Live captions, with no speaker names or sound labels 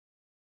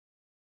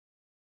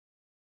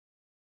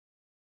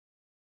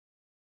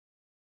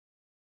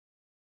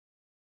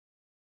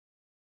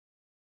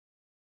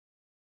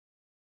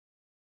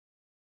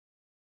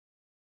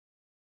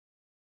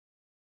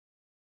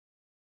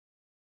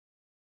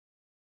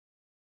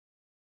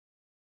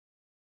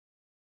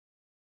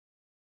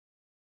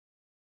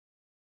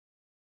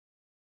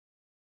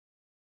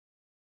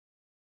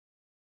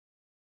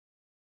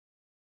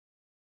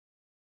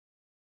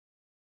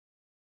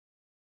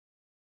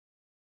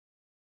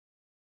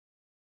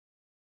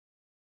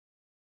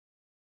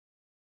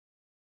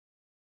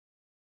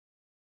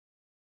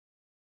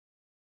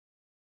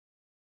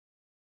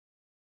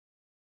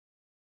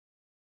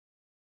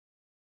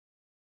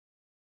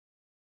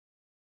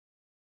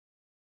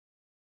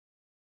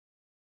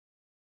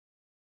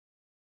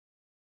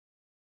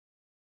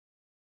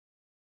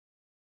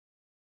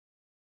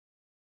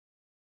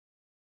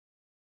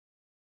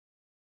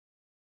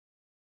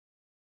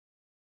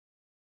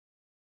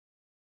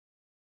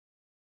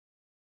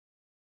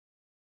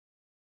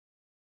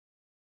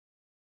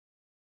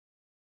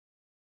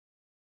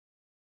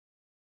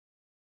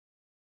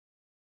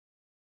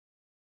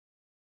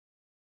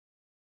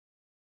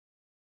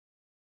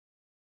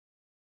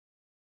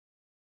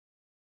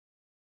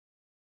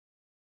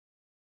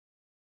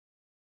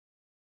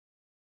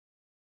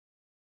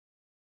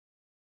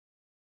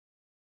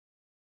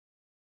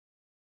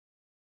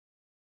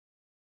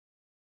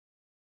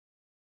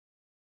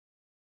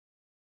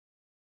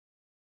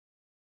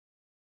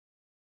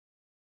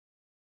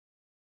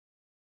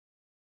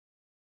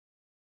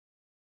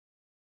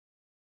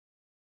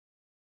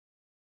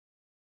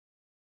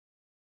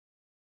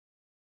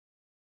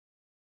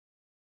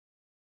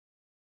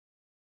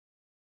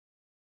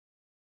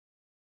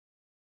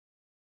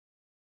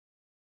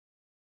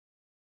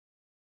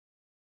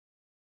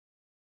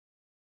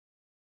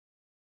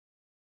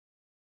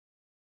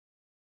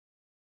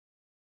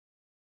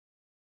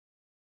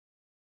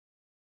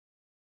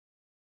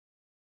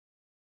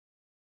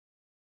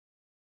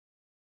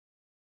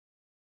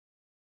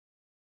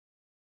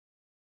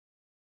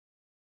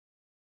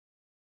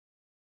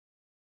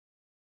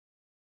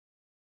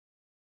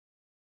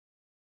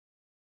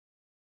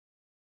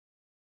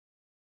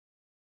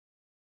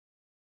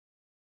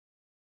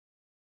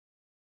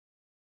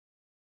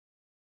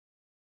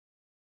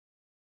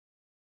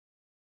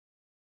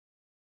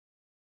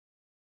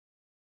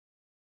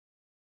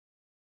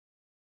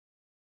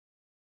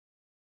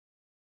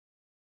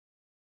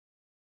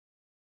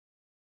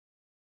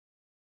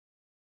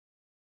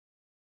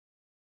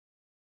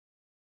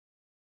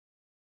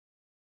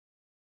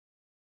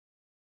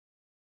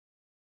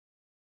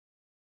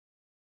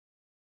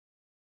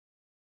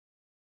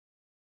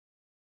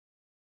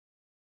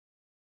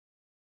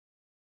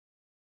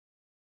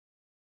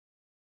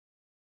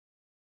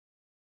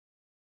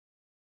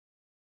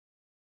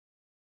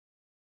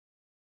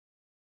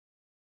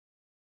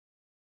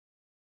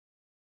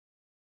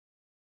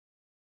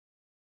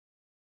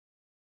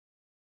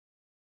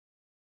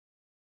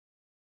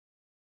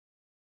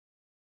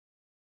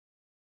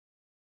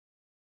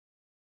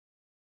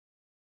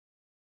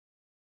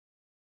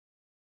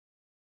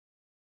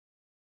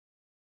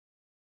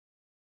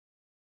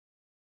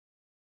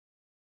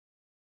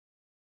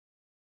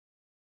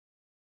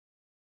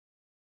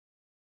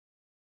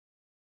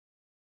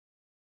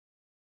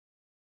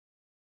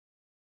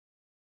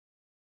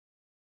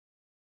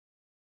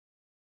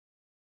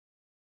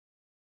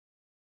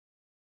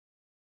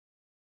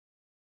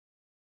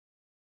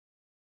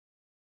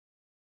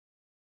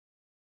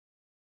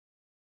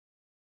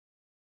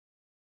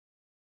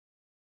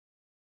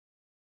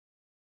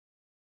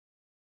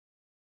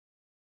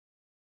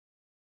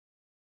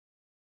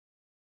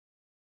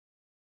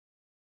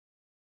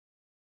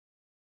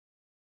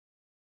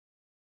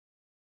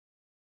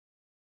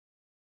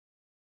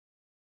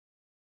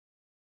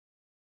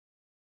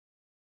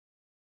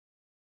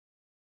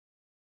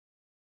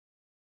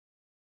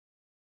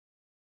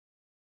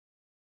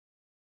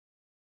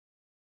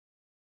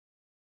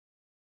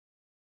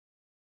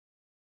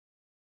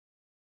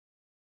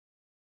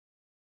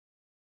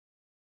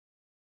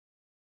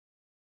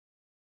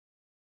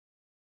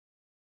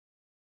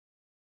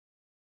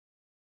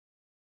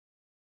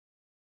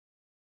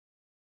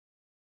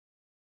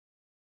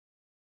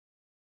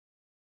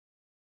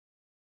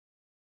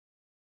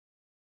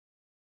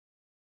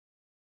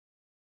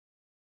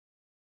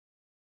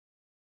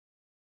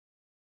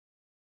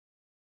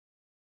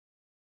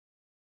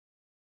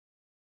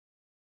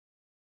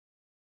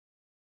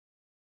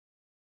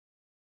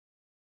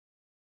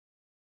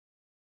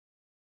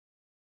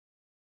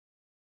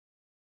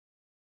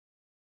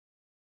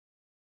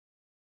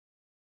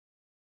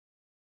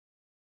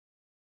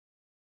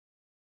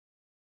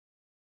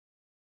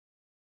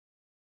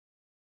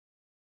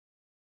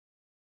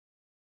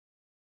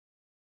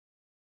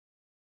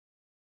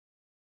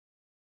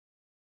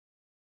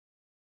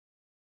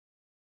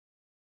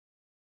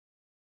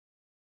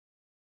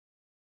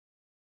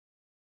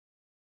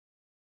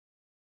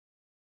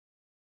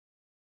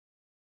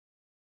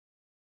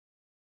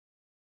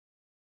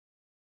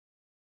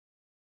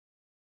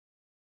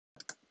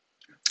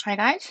Hi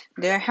guys,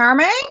 do you hear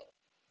me?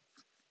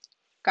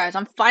 Guys,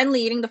 I'm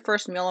finally eating the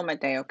first meal of my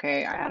day,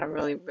 okay? I had a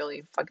really,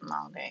 really fucking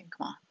long day.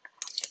 Come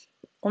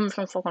on.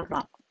 Some fucking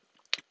flop.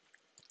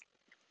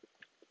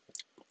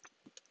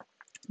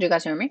 Do you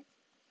guys hear me?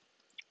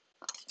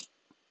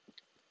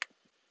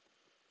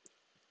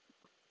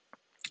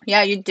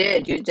 Yeah, you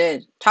did. You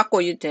did. Taco,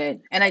 you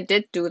did. And I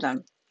did do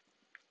them.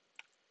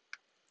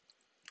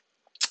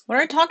 What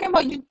are you talking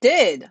about? You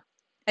did.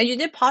 And you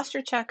did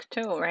posture check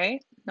too,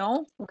 right?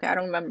 No? Okay, I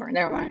don't remember.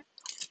 Never mind.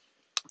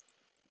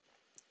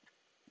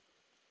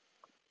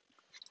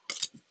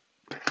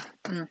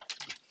 Mm.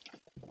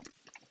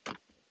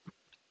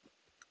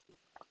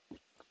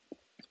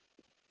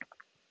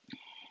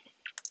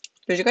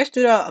 Did you guys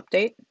do the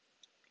update?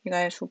 You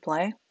guys who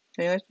play?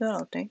 Did you guys do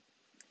the update?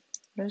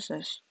 What is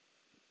this?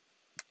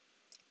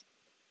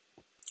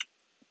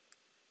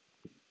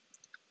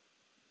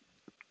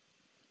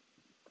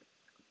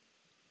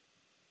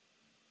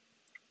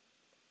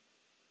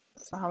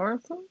 Flower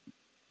food?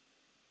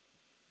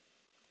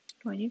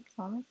 Do I need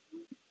flower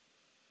food?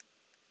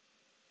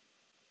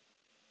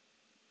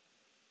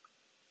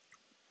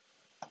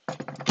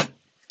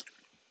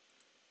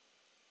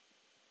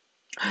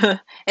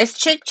 It's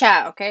chit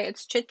chat, okay?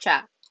 It's chit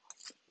chat.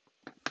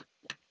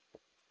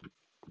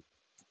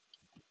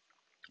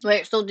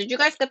 Wait, so did you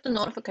guys get the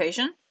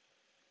notification?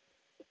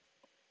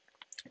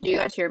 Do you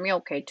guys hear me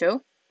okay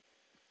too?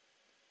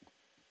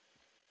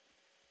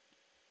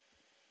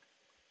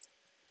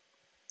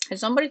 Can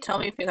somebody tell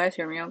me if you guys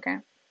hear me okay?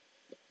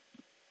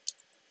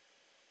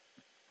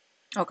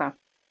 Okay.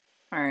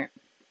 Alright.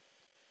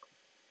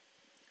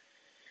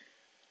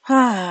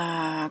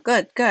 Ah,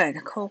 good,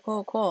 good. Cool,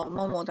 cool, cool.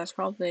 Momo, that's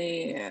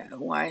probably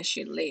why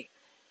she's late.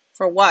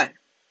 For what?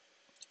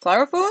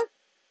 Flower food?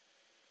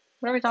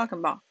 What are we talking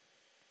about?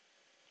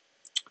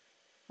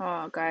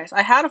 Oh, guys,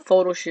 I had a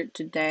photo shoot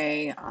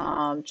today.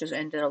 Just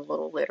ended a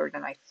little later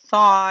than I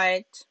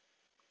thought.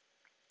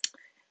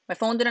 My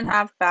phone didn't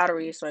have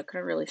battery, so I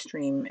couldn't really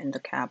stream in the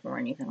cab or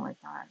anything like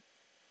that.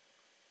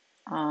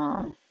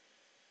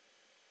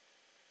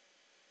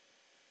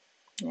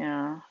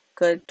 Yeah,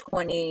 good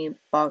 $20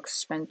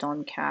 spent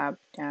on cab.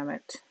 Damn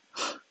it.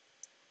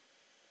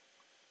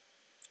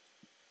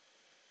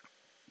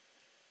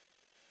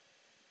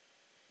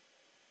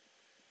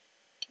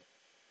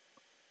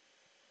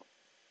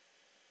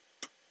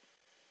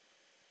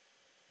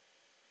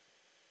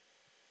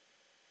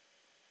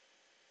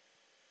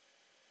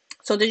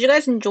 So did you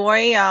guys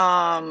enjoy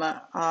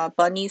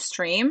Bunny's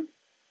stream?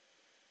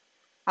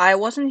 I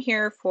wasn't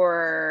here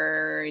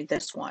for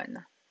this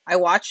one. I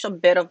watched a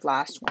bit of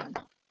last one,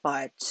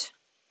 but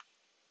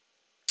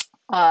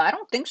I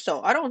don't think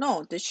so. I don't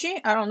know. Did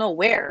she? I don't know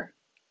where.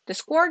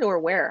 Discord or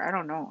where? I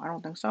don't know. I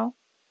don't think so.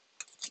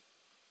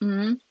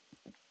 Hmm.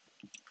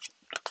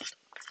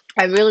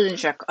 I really didn't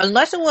check.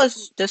 Unless it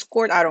was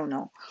Discord, I don't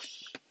know.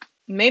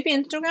 Maybe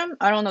Instagram?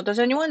 I don't know. Does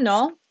anyone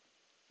know?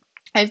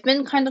 I've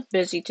been kind of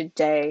busy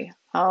today.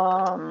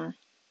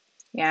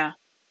 Yeah.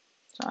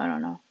 So I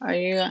don't know. Are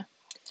you?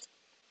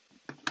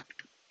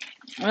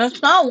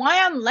 That's not why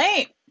I'm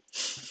late.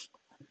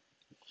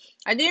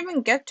 I didn't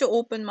even get to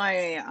open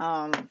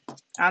my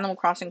Animal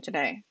Crossing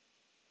today.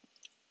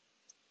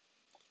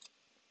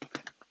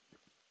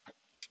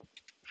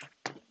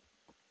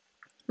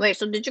 Wait,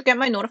 so did you get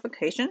my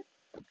notification?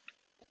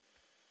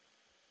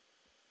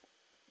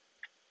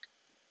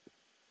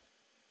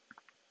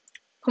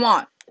 Come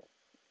on,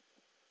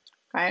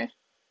 guys.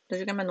 Did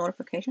you get my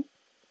notification?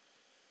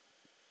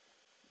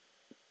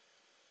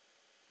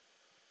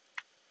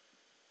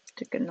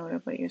 To get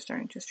notified you're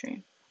starting to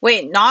stream.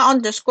 Wait, not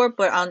on Discord,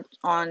 but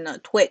on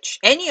Twitch.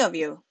 Any of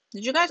you?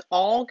 Did you guys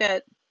all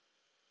get?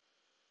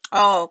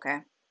 Oh,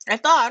 okay. I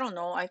don't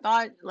know. I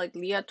thought like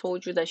Leah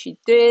told you that she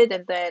did,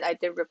 and then I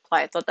did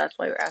reply. I thought that's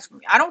why you're asking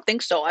me. I don't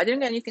think so. I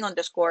didn't get anything on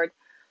Discord.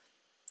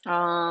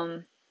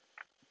 Um,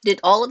 did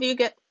all of you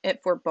get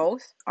it for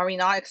both? Are we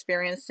not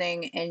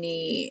experiencing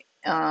any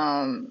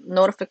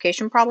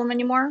notification problem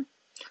anymore?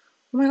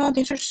 Oh my god,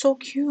 these are so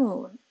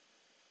cute.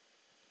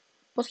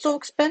 But so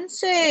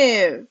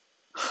expensive.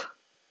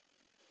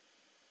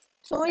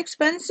 So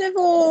expensive.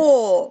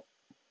 Oh.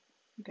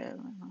 Okay.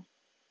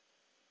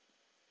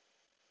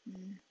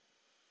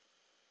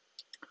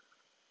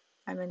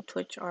 I'm in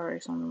Twitch already.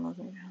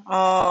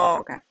 Oh,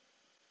 okay.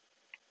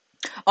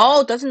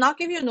 Oh, does it not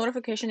give you a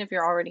notification if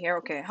you're already here?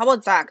 Okay. How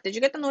about Zach? Did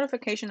you get the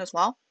notification as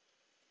well?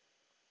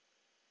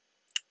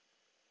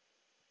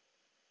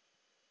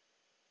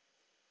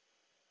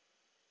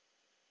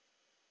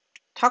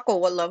 Taco,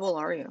 what level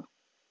are you?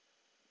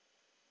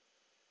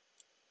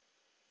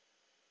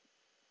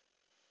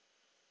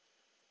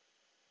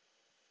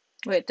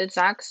 Wait, did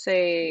Zach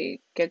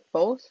say get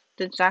both?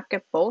 Did Zach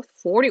get both?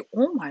 40?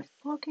 Oh my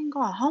fucking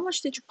god. How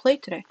much did you play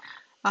today?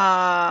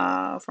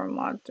 For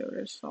mod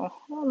tutors.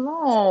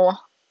 Oh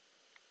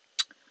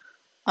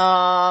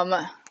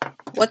no.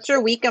 What's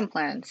your weekend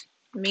plans?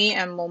 Me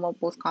and Momo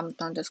both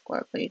commented on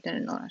Discord, but you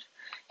didn't notice.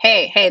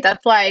 Hey,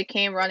 that's why I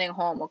came running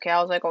home, okay?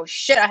 I was like, oh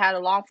shit, I had a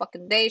long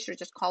fucking day, should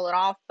just call it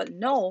off. But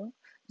no,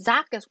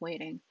 Zach is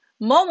waiting.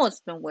 Momo's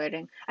been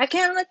waiting. I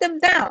can't let them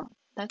down.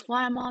 That's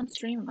why I'm on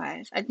stream,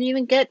 guys. I didn't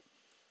even get.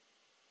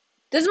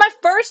 This is my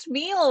first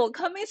meal.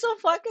 Cut me some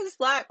fucking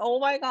slack. Oh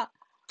my god.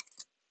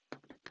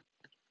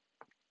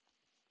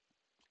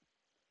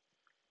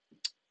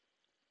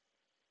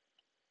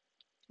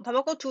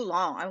 Tobacco too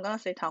long. I'm gonna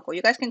say taco.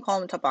 You guys can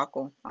call him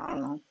tobacco. I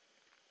don't know.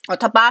 Or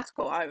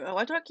Tabasco.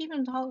 Why do I keep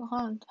him calling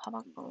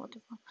tobacco? What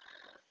the fuck?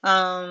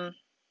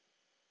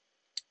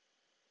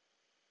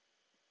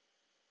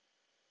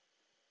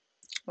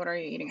 What are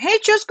you eating? Hey,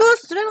 just goes.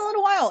 It's been a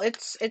little while.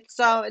 It's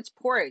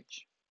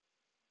porridge.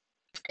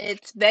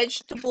 It's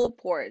vegetable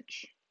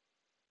porridge.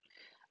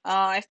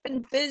 I've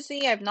been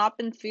busy. I've not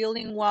been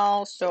feeling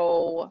well,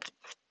 so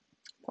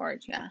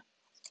porridge. Yeah.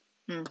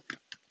 Hmm.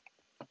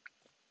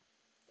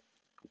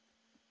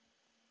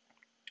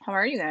 How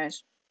are you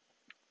guys?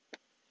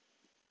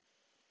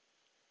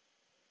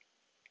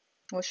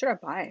 What should I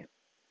buy?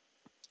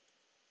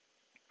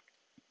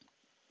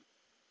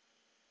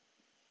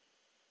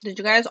 Did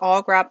you guys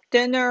all grab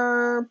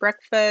dinner,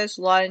 breakfast,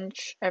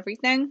 lunch,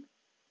 everything?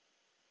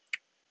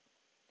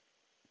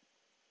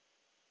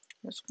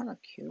 That's kind of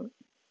cute.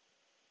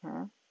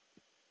 Huh?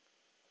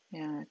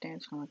 Yeah, I think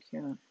it's kind of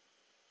cute.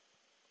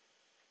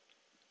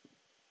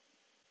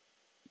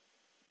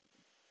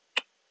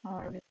 Oh,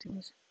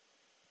 everything's.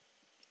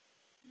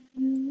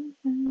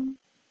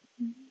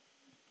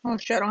 Oh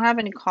shit, I don't have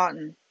any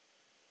cotton.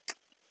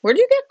 Where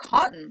do you get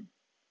cotton?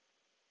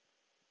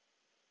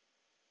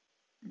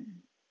 Mm,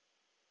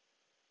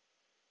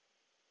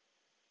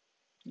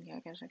 yeah, I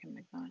guess I can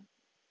make that.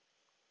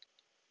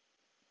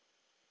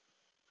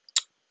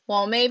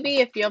 Well, maybe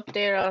if you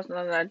update us,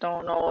 then I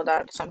don't know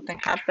that something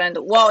happened.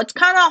 Well, it's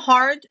kind of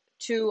hard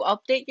to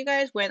update you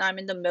guys when I'm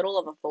in the middle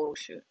of a photo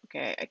shoot.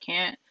 Okay,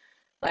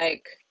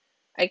 like,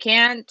 I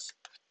can't.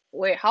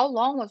 Wait, how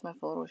long was my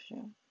photo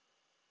shoot?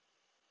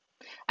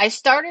 I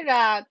started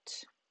at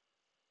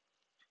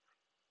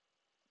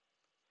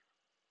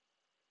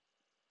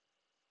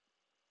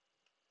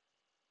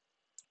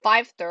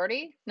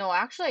 5:30. No,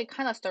 actually, I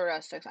kind of started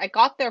at 6. I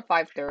got there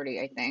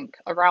 5:30, I think,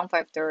 around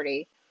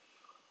 5:30.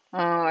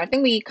 I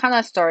think we kind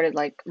of started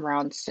like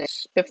around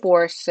 6,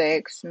 before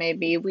 6,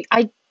 maybe.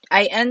 I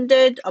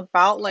ended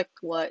about like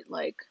what,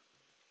 like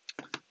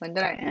when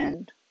did I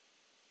end?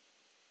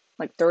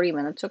 Like 30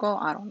 minutes ago?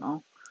 I don't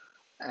know.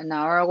 An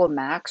hour ago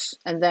max.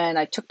 And then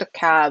I took the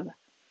cab,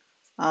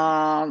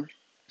 um,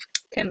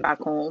 came back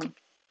home.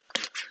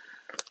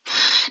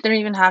 Didn't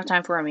even have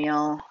time for a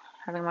meal.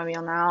 Having my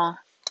meal now.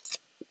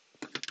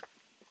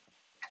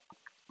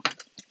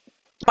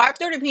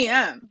 5:30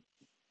 p.m.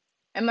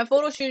 And my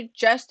photo shoot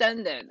just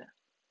ended.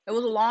 It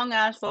was a long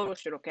ass photo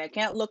shoot, okay? I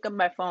can't look at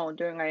my phone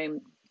during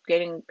I'm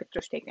getting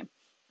pictures taken.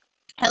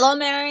 Hello,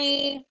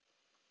 Mary.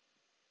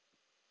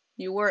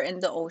 You were in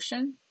the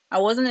ocean? I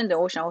wasn't in the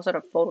ocean. I was at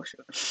a photo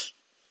shoot.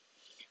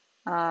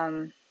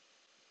 Um,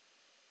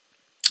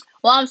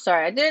 well, I'm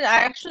sorry. I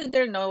actually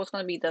didn't know it was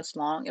gonna be this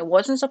long. It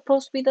wasn't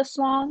supposed to be this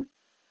long.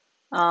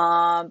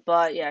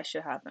 But yeah,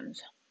 shit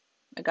happens.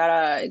 I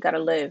gotta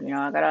live,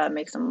 I gotta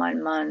make some money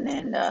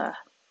and uh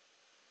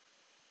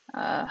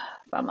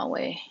find my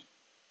way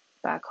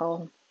back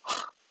home.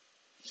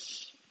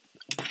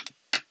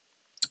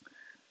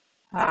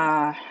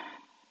 Ah.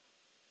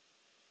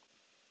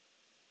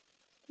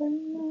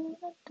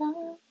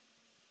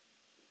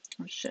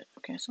 Oh shit.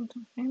 Okay,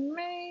 something I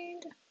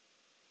made.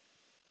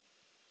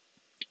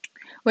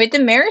 Wait,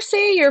 did Mary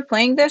say you're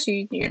playing this?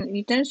 You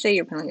didn't say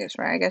you're playing this,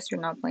 right? I guess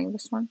you're not playing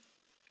this one.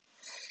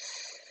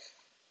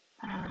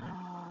 I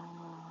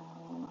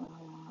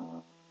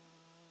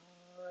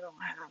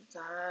don't have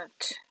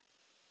that.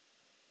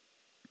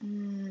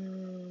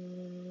 Mm,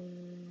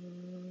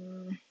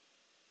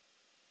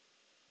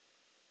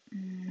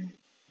 mm.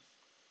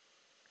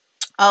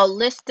 I'll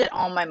list it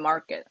on my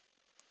market.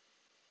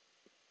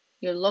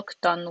 You look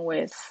done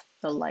with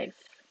the life.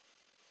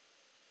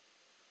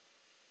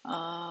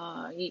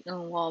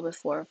 Eaten well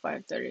before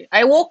 5:30.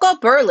 I woke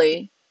up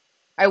early.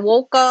 I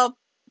woke up.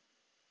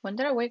 When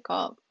did I wake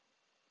up?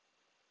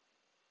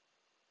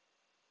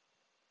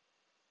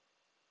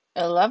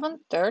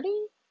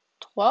 11:30?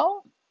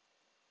 12?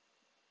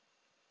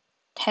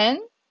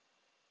 10?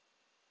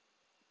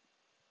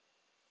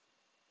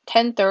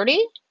 10:30?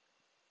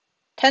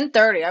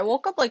 10:30. I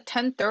woke up like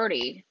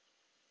 10:30.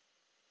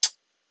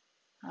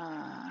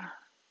 Uh,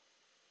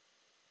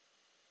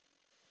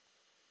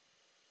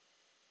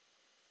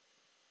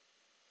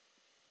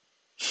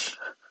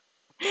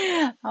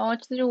 how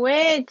much did you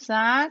weigh,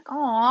 Zach?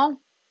 Aw.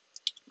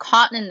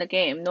 Cotton in the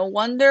game. No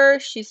wonder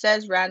she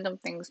says random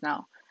things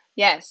now.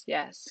 Yes,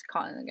 yes,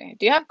 cotton in the game.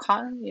 Do you have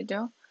cotton? You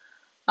do?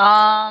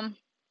 Um,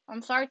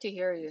 I'm sorry to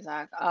hear you,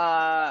 Zach.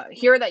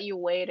 Hear that you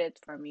waited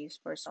for me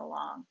for so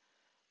long.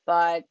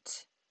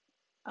 But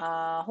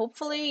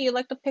hopefully you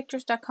like the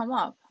pictures that come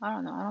up. I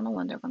don't know. I don't know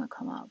when they're gonna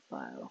come up,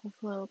 but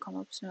hopefully it'll come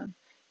up soon.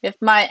 If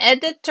my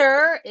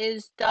editor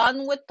is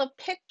done with the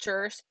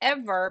pictures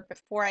ever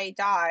before I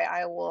die,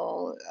 I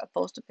will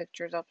post the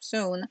pictures up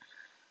soon.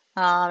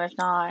 If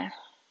not,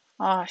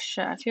 oh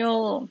shit, I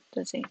feel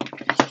dizzy.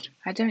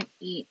 I didn't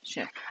eat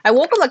shit. I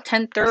woke up like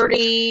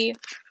 10:30.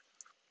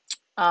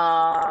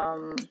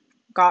 Um,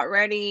 got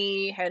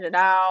ready, headed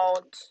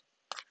out.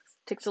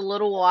 Takes a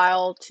little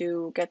while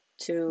to get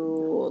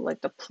to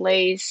like the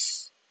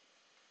place.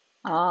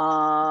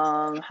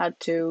 Had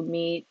to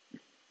meet.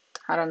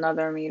 Had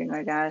another meeting,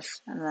 I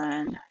guess, and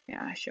then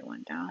yeah, shit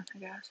went down, I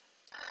guess.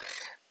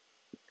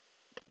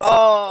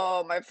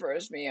 Oh, my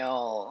first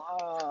meal.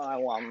 Oh, I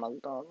want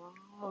McDonald's.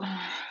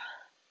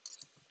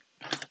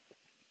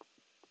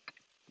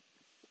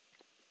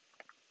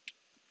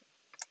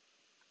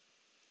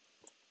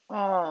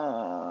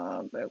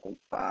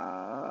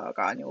 배고파.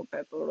 아니고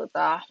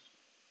배부르다.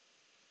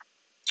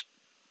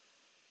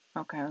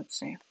 Okay, let's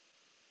see.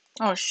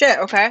 Oh shit,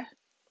 okay.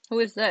 Who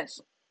is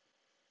this?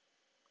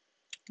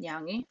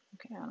 Yangi?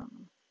 Okay, I don't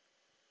know.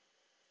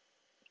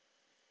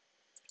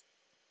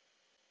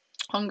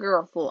 Hunger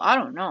or full? I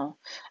don't know.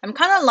 I'm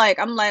like,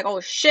 oh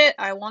shit,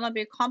 I want to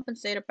be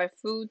compensated by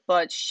food,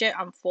 but shit,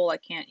 I'm full, I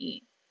can't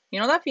eat. You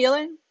know that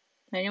feeling?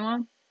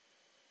 Anyone?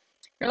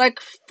 You're like,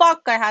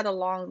 fuck, I had a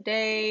long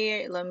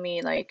day. Let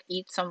me like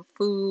eat some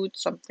food,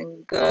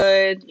 something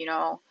good,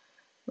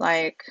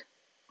 like,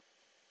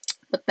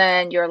 but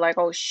then you're like,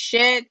 oh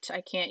shit,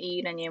 I can't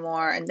eat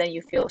anymore. And then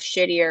you feel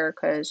shittier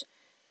because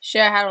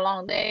shit, I had a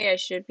long day. I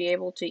should be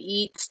able to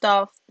eat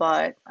stuff,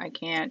 but I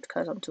can't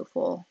because I'm too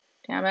full.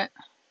 Damn it.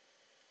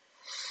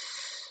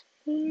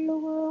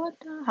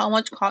 How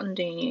much cotton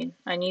do you need?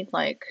 I need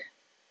like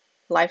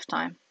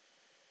lifetime.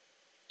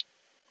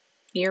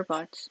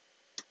 Earbuds.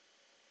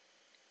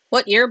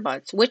 What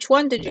earbuds? Which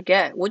one did you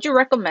get? Would you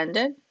recommend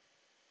it?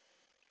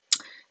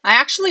 I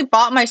actually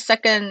bought my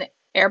second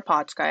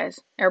AirPods, guys.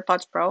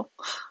 AirPods Pro.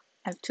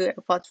 I have two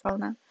AirPods Pro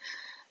now.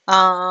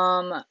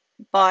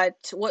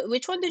 But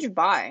which one did you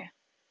buy?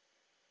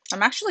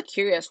 I'm actually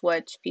curious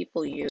what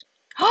people use.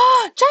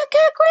 Oh, Jackie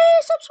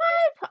Queen,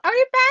 subscribe! Are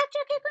you back,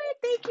 Jackie Queen?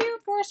 Thank you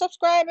for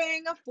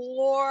subscribing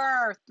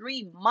for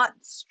 3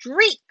 months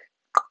streak.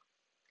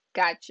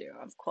 Got you,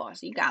 of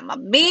course. You got my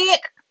big.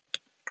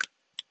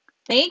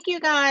 Thank you,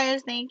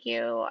 guys. Thank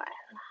you.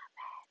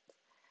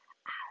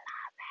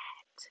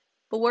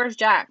 But where's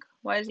Jack?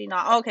 Why is he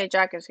not? Okay,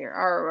 Jack is here.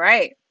 All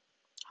right.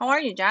 How are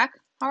you, Jack?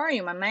 How are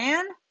you, my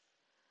man?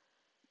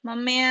 My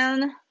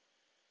man.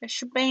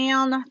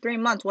 Shaban. 3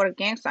 months. What a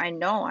gangster. I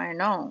know. I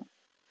know.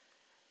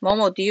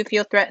 Momo, do you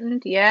feel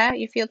threatened? Yeah?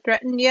 You feel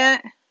threatened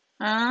yet?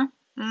 Huh?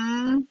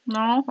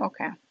 No?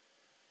 Okay.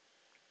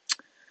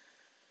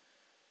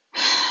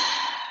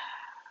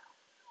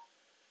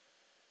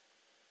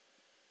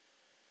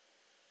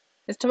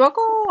 Is Tobacco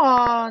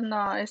on,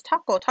 is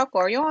Taco,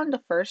 are you on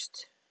the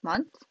first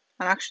month?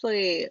 I'm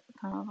actually,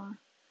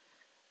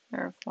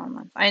 you're 4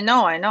 months. I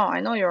know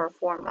you're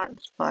 4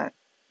 months, but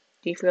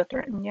do you feel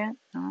threatened yet?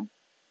 No?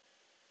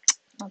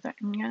 Not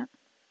threatened yet?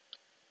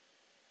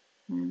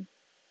 Hmm.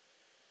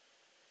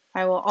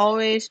 I will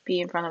always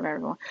be in front of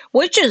everyone,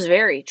 which is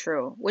very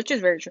true. Which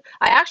is very true.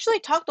 I actually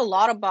talked a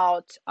lot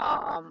about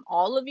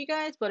all of you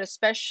guys, but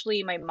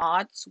especially my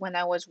mods when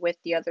I was with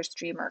the other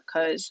streamer,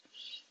 cause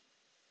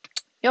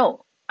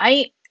yo,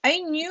 I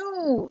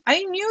knew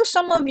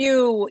some of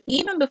you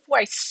even before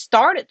I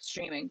started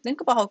streaming. Think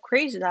about how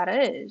crazy that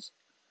is.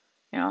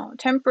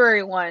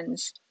 Temporary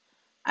ones.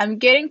 I'm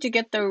getting to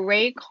get the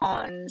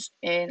Raycons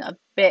in a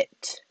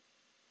bit.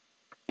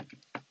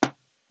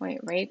 Wait,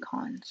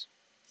 Raycons.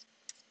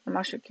 I'm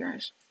actually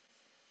curious.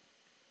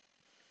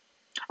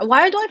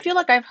 Why do I feel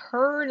like I've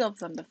heard of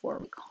them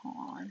before?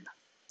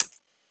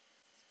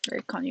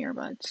 Raycon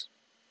earbuds.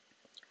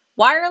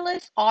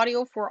 Wireless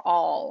audio for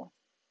all.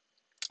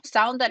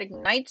 Sound that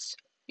ignites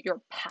your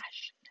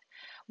passion.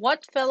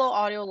 What fellow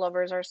audio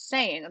lovers are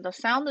saying. The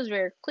sound is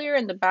very clear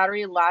and the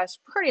battery lasts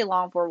pretty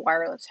long for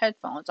wireless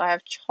headphones. I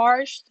have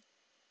charged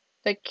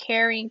the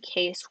carrying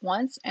case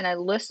once and I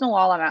listen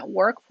while I'm at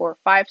work for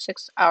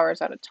 5-6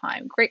 hours at a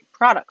time. Great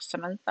product,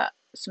 Samantha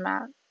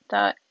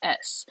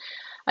S.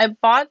 I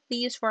bought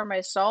these for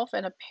myself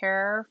and a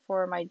pair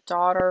for my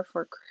daughter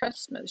for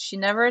Christmas. She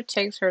never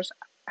takes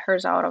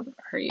hers out of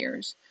her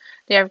ears.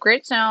 They have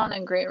great sound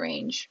and great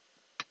range.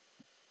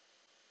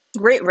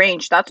 Great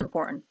range, that's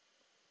important.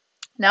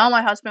 Now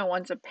my husband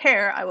wants a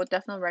pair. I would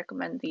definitely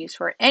recommend these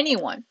for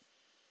anyone.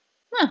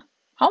 Huh.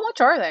 How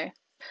much are they?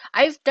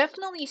 I've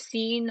definitely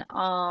seen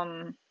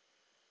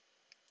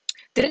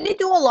didn't they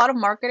do a lot of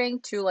marketing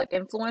to like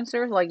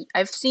influencers? Like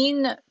I've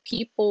seen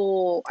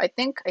people, I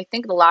think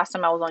the last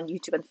time I was on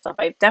YouTube and stuff,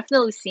 I've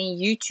definitely seen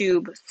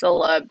YouTube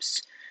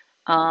celebs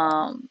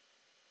um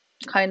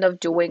kind of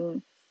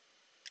doing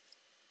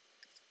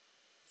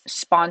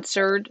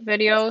sponsored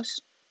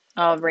videos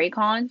of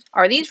Raycons.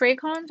 Are these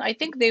Raycons? I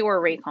think they were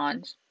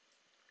Raycons.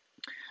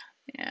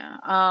 Yeah.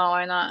 Oh,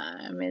 why not?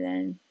 I mean,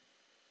 then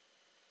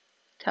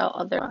tell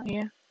other.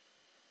 Yeah.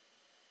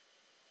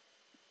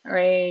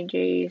 Ray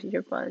J's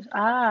earbuds.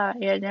 Ah,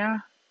 yeah, yeah.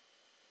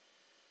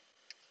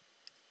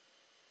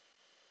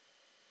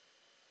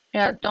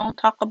 Yeah, don't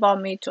talk about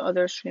me to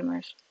other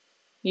streamers.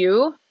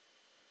 You?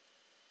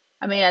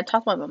 I mean, I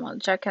talk about my mom.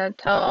 I can't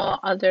tell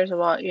others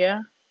about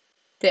you.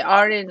 They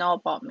already know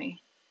about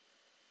me.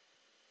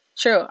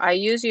 True. I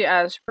use you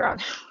as brown.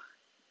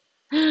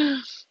 There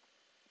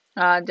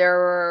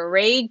were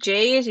Ray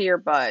J's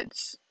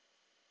earbuds.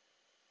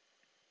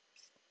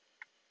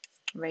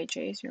 Ray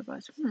J's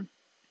earbuds.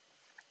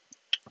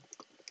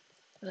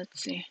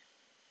 Let's see.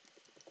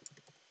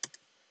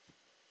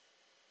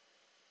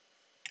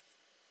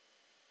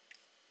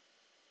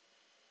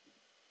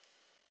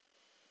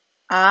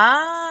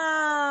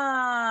 Ah,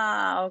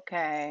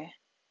 okay.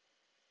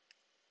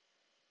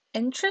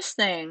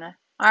 Interesting. All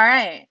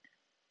right.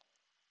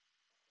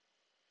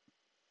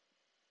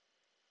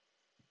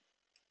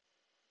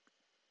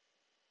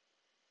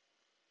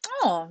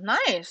 Oh,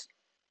 nice.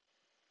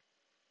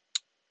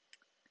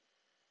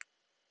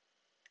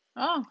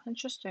 Oh,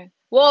 interesting.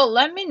 Well,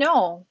 let me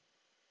know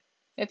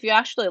if you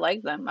actually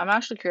like them. I'm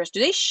actually curious. Do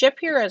they ship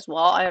here as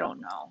well? I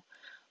don't know.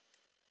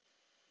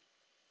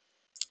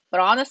 But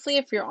honestly,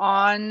 if you're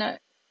on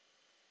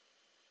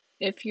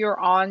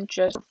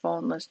just your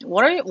phone listening,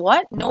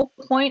 what? No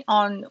point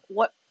on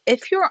what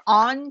if you're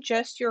on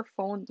just your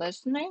phone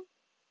listening?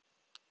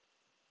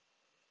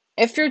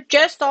 If you're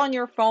just on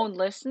your phone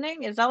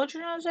listening, is that what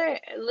you're trying to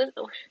say?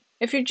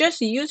 If you're just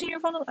using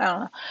your phone, I don't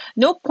know.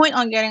 No point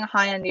on getting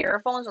high-end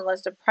earphones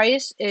unless the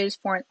price is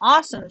for an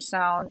awesome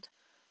sound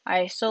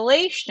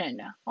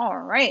isolation. All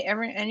right.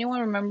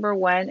 Anyone remember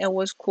when it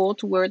was cool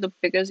to wear the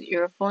biggest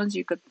earphones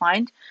you could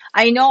find?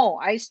 I know.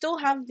 I still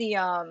have the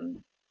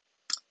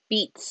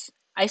Beats.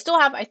 I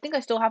think I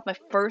still have my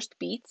first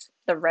Beats,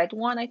 the red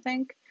one, I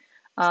think.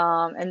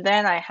 And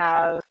then I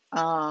have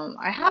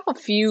a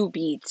few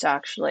Beats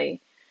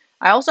actually.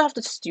 I also have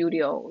the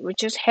Studio,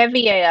 which is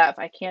heavy AF.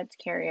 I can't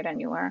carry it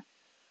anywhere.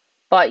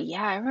 But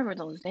yeah, I remember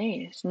those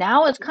days.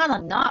 Now it's kind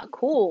of not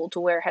cool to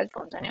wear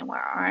headphones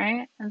anywhere, all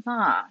right? It's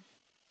not.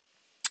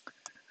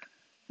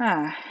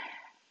 Ah.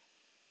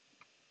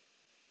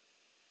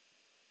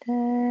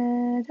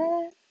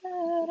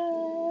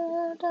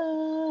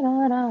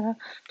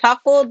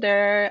 Taco,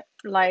 they're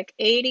like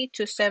 80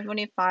 to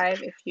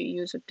 75 if you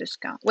use a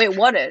discount. Wait,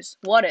 what is?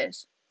 What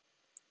is?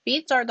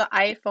 Beats are the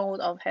iPhone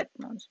of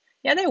headphones.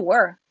 Yeah, they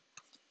were.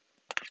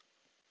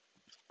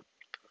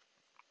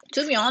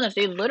 To be honest,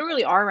 they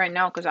literally are right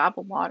now because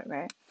Apple bought it,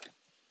 right?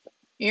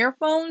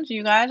 Earphones,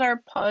 you guys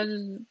are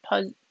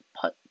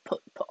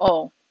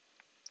oh,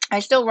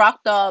 I still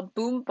rock the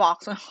boom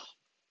box.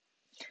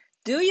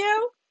 Do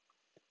you?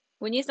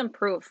 We need some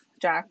proof,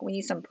 Jack. We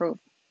need some proof.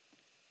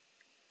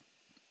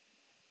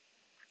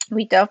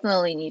 We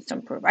definitely need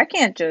some proof. I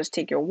can't just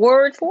take your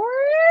word for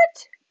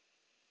it.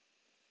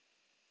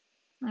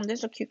 Oh, this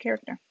is a cute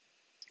character.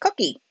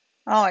 Cookie.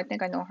 Oh, I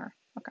think I know her.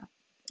 Okay.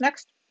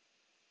 Next.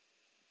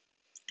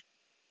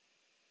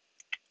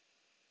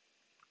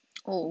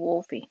 Oh,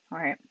 Wolfie. All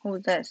right.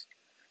 Who's this?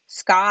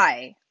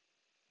 Sky.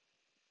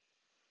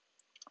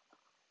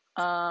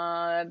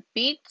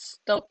 Beats,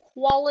 the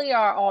quality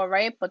are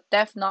alright, but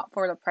def not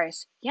for the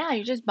price. Yeah,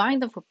 you're just buying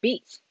them for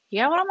beats. You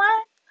get what I'm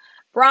at?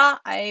 Bruh,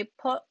 I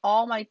put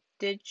all my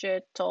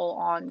digital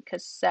on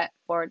cassette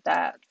for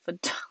that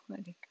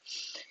fidelity.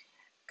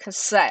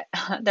 Cassette.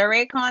 The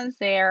Raycons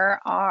there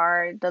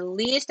are the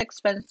least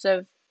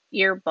expensive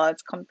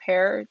earbuds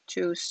compared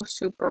to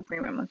super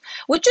premium ones,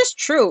 which is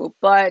true,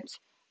 but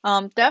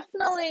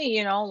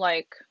definitely,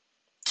 like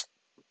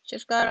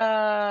just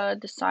gotta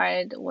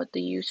decide what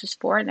the use is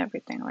for and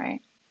everything,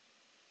 right?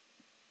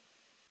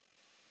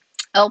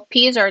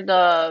 LPs are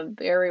the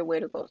very way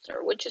to go,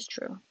 sir, which is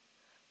true.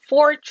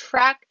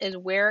 4-track is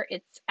where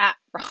it's at,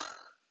 bro.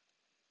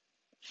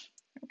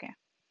 Okay.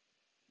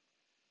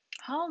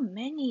 How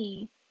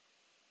many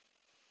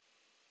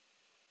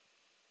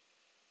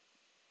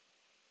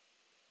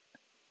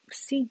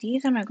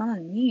CDs am I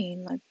gonna need?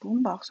 Like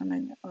boombox am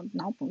I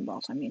not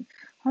boombox, I mean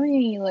how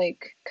many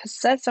like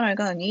cassettes am I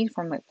gonna need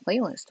for my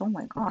playlist? Oh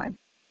my god.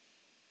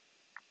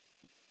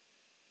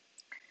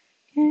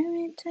 Can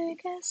we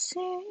take it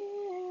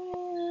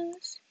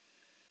serious?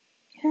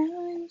 Can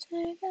we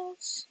take it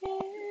serious?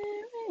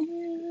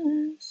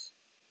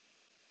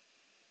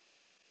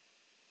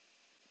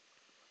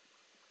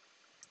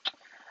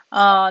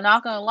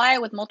 Not gonna lie,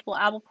 with multiple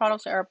Apple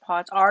products,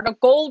 AirPods are the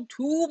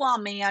go-to, my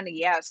man.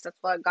 Yes, that's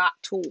what I got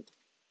too.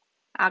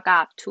 I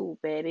got two,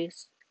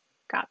 babies.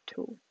 Got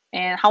two.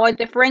 And how I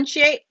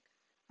differentiate?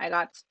 I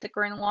got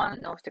sticker in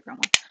one, no sticker in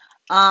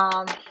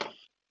one.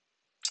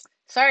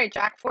 Sorry,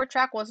 Jack.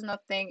 4-track wasn't a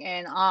thing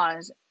in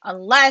Oz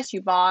unless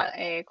you bought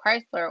a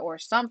Chrysler or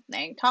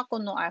something. Taco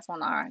no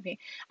iPhone RIP.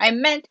 I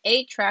meant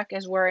 8-track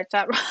is where it's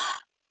at.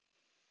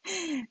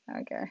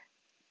 Okay.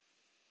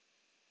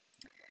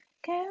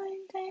 Can we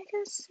take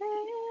it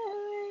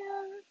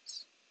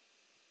serious?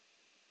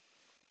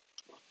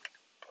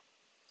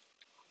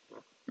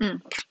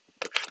 Mm.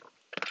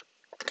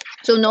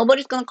 So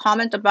nobody's gonna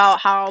comment about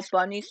how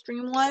Bunny's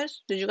stream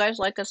was? Did you guys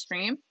like a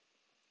stream?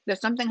 Did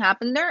something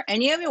happen there?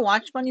 Any of you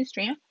watch Bunny's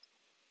stream?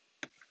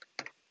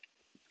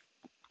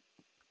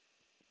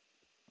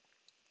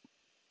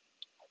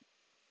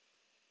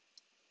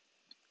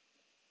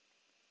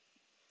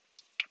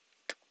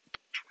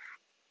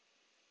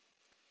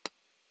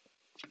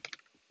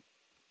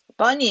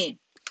 Bunny.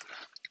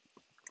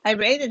 I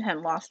raided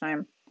him last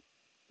time.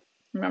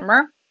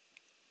 Remember?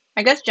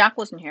 I guess Jack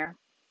wasn't here.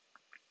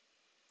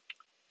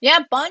 Yeah,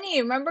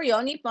 Bunny. Remember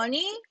Yoni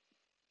Bunny?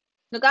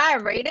 The guy I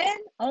raided?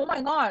 Oh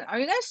my god. Are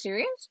you guys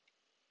serious?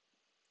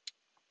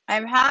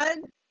 I've had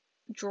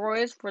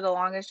droids for the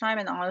longest time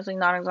and honestly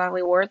not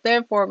exactly worth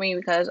it for me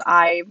because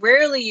I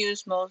rarely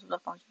use most of the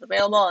functions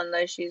available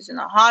unless she's in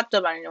a hot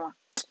tub. I know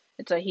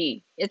it's a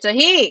he. It's a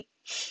he!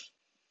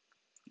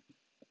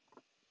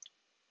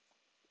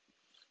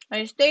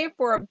 I stayed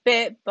for a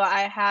bit, but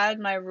I had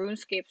my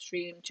RuneScape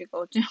stream to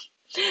go to.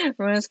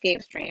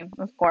 RuneScape stream,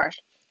 of course.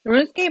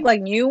 RuneScape,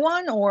 like new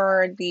one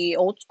or the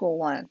old school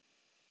one?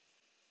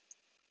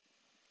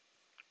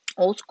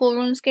 Old school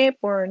RuneScape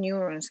or new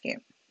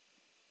RuneScape?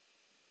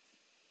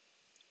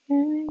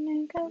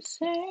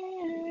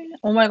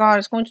 Oh my god,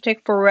 it's going to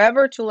take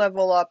forever to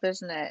level up,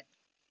 isn't it?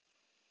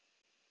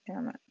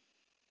 Damn it.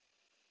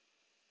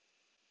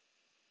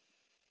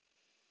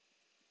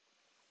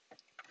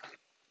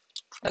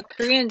 A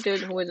Korean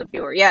dude who is a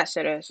viewer. Yes,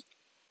 it is.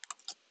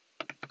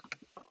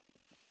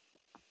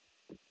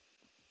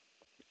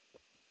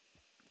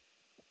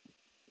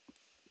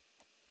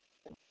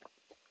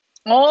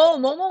 Oh,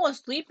 Momo was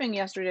sleeping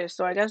yesterday,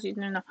 so I guess he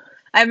didn't know.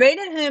 I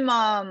rated him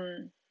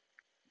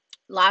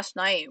last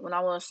night when I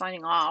was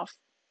signing off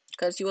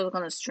because he was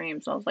gonna stream.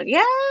 So I was like,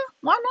 yeah,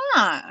 why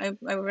not?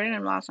 I rated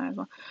him last night as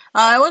well.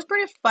 It was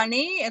pretty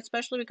funny,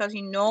 especially because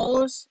he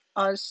knows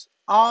us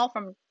all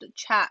from the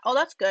chat. Oh,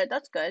 that's good.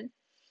 That's good.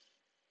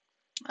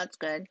 That's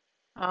good.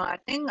 I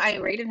think I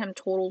rated him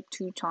total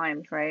 2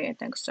 times, right? I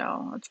think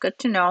so. That's good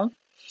to know.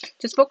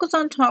 Just focus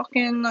on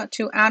talking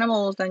to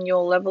animals, then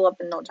you'll level up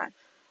in no time.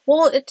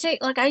 Well, it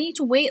take like I need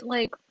to wait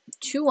like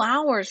 2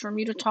 hours for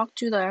me to talk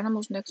to the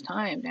animals next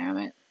time. Damn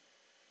it.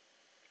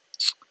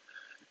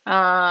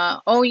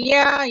 Oh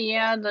yeah,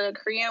 yeah, the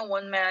Korean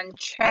one-man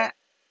chat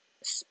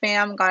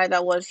spam guy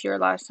that was here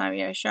last time.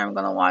 Yeah, sure, I'm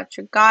gonna watch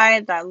a guy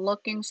that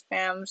looking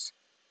spams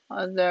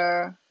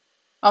other,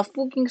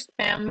 fucking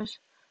spams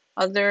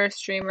other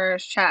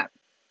streamers chat.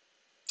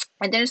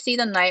 I didn't see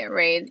the night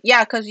raid.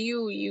 Yeah, cause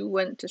you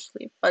went to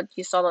sleep, but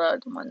you saw the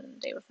one the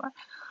day before.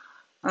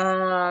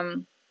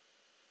 Um,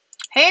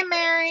 hey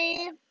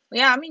Mary.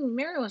 Yeah, I mean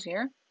Mary was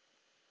here.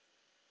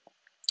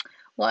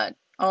 What?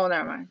 Oh,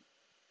 never mind.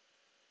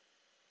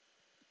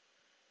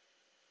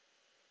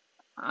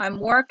 I'm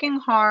working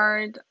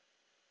hard.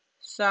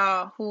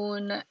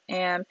 Sahun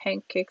and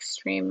Pancake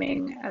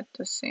streaming at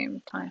the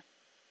same time.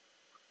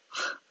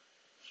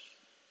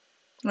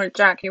 Or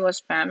Jackie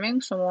was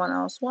spamming, someone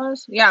else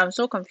was? Yeah, I'm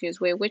so confused.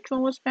 Wait, which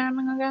one was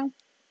spamming again?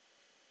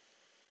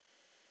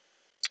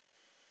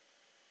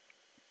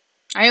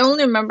 I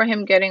only remember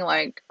him getting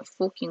like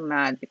fucking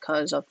mad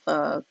because of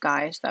the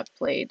guys that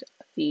played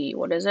the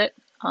what is it?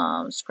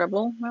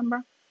 Scribble,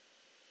 remember?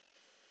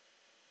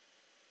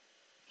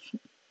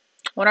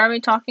 What are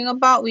we talking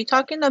about? We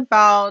talking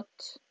about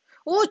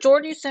Oh,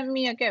 Jordy sent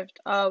me a gift.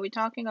 We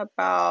talking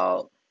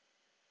about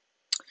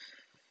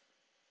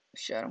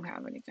shit, I don't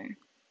have anything.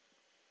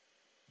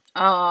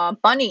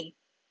 Bunny.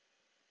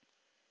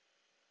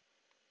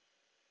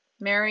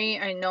 Mary,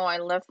 I know I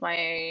left my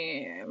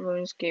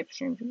RuneScape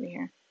stream to be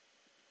here.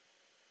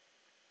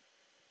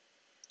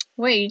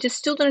 Wait, you just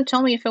still didn't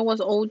tell me if it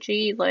was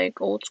OG, like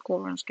old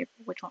school RuneScape.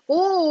 Which one?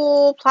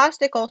 Oh,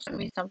 Plastic also sent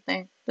me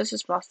something. This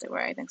is Plastic,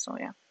 right? I think so,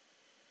 yeah.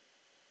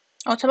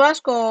 Oh,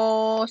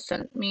 Tabasco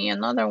sent me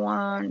another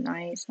one.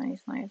 Nice,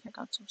 nice, nice. I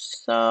got some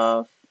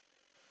stuff.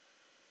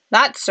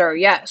 That, sir,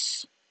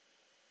 yes.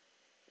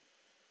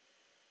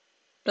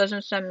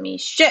 Doesn't send me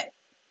shit.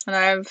 And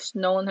I've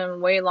known him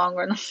way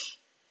longer than.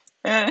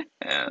 I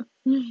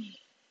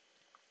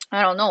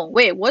don't know.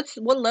 Wait, what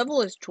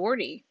level is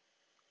Jordy?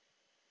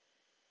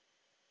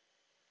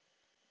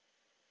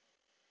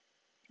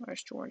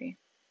 Where's Jordy?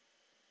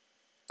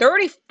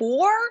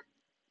 34?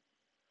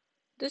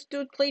 This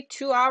dude played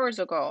 2 hours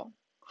ago.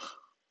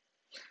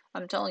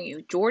 I'm telling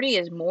you, Jordy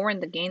is more in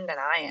the game than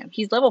I am.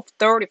 He's level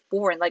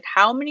 34 in like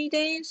how many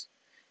days?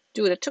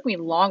 Dude, it took me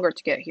longer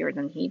to get here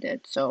than he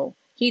did, so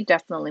he's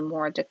definitely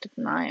more addicted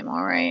than I am,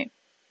 alright?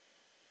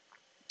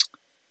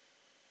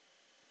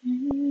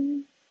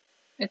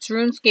 It's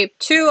RuneScape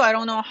 2. I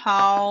don't know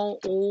how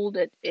old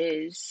it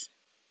is.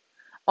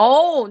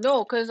 Oh,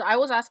 no, because I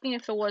was asking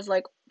if it was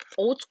like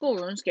old school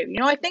RuneScape. You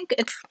know, I think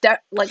it's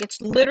that like it's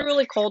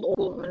literally called old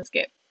school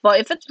RuneScape. But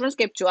if it's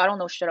RuneScape 2, I don't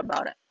know shit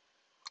about it.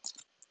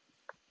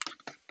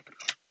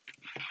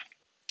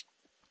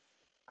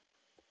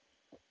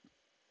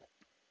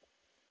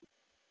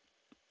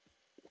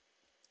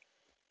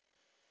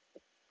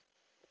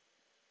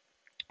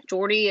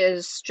 Jordy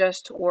is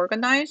just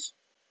organized?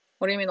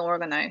 What do you mean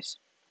organized?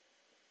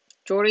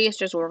 Jordy is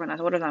just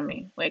organized. What does that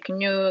mean? Wait,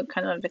 can you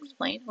kind of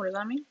explain? What does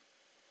that mean?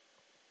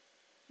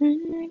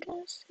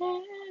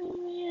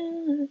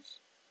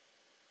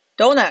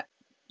 Donut.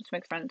 Let's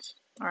make friends.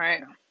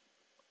 Alright.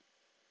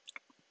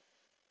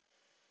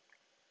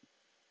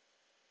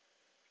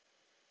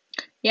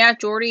 Yeah,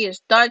 Jordy is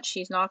Dutch.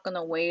 He's not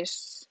gonna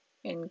waste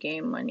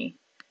in-game money.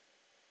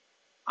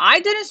 I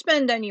didn't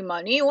spend any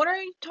money. What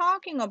are you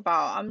talking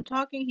about? I'm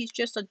talking he's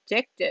just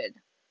addicted.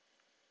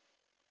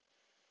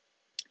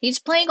 He's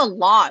playing a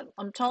lot.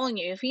 I'm telling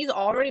you, if he's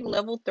already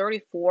level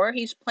 34,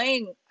 he's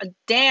playing a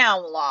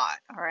damn lot,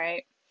 all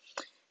right?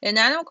 In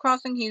Animal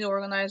Crossing, he's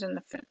organizing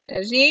the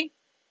Is he?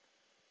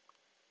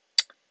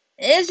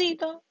 Is he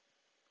though?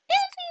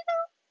 Is he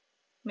though?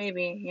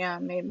 Maybe, yeah,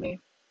 maybe.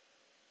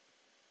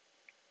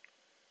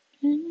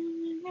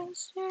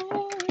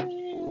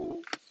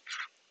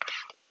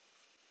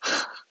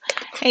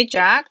 Hey,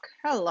 Jack.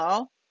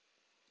 Hello.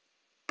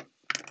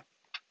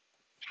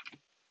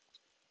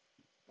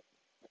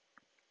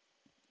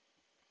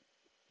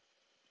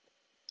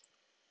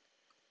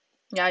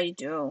 Yeah, you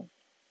do.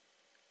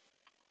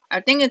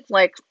 I think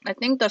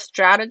the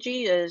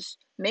strategy is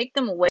make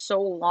them wait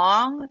so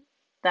long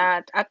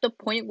that at the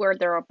point where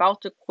they're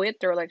about to quit,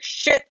 they're like,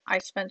 shit, I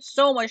spent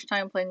so much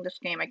time playing this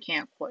game, I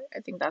can't quit. I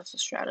think that's the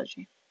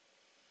strategy.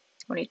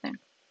 What do you think?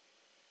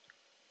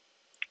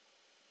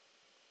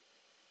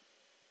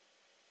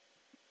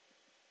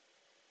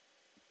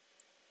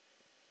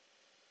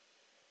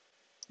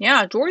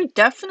 Yeah, Jordy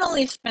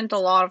definitely spent a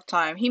lot of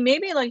time. He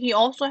maybe like he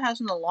also has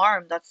an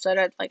alarm that's set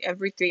at like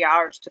every 3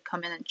 hours to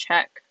come in and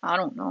check. I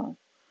don't know.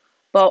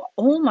 But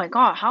oh my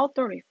god, how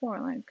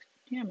 34? Like,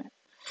 damn it.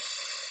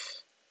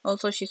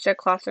 Also, she said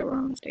classic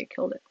rooms, they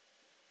killed it.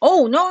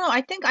 Oh no, I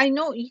think I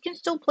know you can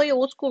still play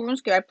old school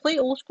RuneScape. I played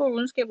old school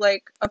RuneScape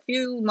like a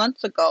few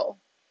months ago.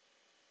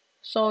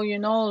 So you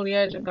know,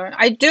 yeah,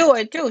 I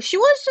do. She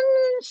was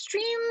in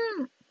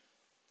stream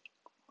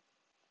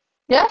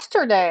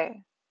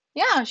yesterday.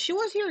 Yeah, she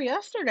was here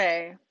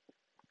yesterday.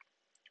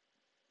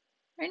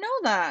 I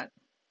know that.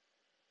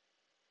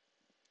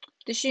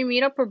 Did she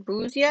meet up her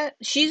booze yet?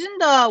 She's in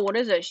the what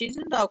is it? She's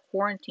in the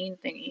quarantine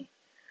thingy.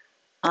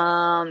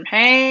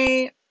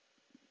 Hey.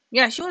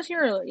 Yeah, she was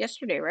here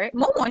yesterday, right?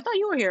 Momo, I thought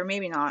you were here.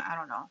 Maybe not. I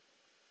don't know.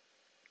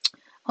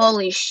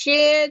 Holy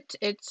shit,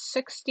 it's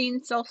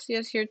 16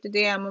 Celsius here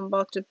today. I'm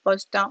about to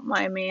bust out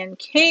my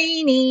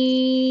mankini.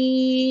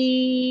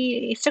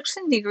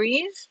 16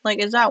 degrees? Like,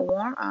 is that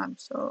warm? I'm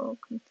so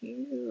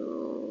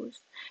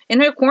confused.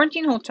 In her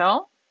quarantine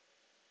hotel?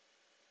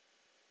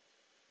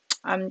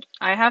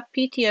 I have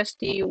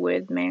PTSD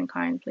with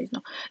mankind, please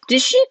no.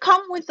 Did she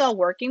come with a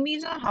working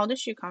visa? How did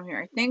she come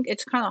here? I think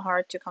it's kind of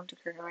hard to come to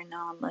Korea right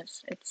now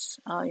unless it's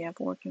you have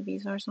a working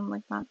visa or something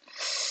like that.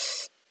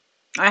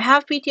 I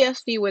have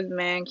PTSD with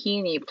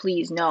mankini,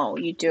 please no.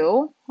 You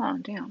do? Oh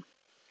damn.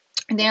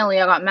 Dan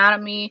Leah got mad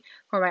at me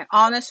for my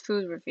honest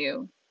food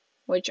review.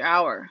 Which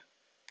hour?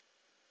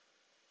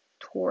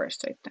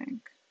 Tourist, I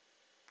think.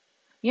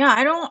 Yeah,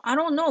 I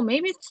don't know.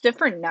 Maybe it's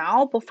different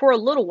now, but for a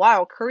little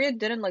while, Korea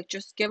didn't like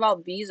just give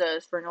out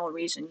visas for no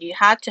reason. You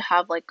had to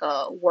have like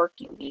a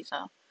working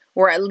visa,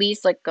 or at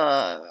least like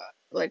a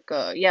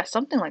yeah,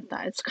 something like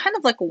that. It's kind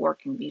of like a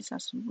working visa,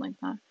 something like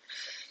that.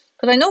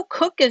 Because I know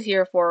Cook is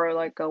here for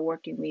like a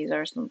working visa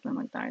or something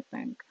like that, I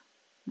think.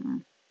 Hmm.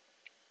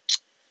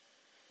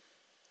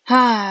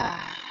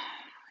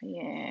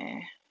 Yeah.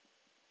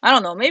 I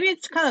don't know. Maybe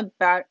it's kind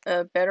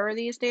of better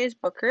these days,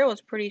 but Korea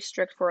was pretty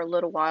strict for a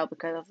little while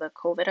because of the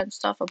COVID and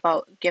stuff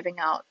about giving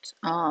out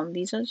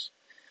visas.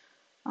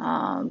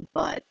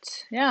 But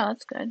yeah,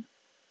 that's good.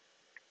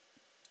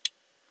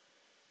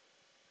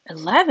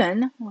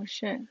 11? Oh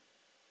shit.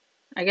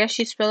 I guess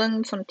she's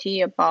spilling some tea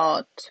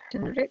about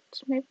Tinder,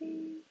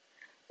 maybe.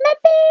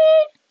 Maybe.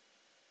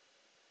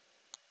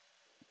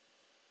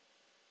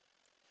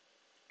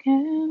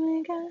 Can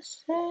we get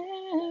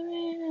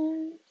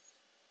serious?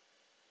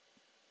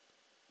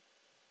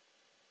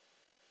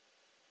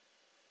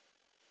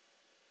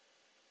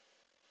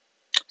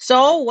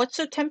 So, what's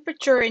the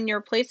temperature in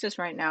your places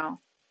right now?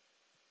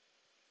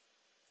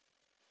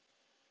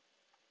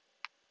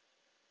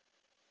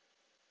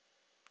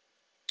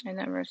 I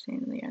never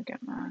seen Leah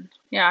get mad.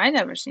 Yeah, I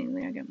never seen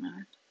Leah get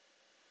mad.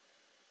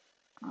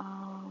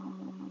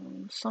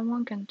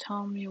 Someone can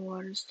tell me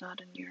what is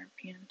that in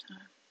European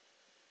time?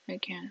 I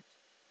can't.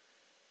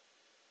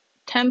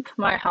 Temp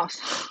my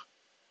house.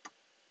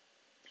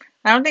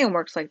 I don't think it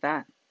works like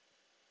that.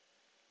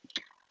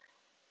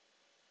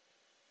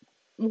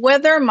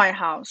 Weather my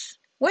house.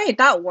 Wait,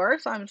 that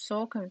works? I'm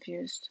so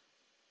confused.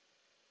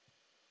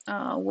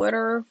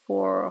 Weather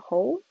for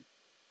hoe?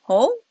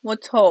 Hoe?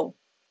 What's hoe?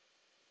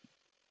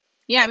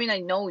 Yeah, I mean I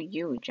know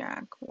you,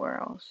 Jack.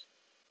 Where else?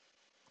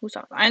 Whose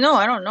house? I know,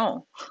 I don't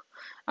know.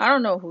 I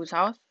don't know whose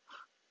house.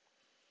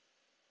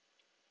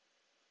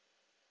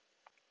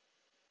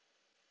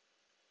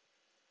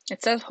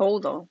 It says hoe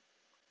though.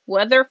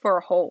 Weather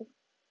for hoe.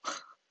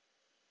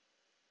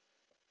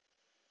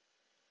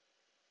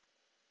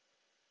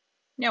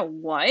 Yeah,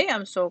 what?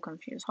 I'm so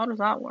confused. How does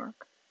that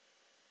work?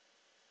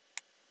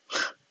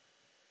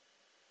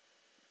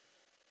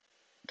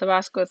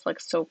 Tabasco is like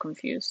so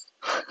confused.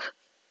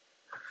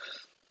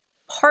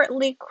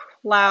 Partly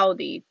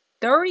cloudy.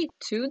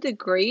 32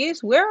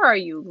 degrees? Where are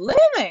you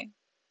living?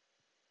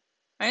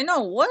 I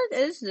know, what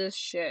is this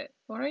shit?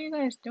 What are you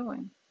guys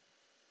doing?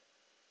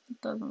 It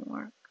doesn't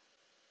work.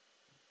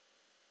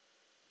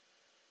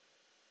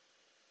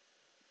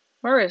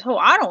 Where is Ho?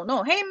 I don't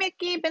know. Hey,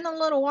 Mickey, been a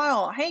little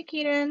while. Hey,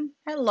 Keaton.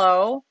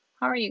 Hello.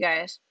 How are you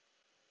guys?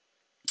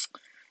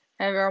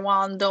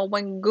 Everyone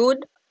doing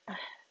good?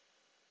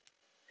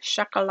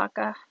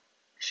 Shakalaka.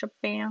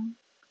 Shabam.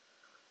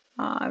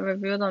 I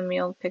reviewed the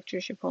meal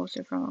picture she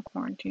posted from a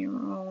quarantine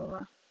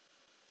room.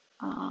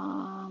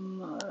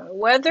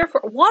 Weather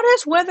for what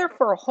is weather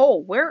for Ho?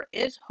 Where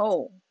is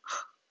Ho?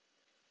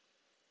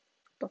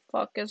 The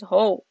fuck is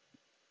Ho?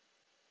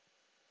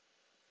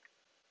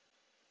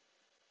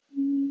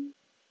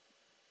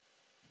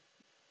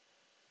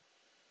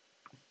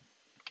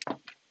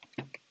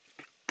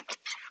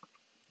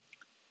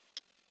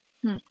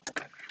 Hmm.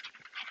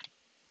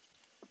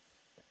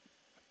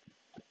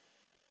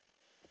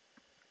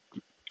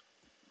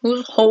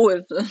 Whose Ho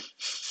is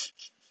this?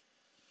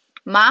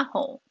 My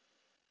Ho.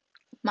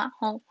 My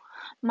Ho.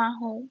 My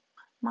Ho.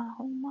 My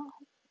Ho. My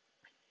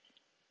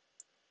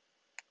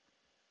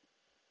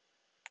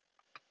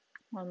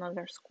Ho.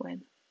 Another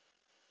squid.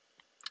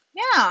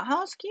 Yeah,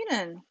 how's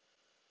Keaton?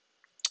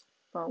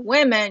 But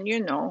women,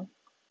 you know.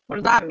 What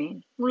does that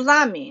mean? What does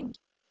that mean?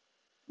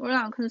 Well,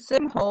 on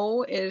considering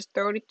Ho is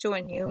 32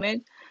 and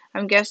humid,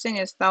 I'm guessing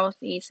it's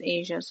Southeast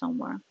Asia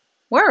somewhere.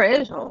 Where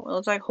is Ho? It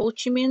was like Ho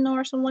Chi Minh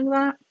or something like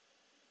that.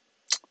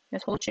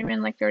 Is Ho Chi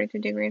Minh like 32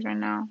 degrees right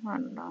now? I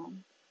don't know.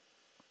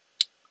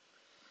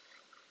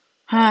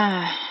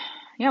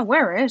 Yeah,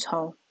 where is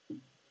Ho?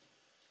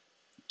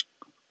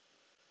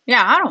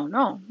 Yeah, I don't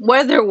know.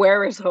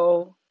 Where is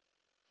Ho?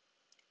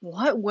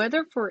 What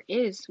weather for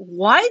is?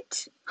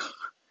 What?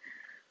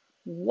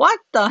 What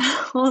the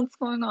hell is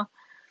going on?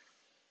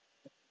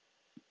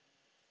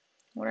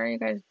 What are you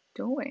guys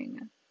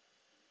doing?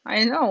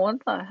 I know,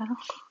 what the hell?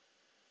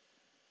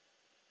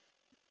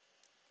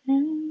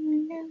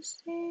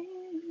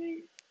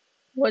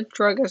 What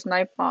drug is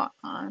Nightbot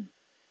on?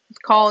 It's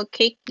called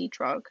Cakey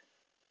drug.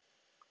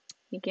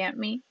 You get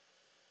me?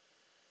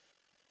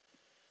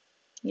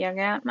 You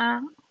get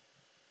me?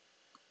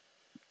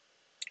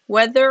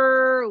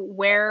 Weather,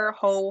 where,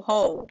 ho,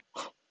 ho.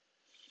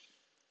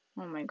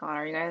 Oh my god,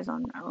 are you guys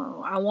on?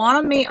 Oh, I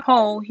want to meet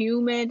ho,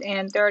 humid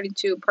and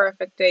 32,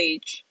 perfect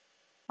age.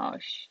 Oh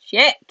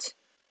shit.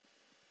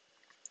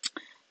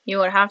 You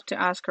would have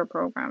to ask her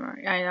programmer.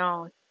 I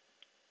know.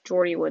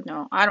 Jordy would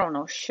know. I don't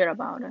know shit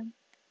about it.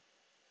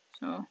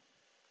 So,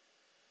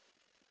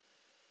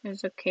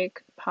 is a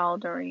cake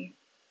powdery?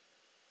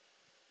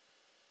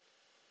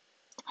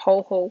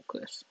 Ho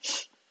hocus.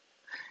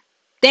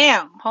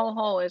 Damn, ho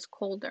ho is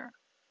colder.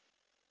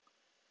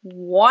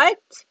 What?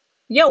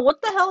 Yo,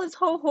 what the hell is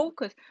ho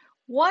hocus?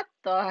 What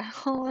the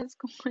hell is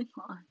going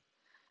on?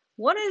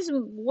 What is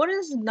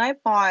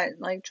Nightbot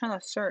like trying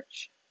to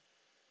search?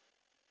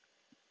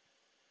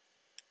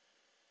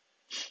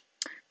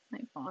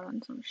 Nightbot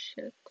on some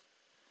shit.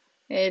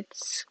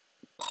 It's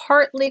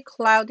partly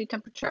cloudy,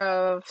 temperature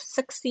of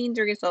 16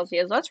 degrees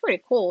Celsius. That's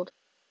pretty cold.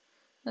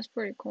 That's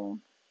pretty cool.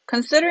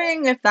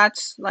 Considering if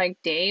that's like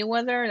day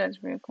weather, that's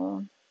pretty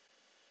cool.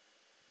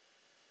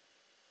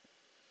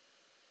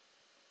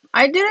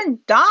 I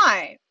didn't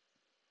die.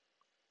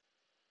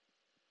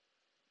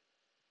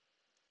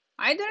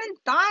 I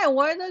didn't die.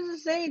 Why does it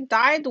say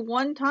died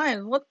one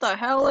time? What the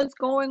hell is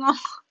going on?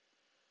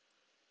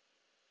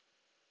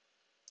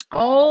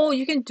 Oh,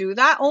 you can do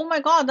that? Oh my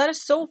god, that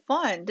is so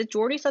fun. Did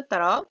Jordy set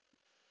that up?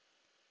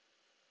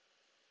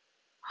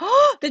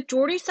 Did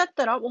Jordy set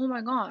that up? Oh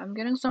my god, I'm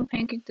getting some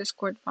Pancake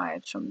Discord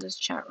vibes from this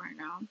chat right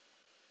now.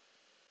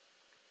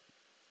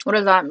 What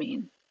does that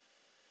mean?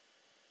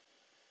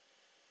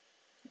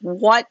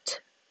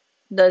 What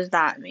does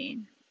that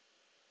mean?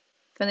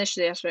 Finished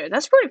it yesterday.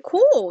 That's pretty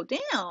cool.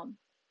 Damn.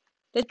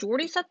 Did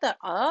Jordy set that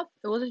up?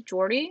 It was a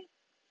Jordy?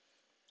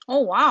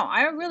 Oh wow,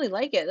 I really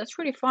like it. That's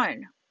pretty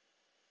fun.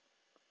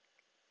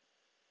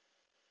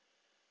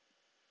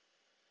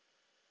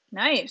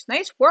 Nice.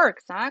 Nice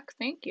work, Zach.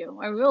 Thank you.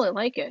 I really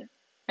like it.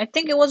 I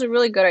think it was a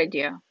really good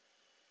idea.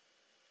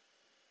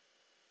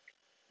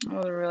 It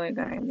was a really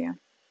good idea.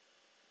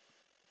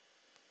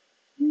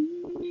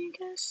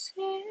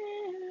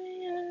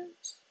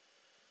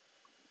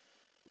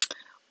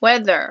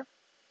 Weather.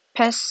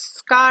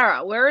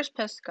 Pescara. Where is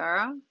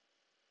Pescara?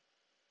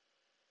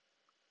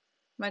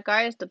 My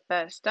guy is the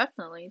best,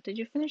 definitely. Did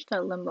you finish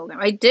that limbo game?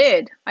 I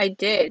did. I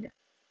did.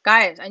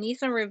 Guys, I need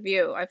some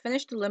review. I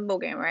finished the limbo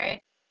game,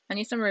 right? I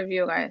need some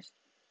review, guys.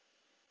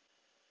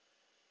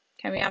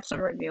 Can we have some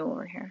review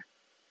over here?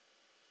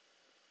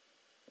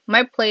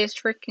 My place,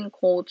 freaking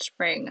Cold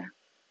Spring.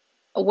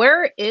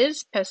 Where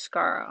is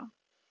Pescara?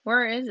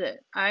 Where is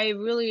it? I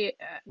really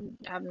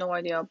have no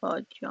idea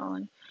about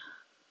John.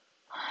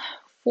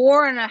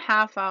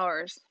 4.5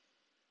 hours.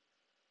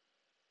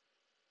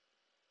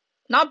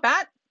 Not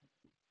bad.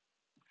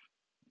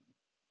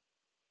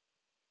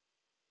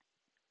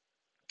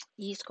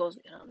 East Coast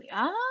Italy.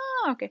 Ah,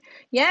 okay.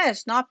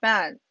 Yes, not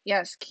bad.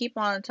 Yes, keep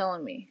on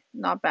telling me.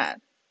 Not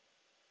bad.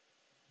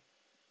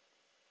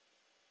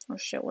 Oh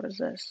shit, what is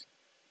this?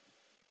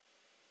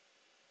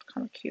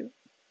 Kind of cute.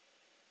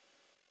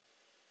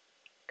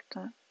 Look at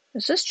that.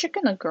 Is this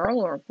chicken a girl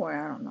or a boy?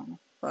 I don't know.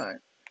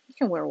 But you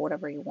can wear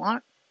whatever you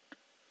want.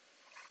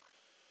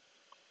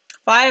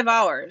 5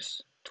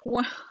 hours.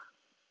 That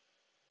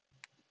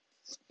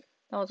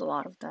was a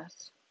lot of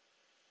deaths.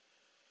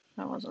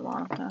 That was a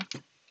lot of deaths.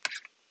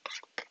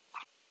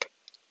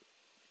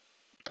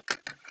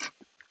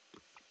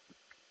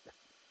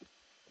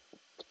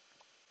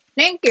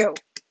 Thank you.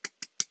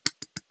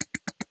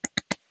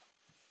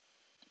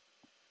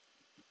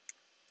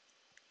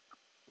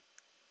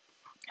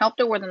 Helped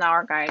her with an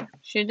hour guide.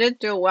 She did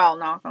do well,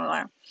 not gonna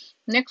lie.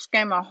 Next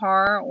game of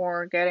horror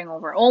or getting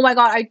over it. Oh my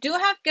god, I do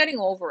have getting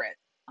over it.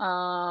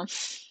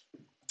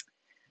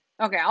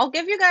 Okay, I'll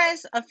give you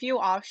guys a few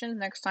options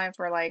next time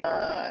for like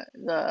the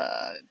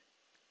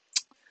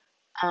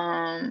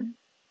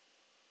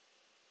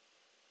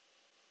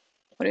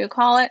what do you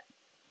call it?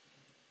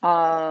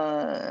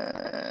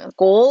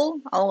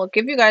 Goal. I'll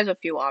give you guys a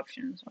few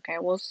options. Okay,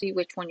 we'll see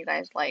which one you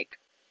guys like.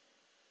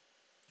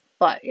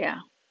 But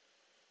yeah.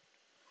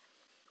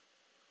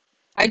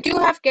 I do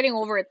have getting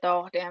over it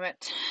though, damn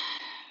it.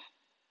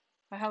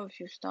 I have a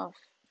few stuff.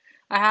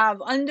 I have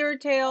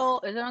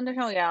Undertale. Is it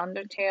Undertale? Yeah,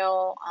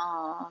 Undertale.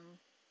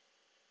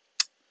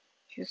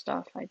 Few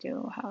stuff. I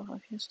do have a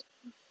few stuff.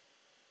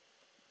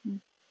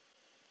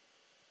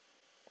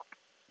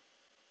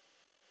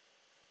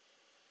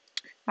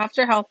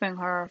 After helping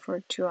her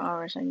for 2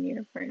 hours, I need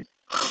a break.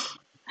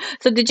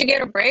 So did you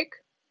get a break?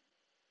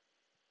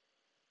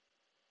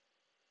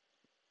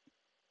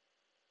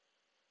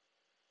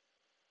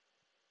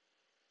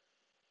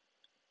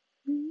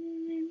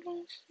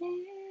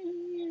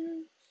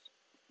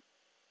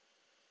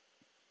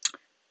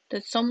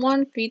 Did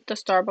someone feed the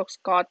Starbucks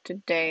god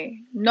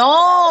today?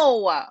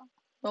 No!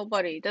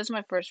 Nobody. That's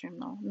my first stream,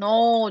 no.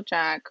 No,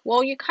 Jack.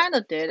 Well, you kind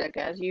of did, I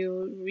guess.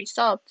 You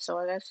resubbed, so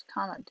I guess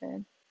kind of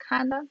did.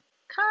 Kind of.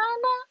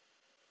 Kind of.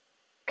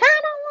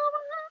 Kind of.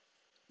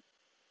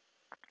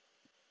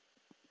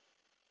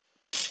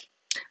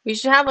 We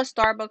should have a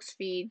Starbucks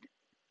feed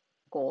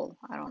goal.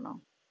 I don't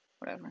know.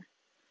 Whatever.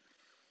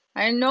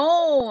 I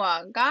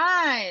know,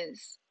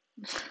 guys.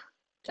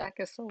 Jack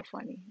is so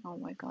funny. Oh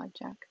my god,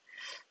 Jack.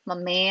 My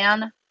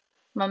man.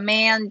 My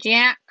man,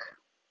 Jack.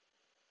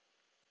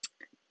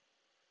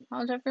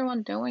 How's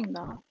everyone doing,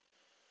 though?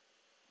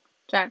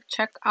 Jack,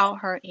 check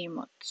out her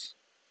emotes.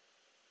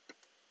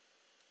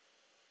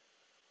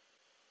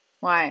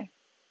 Why?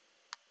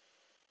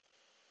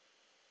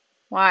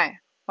 Why?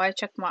 Why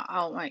check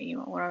out my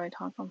emote? What are we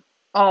talking about?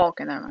 Oh,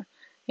 okay, never mind.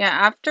 Yeah,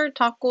 after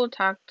Taco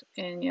tagged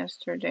in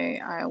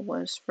yesterday, I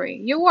was free.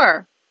 You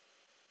were.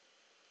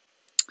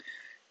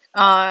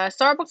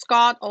 Starbucks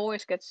God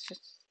always gets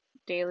just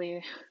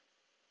daily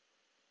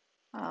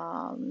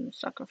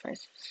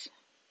sacrifices.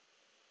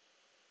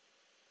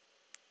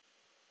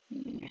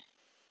 Yeah.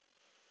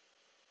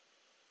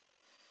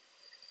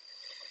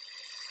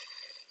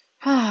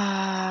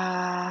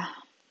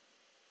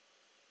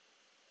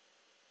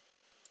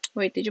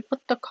 Wait, did you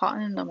put the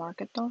cotton in the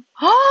market though?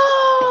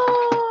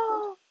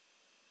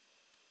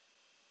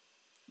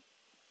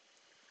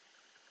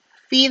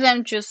 Feed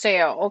them to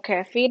sale.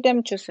 Okay, feed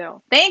them to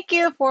sale. Thank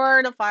you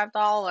for the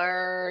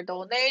 $5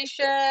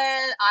 donation.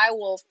 I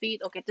will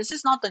feed. Okay, this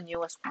is not the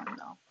newest one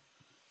though.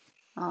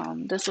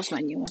 This was my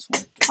newest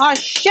one. Oh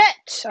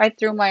shit! I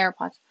threw my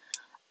AirPods.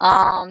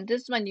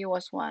 This is my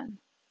newest one.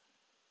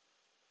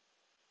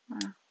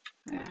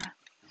 Yeah.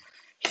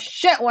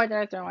 Shit! Why did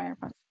I throw my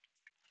AirPods?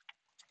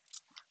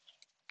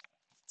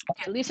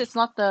 Okay, at least it's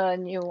not the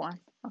new one.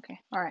 Okay,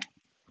 all right.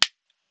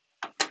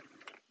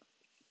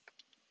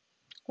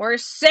 We're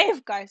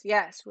safe, guys.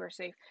 Yes, we're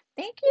safe.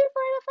 Thank you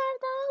for the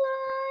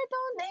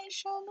 $5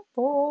 donation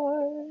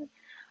for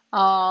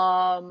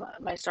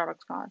my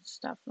Starbucks cards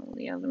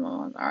definitely at the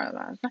moment are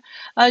last.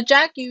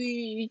 Jack,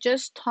 you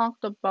just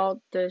talked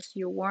about this.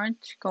 You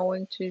weren't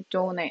going to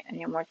donate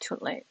anymore. Too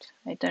late.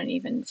 I didn't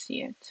even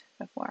see it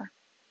before.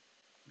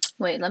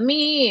 Wait, let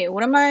me.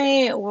 What am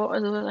I? What,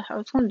 I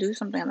was going to do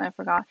something and I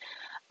forgot.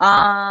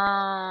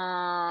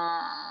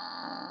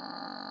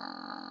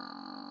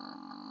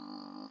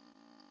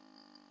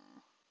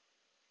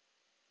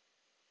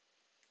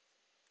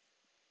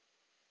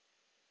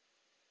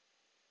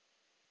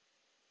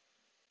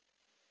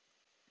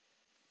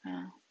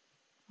 Yeah.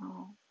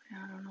 Oh, yeah,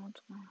 I don't know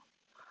what's going on.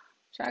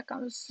 Jack,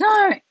 I'm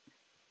sorry.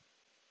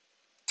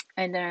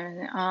 And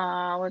then,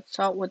 what's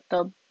up with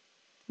the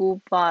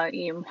booba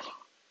emo?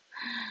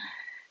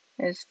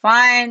 It's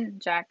fine,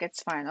 Jack.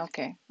 It's fine.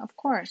 Okay, of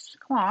course.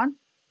 Come on,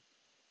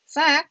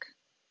 Zach.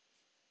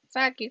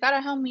 Zach, you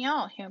gotta help me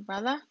out here,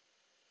 brother.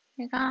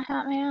 You gotta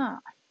help me out.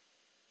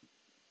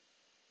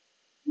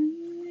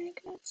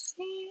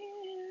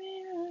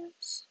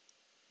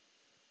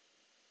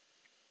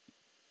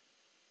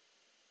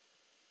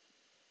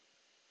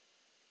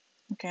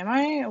 Okay, am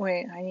I?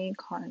 Wait, I need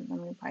cotton. Let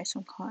me buy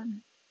some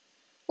cotton.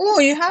 Oh,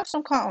 you have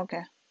some cotton.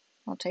 Okay,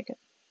 I'll take it.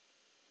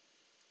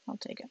 I'll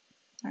take it.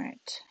 All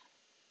right.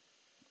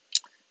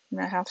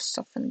 I have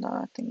stuff in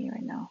the thingy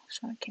right now,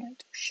 so I can't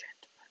do shit.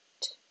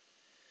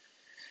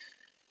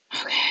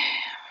 But... Okay,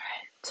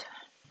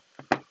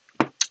 alright.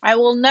 I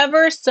will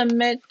never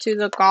submit to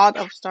the god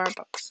of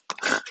Starbucks.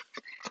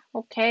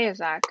 Okay,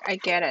 Zach, I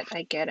get it.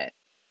 I get it.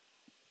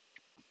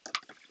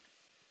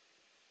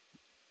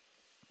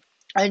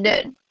 I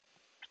did.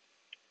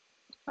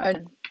 I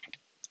did.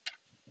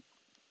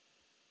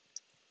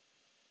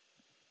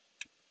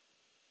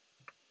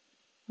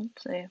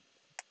 Let's see.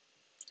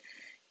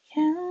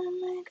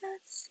 Can make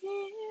us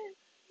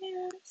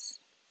serious.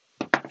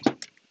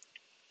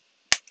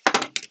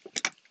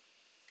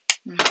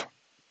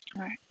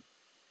 All right.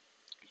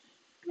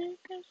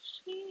 Make us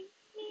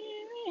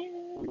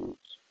serious.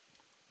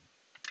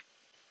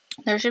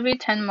 There should be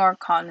 10 more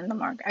cotton in the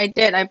market. I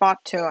did. I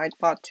bought two. I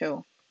bought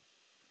two.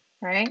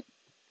 Right?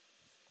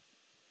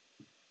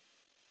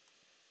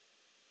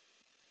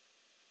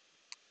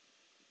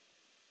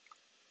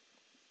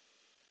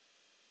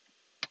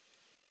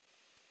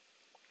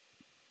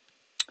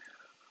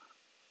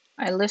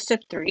 I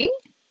listed three.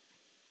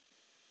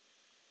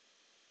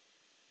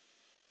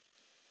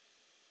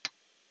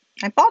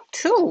 I bought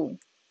two.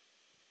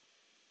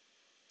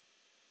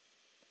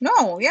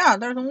 No, yeah,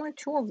 there's only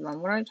two of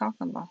them. What are you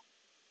talking about?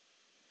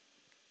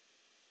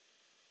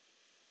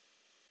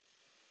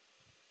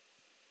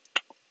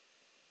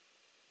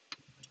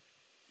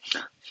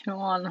 You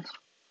want?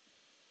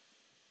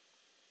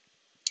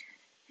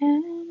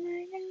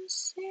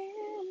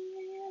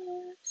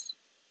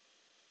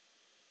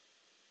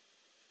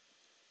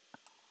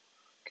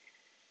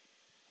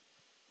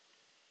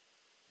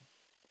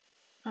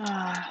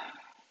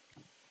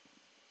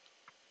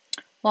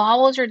 Well,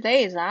 how was your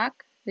day,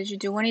 Zach? Did you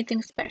do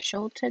anything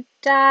special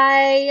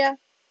today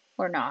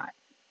or not?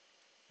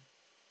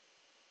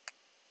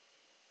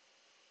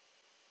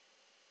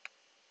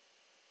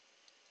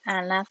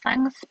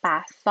 Anything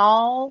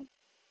special?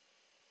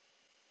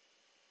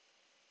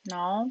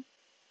 No,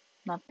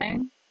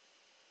 nothing.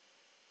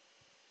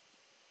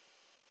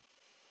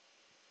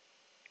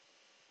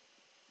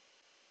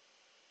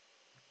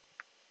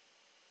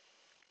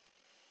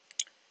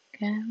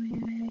 Can we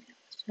make it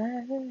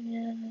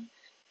serious?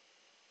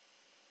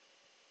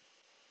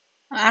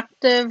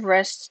 Active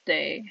rest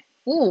day.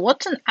 Ooh,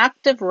 what's an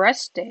active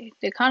rest day?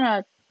 They kind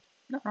of,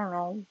 I don't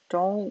know,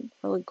 don't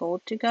really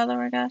go together,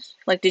 I guess.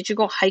 Like, did you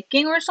go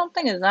hiking or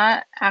something? Is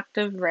that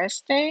active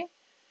rest day?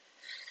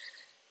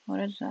 What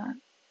is that?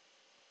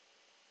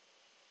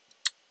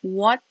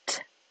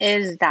 What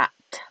is that?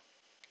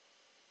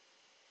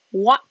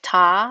 What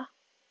ta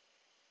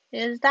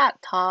is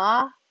that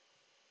ta?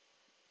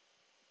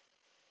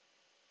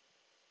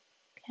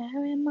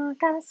 Carry my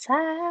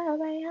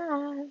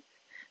serious.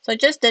 So I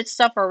just did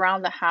stuff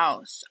around the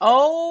house.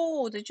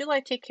 Oh, did you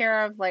like take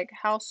care of like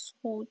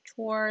household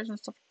chores and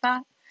stuff like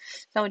that?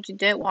 Is that what you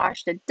did?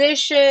 Wash the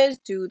dishes,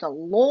 do the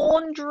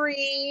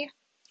laundry.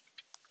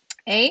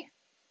 Eh?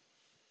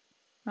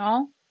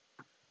 No?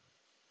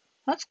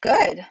 That's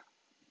good.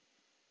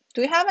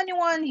 Do we have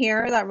anyone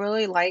here that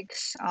really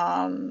likes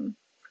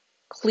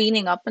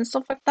cleaning up and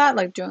stuff like that,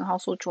 like doing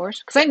household chores?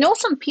 Because I know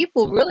some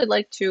people really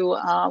like to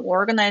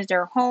organize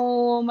their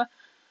home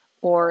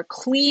or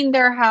clean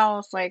their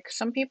house. Like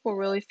some people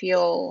really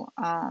feel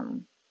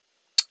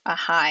a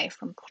high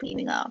from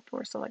cleaning up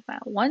or stuff like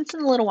that. Once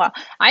in a little while.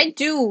 I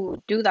do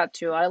that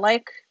too. I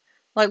like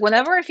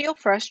whenever I feel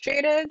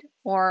frustrated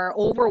or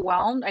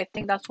overwhelmed, I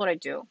think that's what I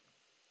do.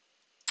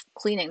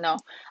 Cleaning, no.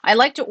 I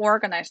like to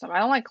organize stuff. I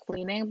don't like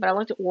cleaning, but I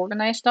like to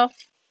organize stuff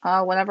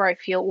whenever I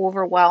feel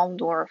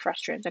overwhelmed or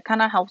frustrated. It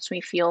kind of helps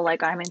me feel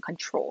like I'm in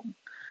control,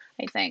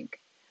 I think.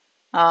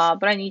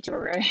 But I need to be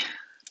ready.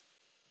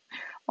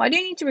 Why do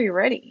you need to be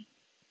ready?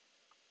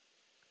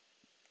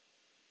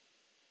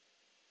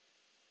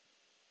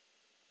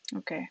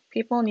 Okay,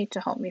 people need to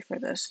help me for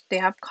this. They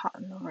have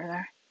cotton over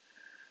there.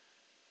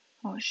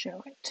 I'll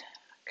show it.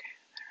 Okay,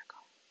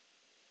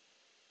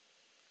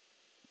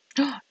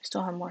 there we go. I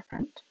still have more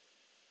friends.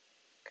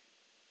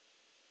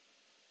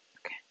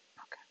 Okay,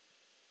 okay.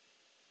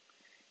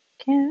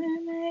 Can I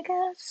make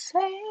a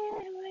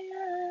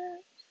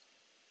serious?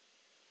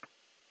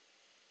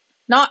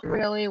 Not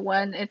really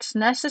when it's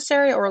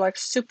necessary or like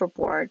super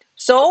bored.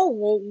 So,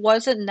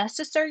 was it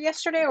necessary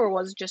yesterday or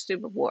was it just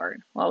super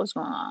bored? What was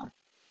going on?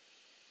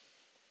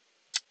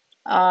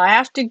 I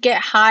have to get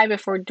high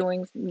before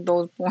doing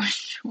those boring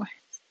chores.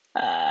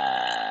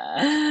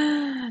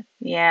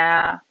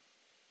 Yeah.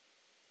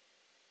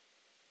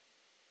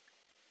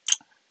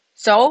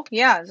 So,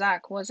 yeah,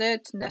 Zach, was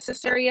it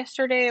necessary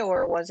yesterday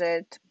or was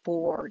it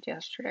bored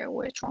yesterday?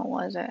 Which one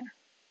was it?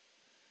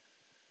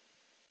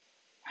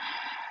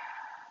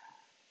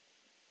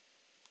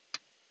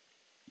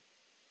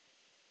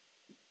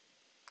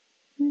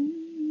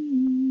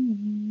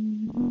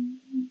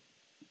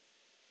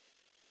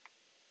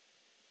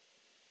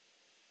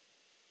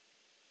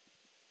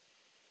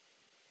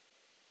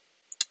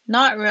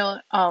 Not really.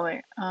 Oh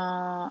wait.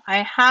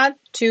 I had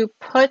to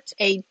put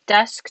a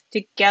desk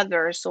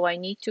together, so I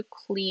need to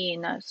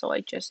clean. So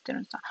I just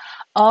didn't stop.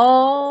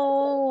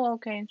 Oh,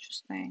 okay,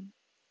 interesting.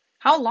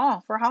 How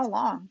long? For how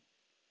long?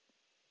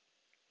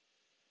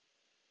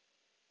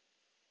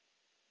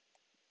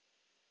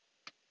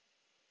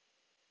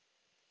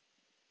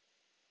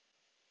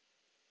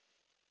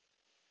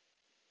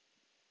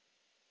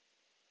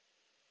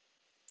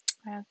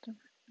 I have to.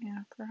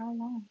 Yeah, for how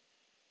long?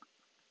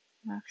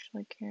 I'm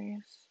actually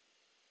curious.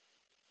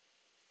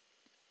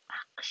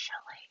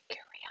 actually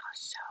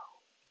curious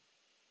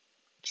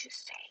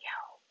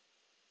주세요.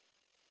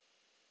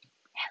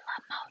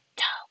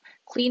 Elamoto.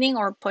 Cleaning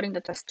or putting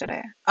the test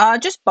today?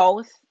 Just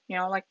both. You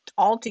know, like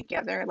all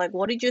together. Like,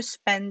 what did you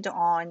spend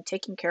on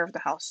taking care of the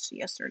house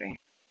yesterday?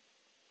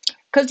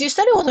 Because you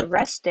said it was a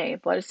rest day,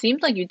 but it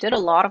seems like you did a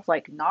lot of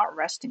like not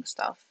resting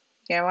stuff.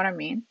 You know what I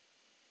mean?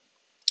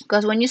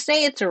 Because when you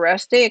say it's a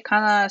rest day, it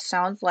kind of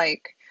sounds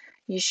like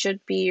you should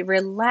be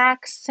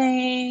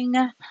relaxing,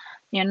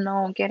 you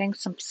know, getting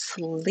some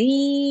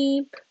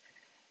sleep,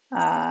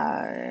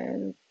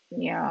 you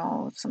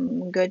know,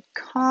 some good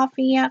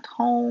coffee at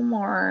home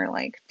or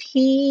like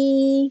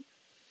tea.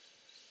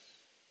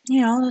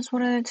 You know, that's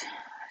what it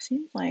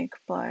seems like,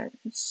 but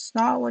it's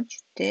not what you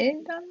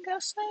did, I'm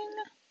guessing.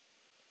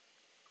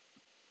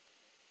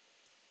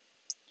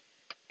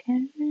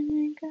 Can I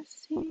make a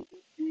serious?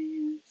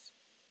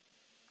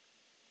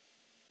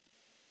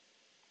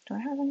 Do I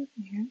have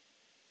anything here?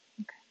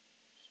 Okay.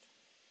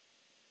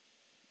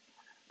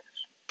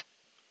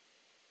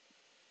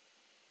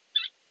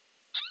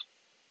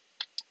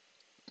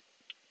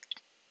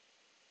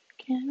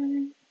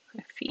 Can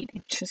I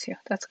feed choose you?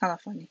 That's kind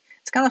of funny.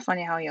 It's kind of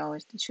funny how you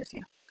always choose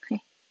you.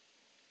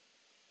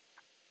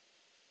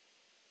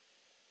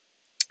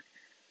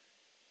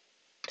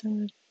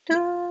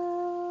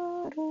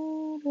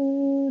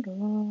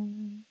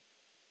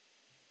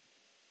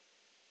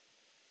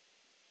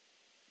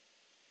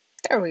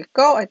 There we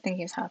go. I think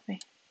he's happy.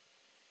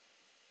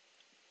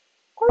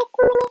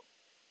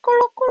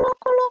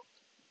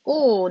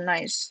 Oh,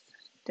 nice.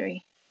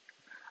 3.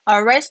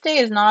 Rest day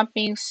is not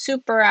being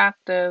super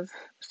active.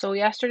 So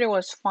yesterday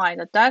was fine.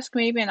 The desk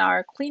maybe an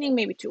hour, cleaning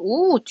maybe 2.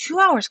 Ooh, 2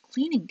 hours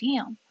cleaning.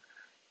 Damn.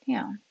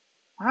 Damn.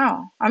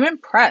 Wow. I'm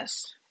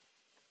impressed.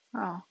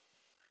 Wow.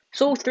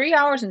 So 3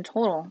 hours in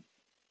total.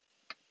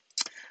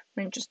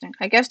 Interesting.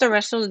 I guess the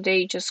rest of the day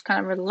you just kind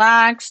of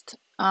relaxed,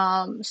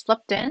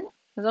 slept in.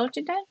 Is that what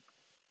you did?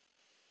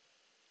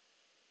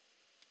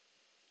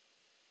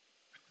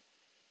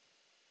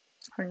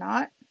 Or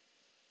not?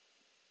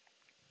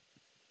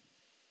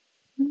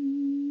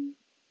 Mm.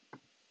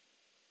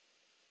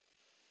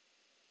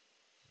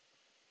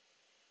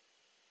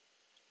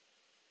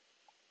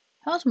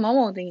 How's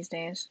Momo these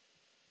days?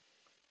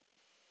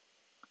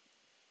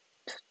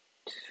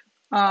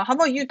 How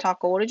about you,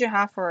 Taco? What did you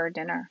have for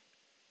dinner?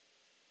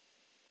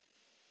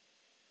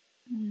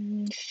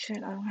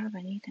 Shit, I don't have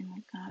anything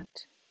like that.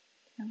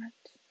 Damn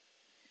it.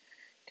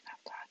 Can I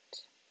have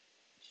that?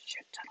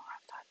 Shit, I don't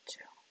have that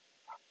too.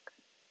 Fuck.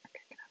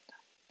 Okay, can I have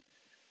that?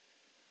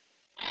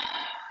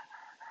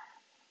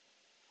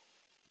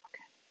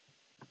 Okay.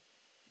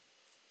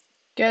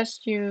 Guess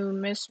you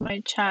missed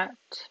my chat.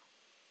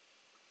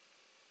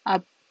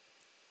 A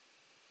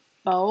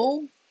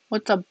bowl?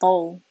 What's a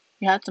bowl?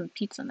 You had some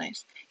pizza,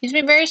 nice. He's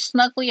been very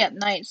snuggly at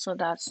night, so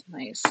that's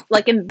nice.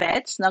 Like in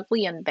bed,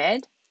 snuggly in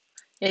bed.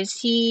 Is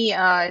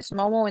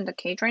Momo in the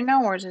cage right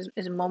now, or is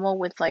Momo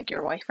with like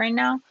your wife right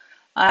now?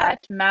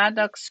 At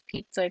Maddox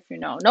Pizza, if you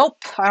know. Nope,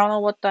 I don't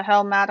know what the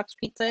hell Maddox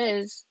Pizza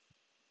is.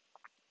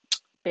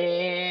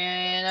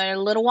 Been a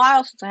little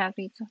while since I had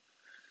pizza.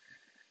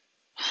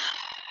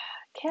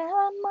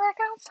 Can work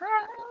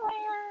outside.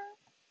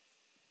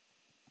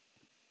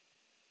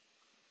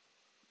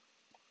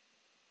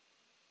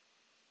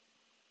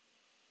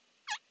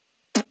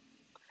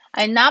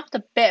 I napped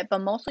a bit, but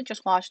mostly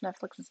just watched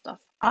Netflix and stuff.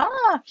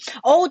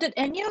 Oh, did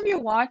any of you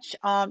watch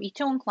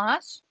Itaewon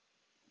Class?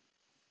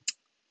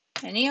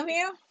 Any of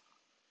you?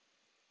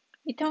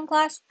 Itaewon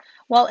Class?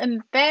 Well,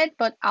 in bed,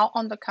 but out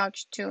on the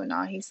couch too.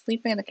 Now he's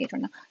sleeping in the cage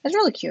right now. It's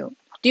really cute.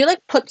 Do you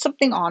like put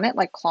something on it,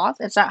 like cloth?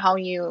 Is that how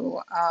you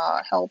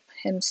help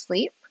him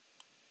sleep?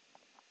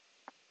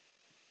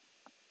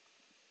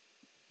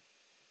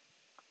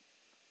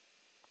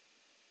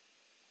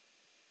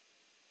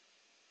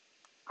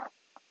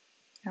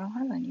 I don't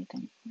have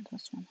anything for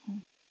this one, huh?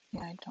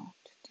 Yeah, I don't.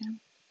 Damn.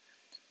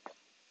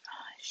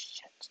 Ah,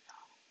 shit.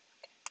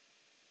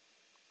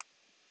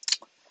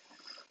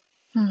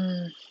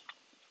 Hmm.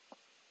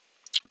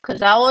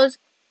 Because I was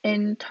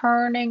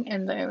interning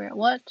in the area.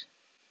 What?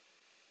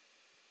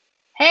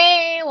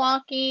 Hey,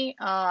 Walkie.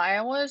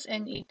 I was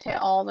in Ite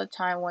all the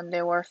time when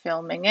they were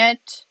filming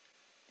it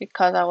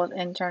because I was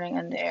interning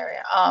in the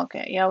area. Oh,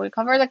 okay. Yeah, we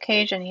covered the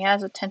cage and he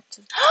has a tent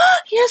to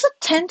he has a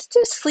tent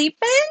to sleep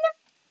in?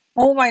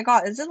 Oh my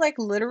God. Is it like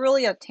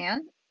literally a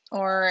tent?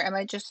 Or am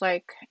I just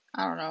like,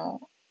 I don't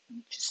know,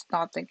 just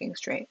not thinking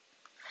straight?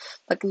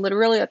 Like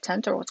literally a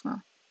tent or what's going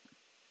on?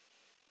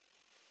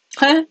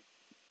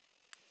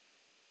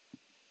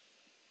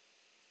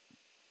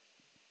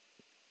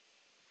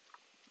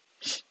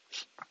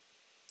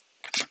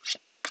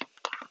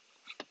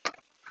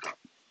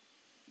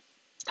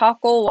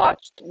 Taco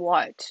watched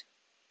what?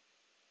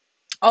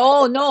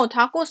 Oh no,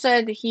 Taco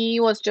said he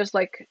was just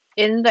like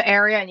in the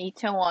area in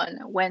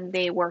Itaewon when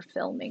they were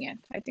filming it.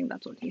 I think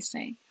that's what he's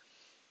saying.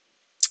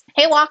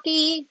 Hey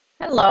Walkie,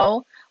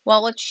 hello.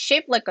 Well, it's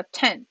shaped like a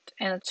tent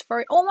and it's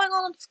furry. Oh my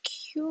God, it's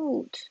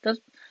cute. Does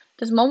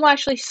Momo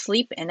actually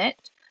sleep in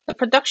it? The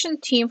production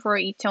team for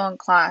Itaewon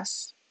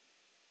Class,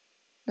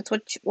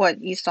 That's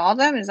what you saw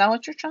them? Is that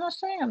what you're trying to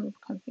say? I'm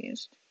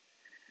confused.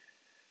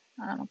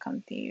 I'm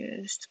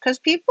confused. Because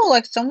people,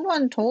 like,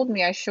 someone told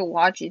me I should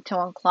watch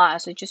Itaewon in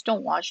class. I just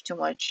don't watch too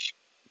much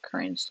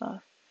Korean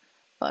stuff.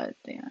 But,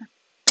 yeah.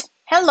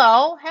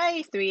 Hello!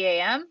 Hey, 3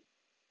 a.m.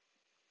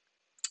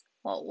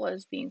 What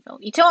was being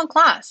filmed? Itaewon in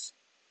class.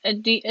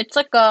 It's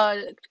like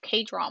a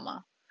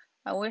K-drama.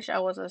 I wish I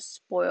was a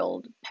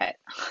spoiled pet.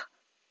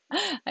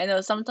 I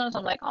know sometimes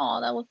I'm like,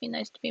 oh, that would be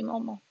nice to be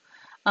Momo.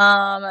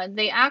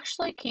 They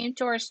actually came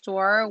to our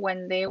store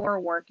when they were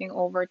working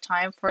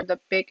overtime for the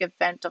big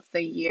event of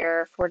the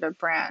year for the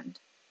brand.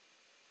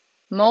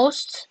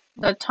 Most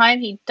the time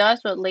he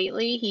does, but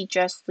lately he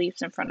just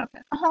sleeps in front of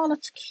it. Oh,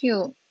 that's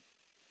cute.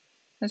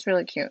 That's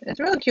really cute. It's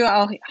really cute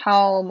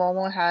how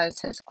Momo has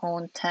his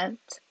own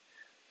tent.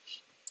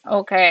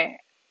 Okay,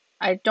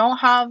 I don't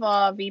have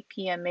a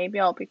VPN. Maybe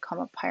I'll become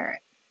a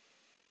pirate.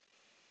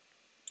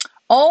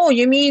 Oh,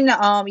 you mean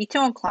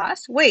Itaewon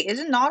Class? Wait, is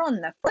it not on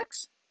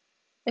Netflix?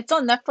 It's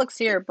on Netflix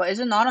here, but is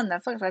it not on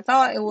Netflix? I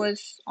thought it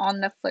was on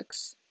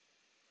Netflix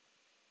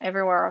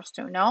everywhere else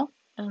too. No,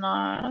 it's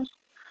not.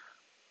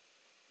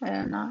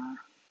 And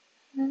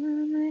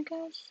like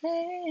I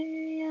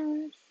say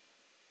yes.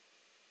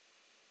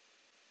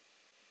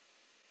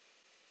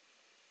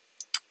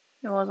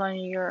 It was on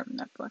your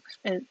Netflix.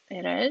 It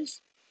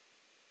is.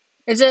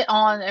 Is it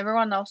on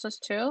everyone else's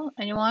too?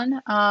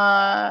 Anyone?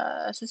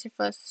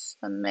 Sisyphus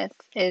the myth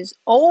is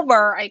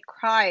over. I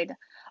cried.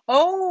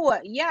 Oh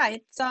yeah,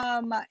 it's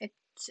on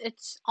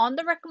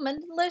the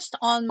recommended list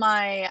on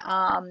my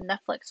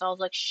Netflix. I was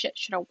like, shit,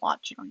 should I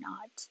watch it or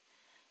not?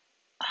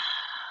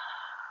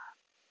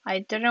 I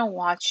didn't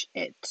watch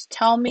it.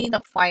 Tell me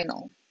the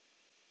final.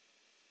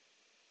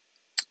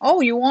 Oh,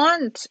 you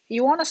want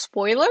a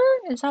spoiler?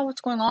 Is that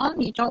what's going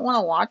on? You don't want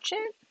to watch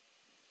it?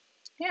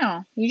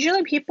 Yeah.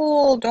 Usually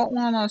people don't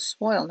want to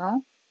spoil,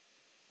 no?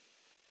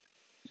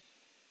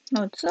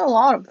 No, it's a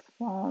lot of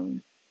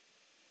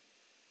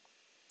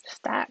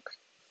stacks.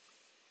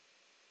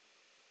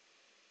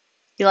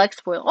 You like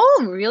spoil?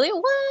 Oh, really?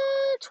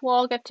 What? Well,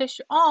 I'll get to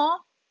Aw,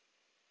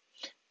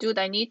 dude,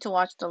 I need to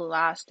watch the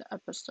last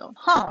episode.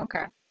 Huh?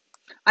 Okay.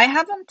 I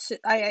haven't.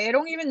 I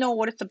don't even know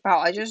what it's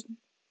about. I just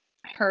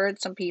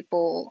heard some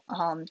people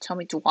tell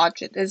me to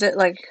watch it. Is it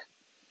like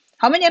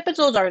how many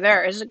episodes are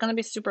there? Is it gonna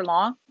be super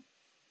long?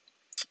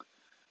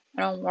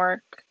 I don't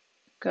work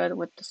good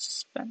with the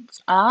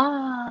suspense.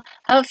 Ah,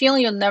 I have a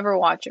feeling you'll never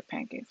watch it,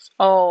 Pancakes.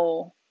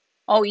 Oh,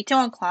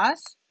 Itaewon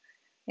Class?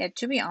 Yeah,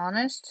 to be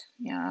honest,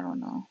 yeah, I don't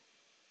know.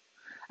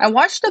 I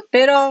watched a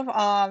bit of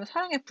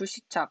사랑의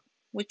불시착.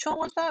 Which one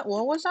was that?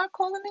 What was that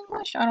called in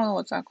English? I don't know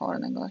what's that called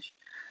in English.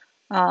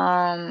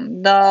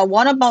 The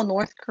one about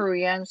North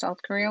Korea and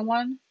South Korea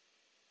one,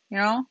 you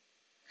know?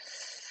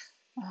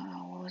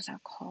 What was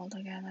that called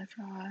again? I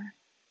forgot.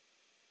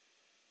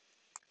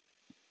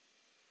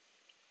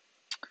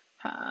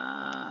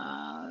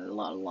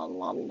 La la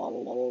la la la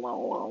la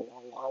la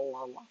la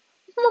la la.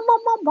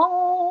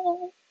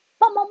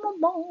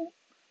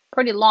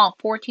 Pretty long,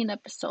 14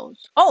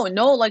 episodes. Oh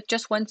no, like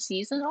just one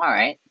season? All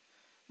right.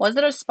 Was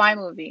it a spy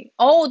movie?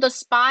 Oh, the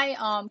spy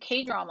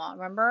K-drama,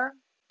 remember?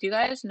 Do you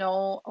guys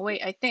know? Oh,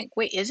 wait, I think.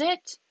 Wait, is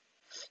it?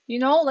 You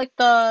know, like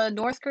the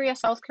North Korea,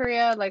 South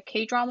Korea, like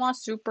K-drama,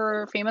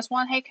 super famous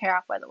one. Hey,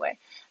 K-pop, by the way.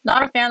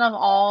 Not a fan of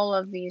all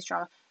of these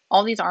dramas,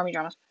 all these army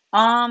dramas.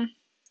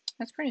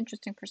 That's pretty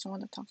interesting for someone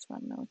that talks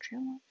about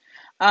military a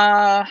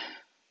lot.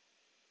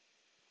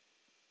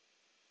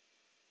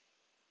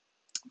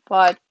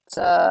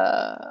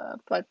 Uh,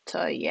 but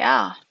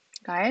yeah,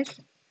 guys.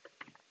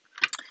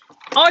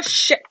 Oh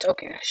shit.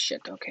 Okay,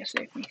 shit. Okay,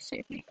 save me,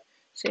 save me,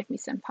 save me,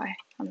 senpai.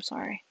 I'm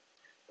sorry.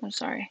 I'm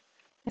sorry.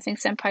 I think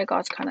senpai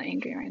god's kind of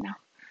angry right now.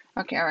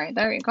 Okay, all right,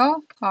 there we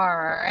go. All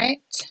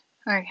right.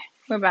 Okay,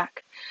 we're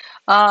back.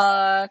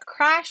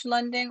 Crash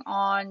landing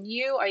on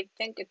you. I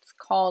think it's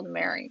called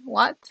Mary.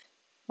 What?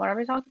 What are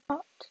we talking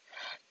about?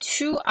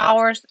 2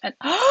 hours and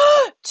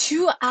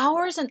 2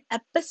 hours an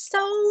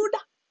episode?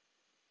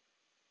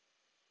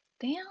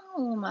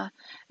 Damn.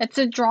 It's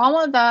a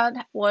drama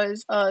that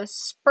was a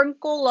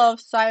sprinkle of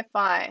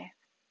sci-fi.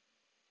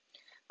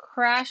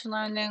 Crash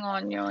landing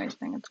on you, I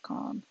think it's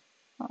called.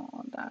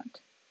 Oh,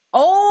 that.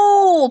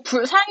 Oh,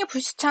 사랑의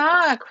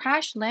불시착.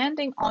 Crash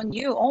landing on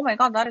you. Oh my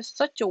god, that is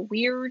such a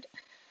weird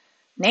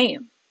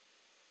name.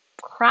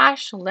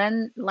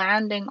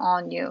 Landing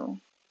on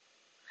you.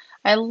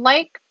 I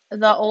like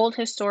the old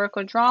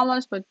historical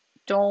dramas, but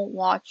don't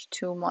watch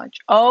too much.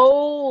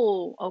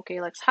 Oh,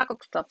 okay, like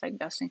사극 stuff, I'm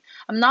guessing.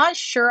 I'm not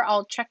sure.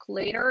 I'll check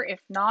later.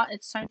 If not,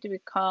 it's time to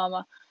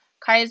become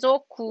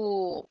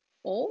Kaizoku.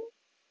 Oh,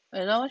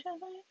 is that what you're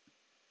saying?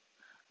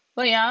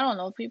 But yeah, I don't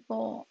know.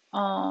 People,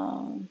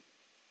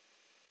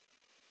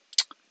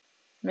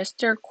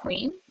 Mr.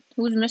 Queen?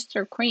 Who's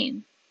Mr.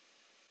 Queen?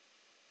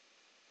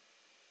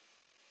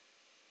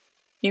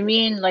 You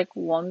mean like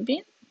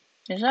Wonbin?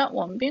 Is that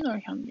Wonbin or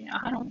Hyunbin?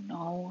 I don't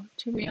know,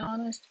 to be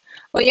honest.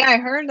 But yeah, I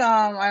heard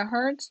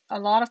a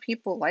lot of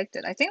people liked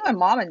it. I think my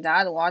mom and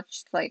dad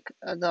watched like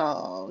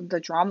the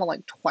drama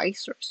like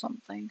twice or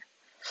something.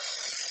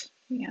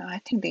 Yeah, I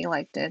think they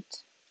liked it.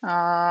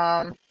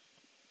 Um,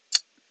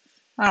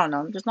 I don't know.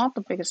 I'm just not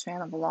the biggest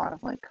fan of a lot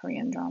of like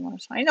Korean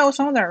dramas. I know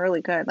some of them are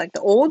really good. Like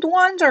the old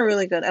ones are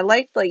really good. I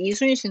like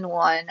Season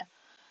 1.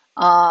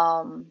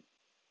 Um,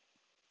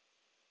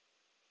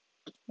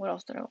 what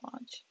else did I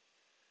watch?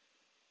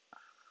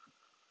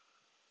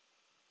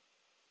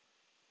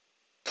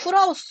 What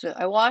else?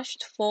 I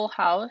watched Full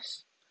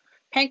House.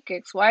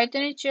 Pancakes, why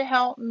didn't you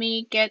help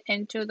me get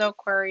into the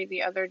query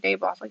the other day,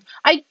 boss? Like,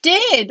 I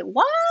did.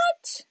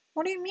 What?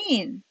 What do you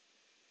mean?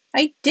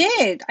 I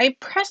did. I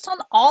pressed on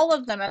all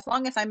of them as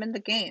long as I'm in the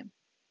game.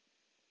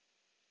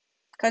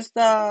 Cause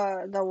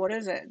the what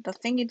is it? The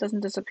thingy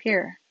doesn't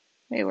disappear.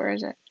 Wait, where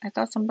is it? I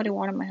thought somebody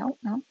wanted my help.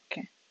 No?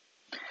 Okay.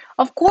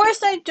 Of course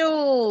I do.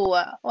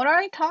 What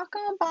are you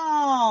talking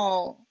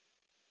about?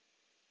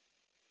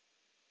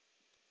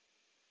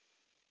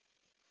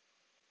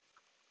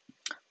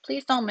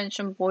 Please don't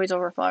mention Boys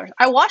Over Flowers.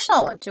 I watched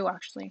that one too,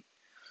 actually.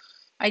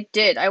 I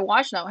did. I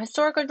watched that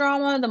historical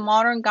drama. The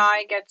modern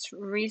guy gets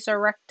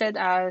resurrected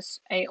as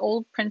a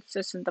old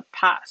princess in the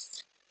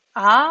past.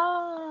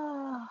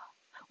 Ah,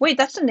 wait,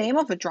 that's the name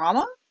of a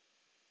drama?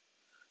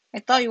 I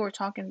thought you were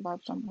talking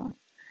about someone.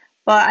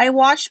 But I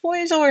watched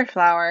Boys Over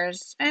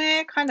Flowers.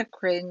 Kind of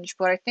cringe,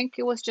 but I think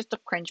it was just the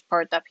cringe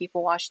part that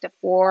people watched it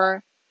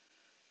for.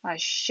 Ah,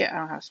 shit, I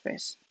don't have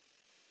space.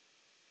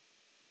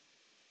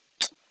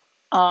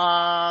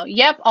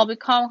 Yep, I'll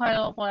become kind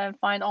of when I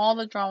find all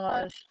the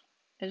dramas.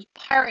 Is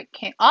Pirate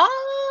King. Ah,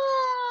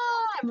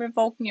 I'm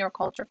revoking your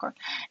culture card.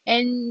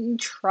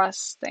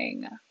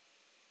 Interesting.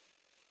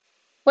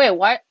 Wait,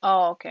 what?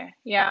 Oh, okay.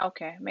 Yeah,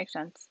 okay. Makes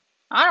sense.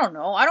 I don't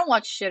know. I don't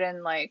watch shit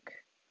in like.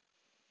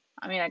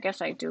 I mean, I guess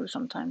I do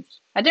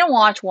sometimes. I didn't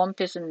watch One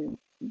Piece in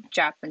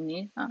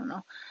Japanese. I don't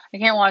know. I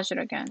can't watch it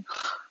again.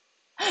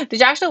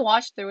 Did you actually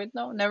watch through it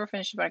though? Never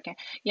finished it, but I can't.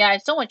 Yeah,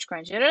 it's so much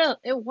cringe.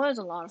 It was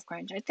a lot of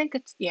cringe. I think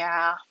it's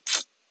yeah.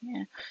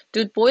 Yeah.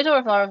 Dude, Boys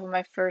Over Flowers was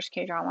my first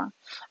K drama.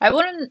 I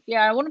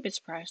wouldn't be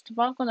surprised.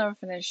 Tabasco never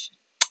finished.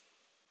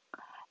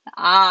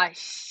 Ah,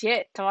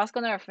 shit.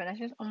 Tabasco never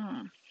finishes?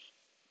 I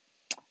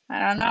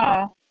don't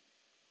know.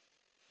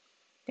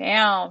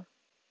 Damn.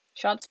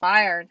 Shots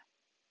fired.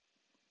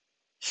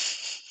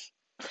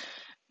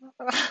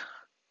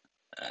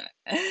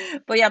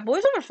 But yeah,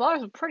 Boys Over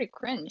Flowers was pretty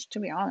cringe,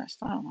 to be honest.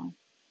 I don't know.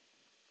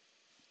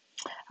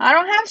 I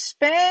don't have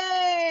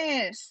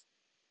space.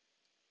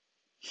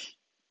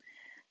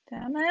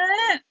 Damn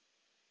it.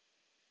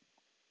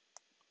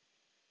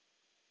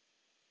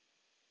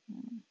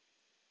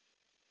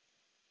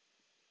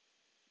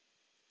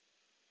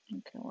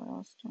 Okay, what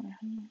else do I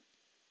have?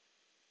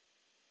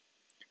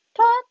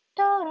 Da,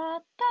 da, da,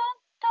 da,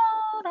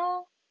 da,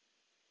 da,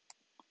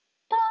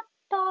 da,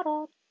 da,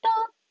 da, da,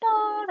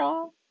 da,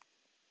 da.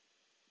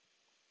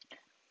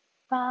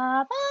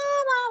 Ba, ba, ba,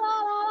 ba,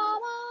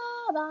 ba,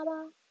 ba, ba.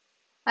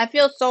 I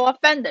feel so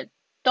offended.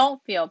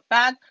 Don't feel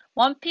bad.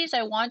 One Piece,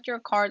 I want your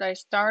card. I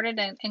started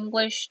in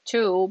English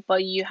too,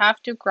 but you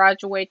have to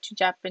graduate to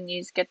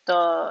Japanese. Get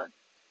the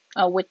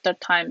with the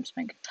times.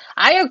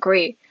 I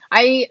agree.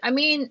 I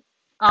mean,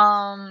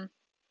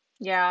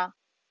 yeah.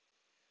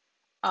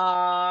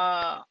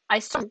 I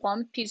saw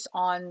One Piece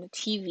on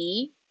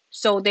TV,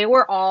 so they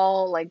were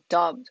all like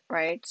dubbed,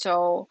 right?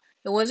 So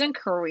it was in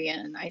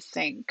Korean, I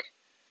think.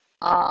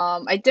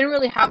 I didn't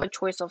really have a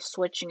choice of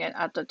switching it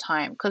at the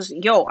time, cause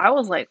yo, I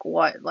was like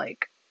what,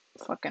 like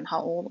fucking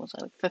how old was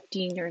I? Like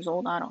 15 years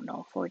old? I don't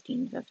know,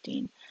 14,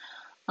 15.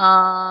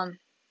 Um,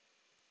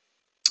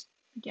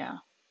 yeah.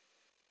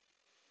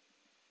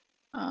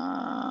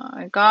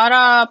 I got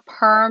a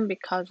perm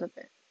because of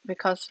it.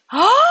 Because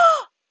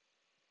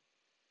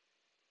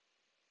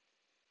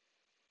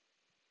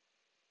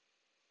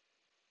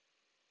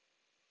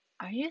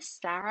are you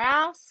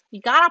serious?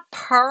 You got a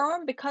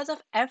perm because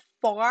of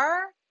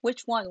F4?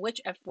 Which one?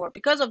 Which F4?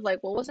 Because of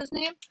like what was his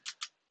name?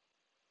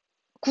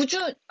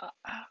 구준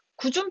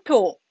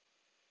구준표.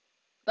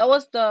 That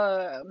was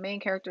the main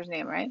character's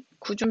name, right?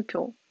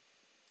 구준표.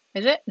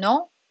 Is it?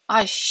 No?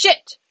 Ah,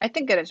 shit! I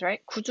think it is,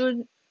 right?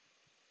 구준표?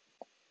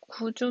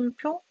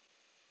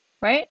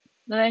 Right?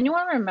 Does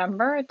anyone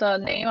remember the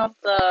name of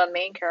the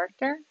main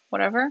character?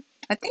 Whatever.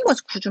 I think it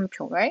was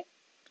구준표, right?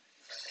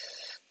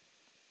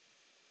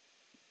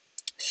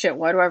 Shit,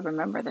 why do I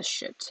remember this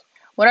shit?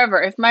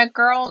 Whatever. If my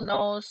girl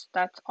knows,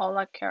 that's all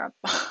I care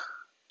about.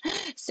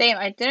 Same,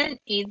 I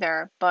didn't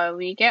either, but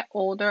we get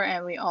older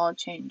and we all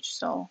change,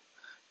 so.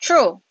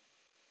 True.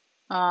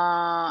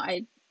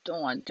 I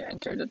don't want to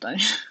enter the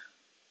dungeon.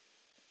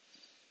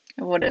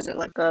 What is it,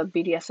 like a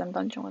BDSM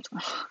dungeon? What's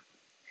going on?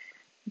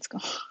 Let's go.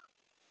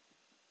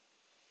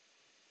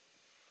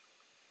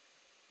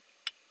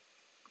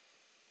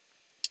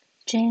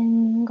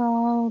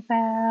 Jingle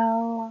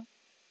bell,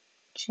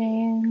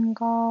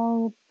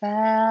 jingle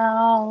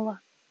bell,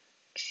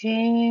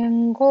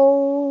 jingle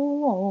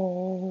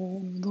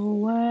all the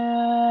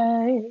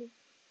way.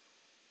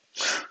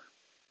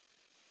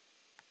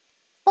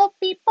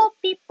 Poppy,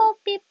 poppy,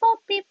 poppy,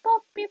 poppy,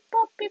 poppy,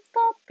 poppy,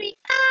 poppy.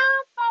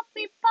 Ah,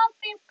 poppy,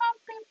 poppy,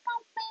 poppy,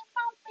 poppy,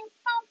 poppy,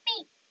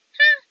 poppy.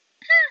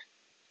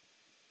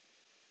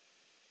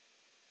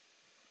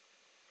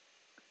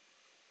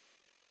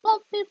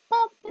 Poppy,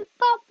 Poppy,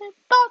 Poppy,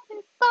 Poppy,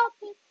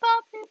 Poppy,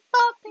 Poppy,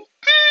 Poppy.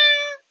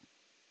 Ah!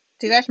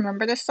 Do you guys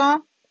remember this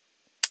song?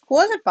 Who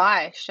was it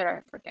by? Should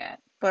I forget?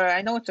 But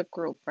I know it's a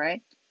group,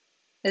 right?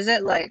 Is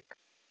it like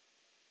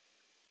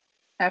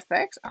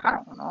FX? I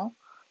don't know.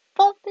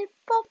 Poppy,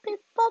 Poppy,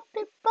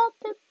 Poppy,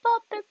 Poppy,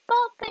 Poppy,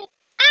 Poppy.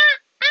 Ah,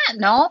 ah.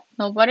 No,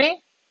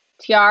 nobody.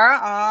 Tiara.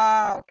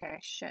 Ah, okay.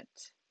 Shit.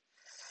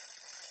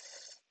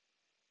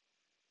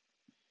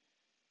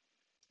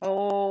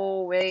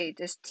 Oh wait,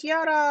 is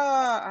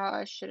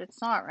Tiara? Shit,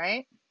 it's not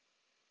right.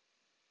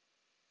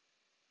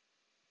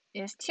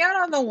 Is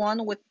Tiara the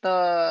one with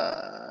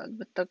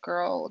the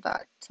girl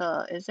that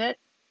is it?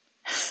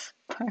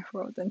 I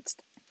wrote it.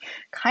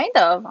 Kind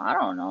of. I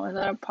don't know. Is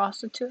that a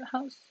prostitute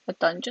house? A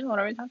dungeon? What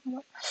are we talking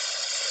about?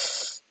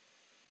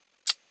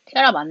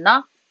 티아라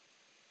맞나?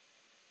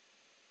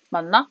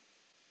 맞나?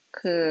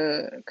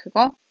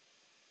 그거?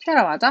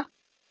 티아라 맞아?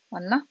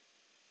 맞나?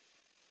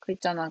 그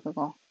있잖아,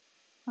 그거.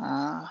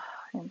 아,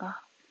 아닌가?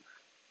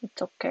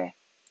 It's okay.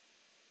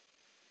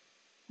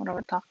 What are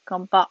we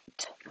talking about?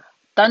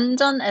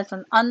 Dungeon is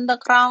an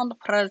underground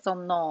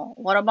prison. No.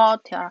 What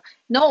about Tiara?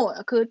 No,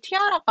 그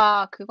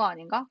티아라가 그거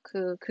아닌가?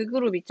 그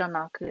그룹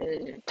있잖아.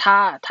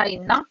 다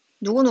있나?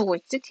 누구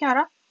있지,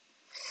 티아라?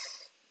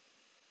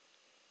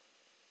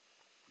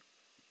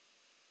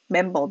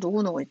 멤버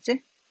누구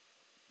있지?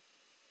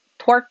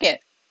 Twerk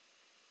it.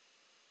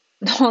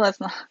 No, that's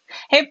not.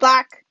 Hey,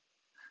 Black.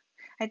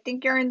 I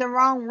think you're in the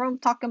wrong room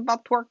talking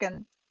about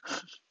twerking.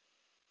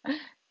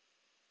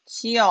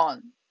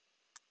 지연.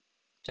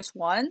 Just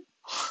one?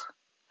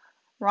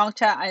 Wrong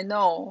chat, I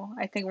know.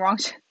 I think wrong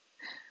chat.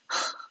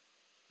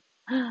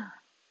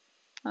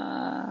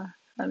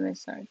 Let me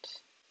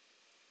search.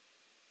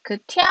 그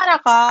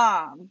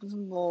티아라가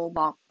무슨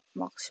막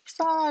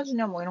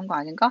 14주년 뭐 이런 거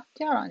아닌가?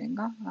 티아라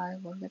아닌가? 아이,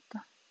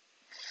 모르겠다.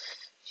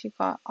 She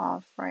got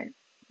off right.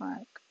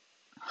 Like,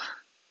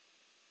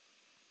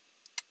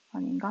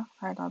 아닌가?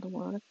 아이, 나도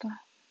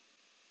모르겠다.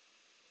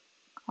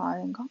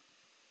 아닌가?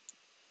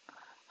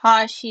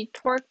 She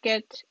twerk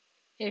it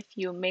if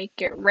you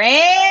make it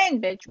rain,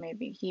 bitch.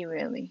 Maybe he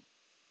really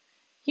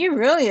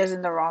is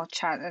in the wrong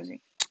chat, is he?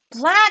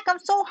 Black, I'm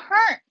so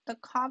hurt. The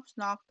cops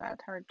knocked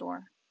at her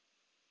door.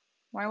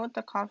 Why would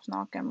the cops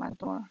knock at my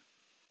door?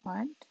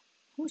 What?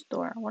 Whose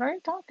door? What are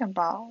you talking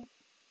about?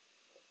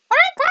 What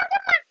are you talking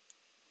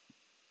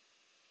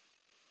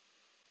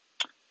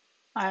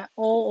about?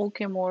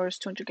 Okay, Morris,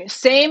 200K.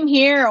 Same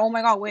here. Oh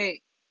my god,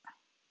 wait.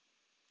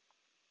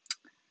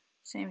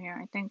 Same here.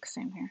 I think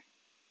same here.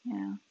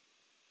 Yeah.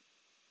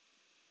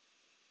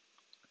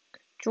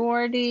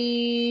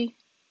 Jordy.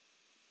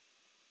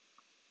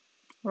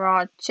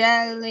 Raw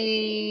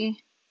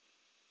jelly.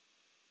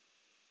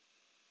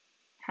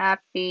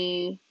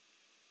 Happy.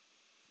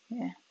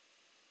 Yeah.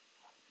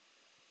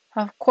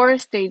 Of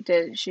course they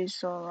did. She's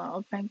so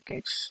loud.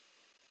 Pancakes.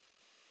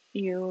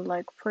 You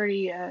like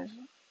pretty as.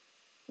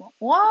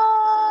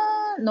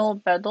 What? No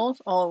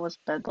battles? Oh, it was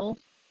battles.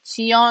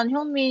 지연,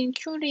 효민,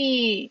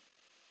 큐리,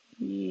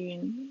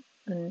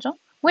 은정?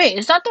 Wait,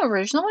 is that the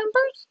original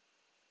members?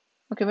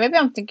 Okay, maybe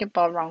I'm thinking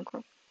about wrong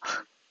group.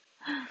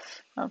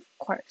 Of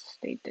course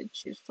they did.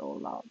 She's so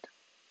loud.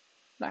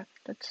 Like,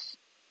 that's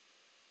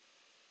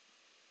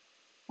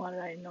what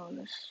I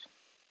noticed.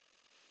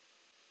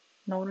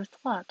 Noticed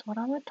what? What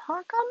are we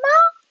talking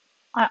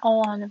about?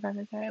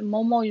 100%.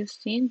 Momo, you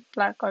seen?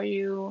 Black, are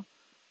you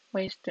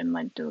wasting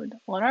my dude?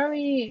 What are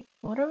we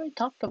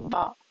talking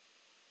about?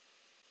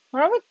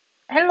 What are we?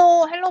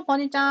 헬로,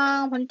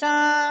 버니짱.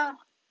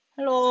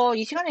 헬로,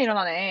 이 시간에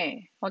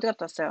일어나네. 어디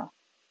갔다 왔어요?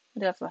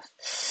 어디 갔다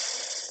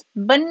왔어?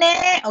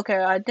 맞네.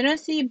 Okay, I didn't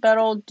see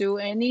Beryl do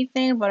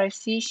anything, but I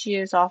see she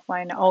is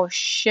offline now. Oh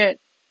shit.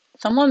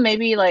 Someone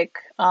maybe like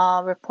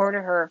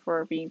reported her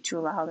for being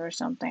too loud or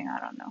something. I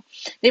don't know.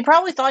 They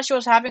probably thought she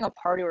was having a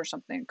party or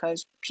something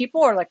because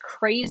people are like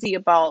crazy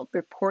about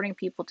reporting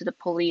people to the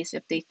police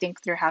if they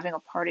think they're having a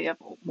party of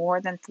more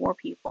than 4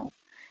 people.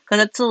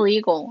 Because it's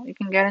illegal. You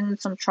can get in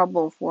some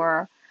trouble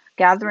for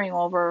gathering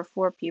over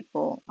 4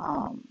 people.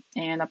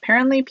 And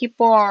apparently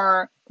people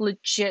are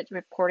legit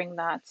reporting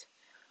that.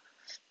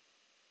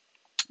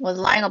 Was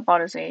lying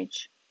about his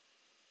age.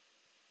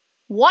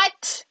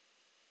 What?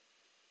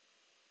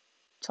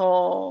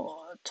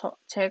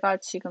 제가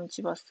지금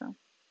집었어요.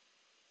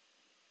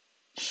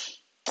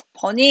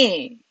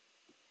 버니.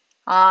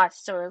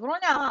 진짜 왜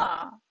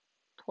그러냐.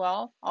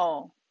 12?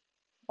 Oh.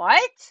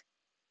 What?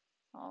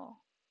 Oh.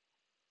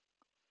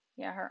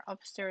 Yeah, her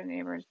upstairs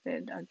neighbors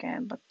did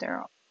again, but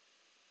they're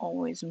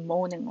always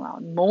moaning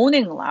loud.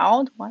 Moaning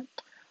loud? What?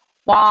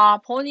 와,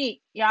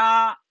 버니,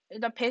 야,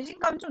 나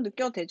배신감 좀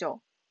느껴도 되죠?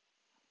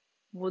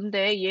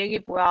 뭔데? 이 얘기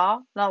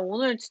뭐야? 나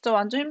오늘 진짜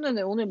완전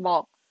힘드네. 오늘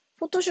막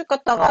포토샵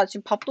갔다가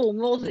지금 밥도 못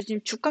먹어서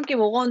지금 죽 한 끼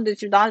먹었는데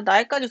지금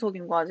나이까지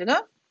속인 거야, 지금?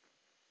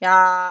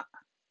 야,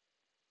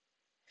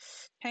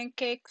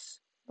 pancakes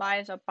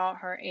lies about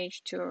her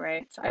age too,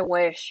 right? I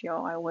wish,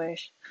 yo, I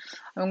wish.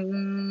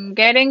 I'm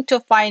getting to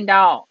find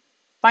out.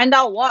 Find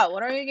out what?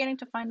 What are you getting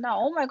to find out?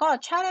 Oh my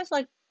god, Chad is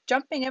like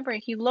jumping everywhere.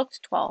 He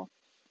looked 12.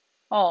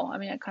 Oh, I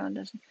mean, I kind of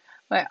doesn't.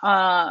 Wait,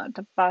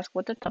 Tabasco,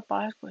 what did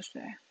Tabasco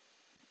say?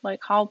 Like,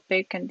 how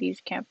big can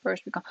these campers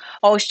become?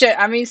 Oh shit,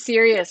 I mean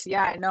serious.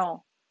 Yeah, I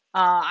know.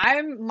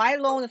 My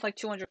loan is like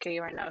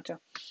 200K right now too.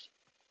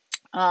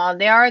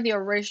 They are the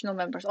original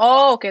members.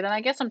 Oh, okay, then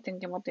I guess I'm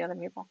thinking about the other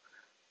people.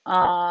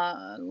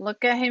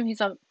 Look at him.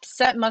 He's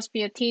upset. Must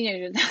be a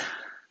teenager.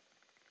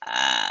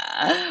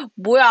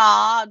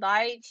 뭐야,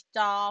 나이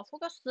진짜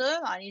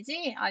속였음?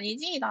 아니지?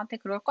 아니지? 나한테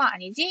그럴 거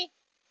아니지?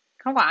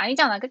 그런 거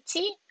아니잖아,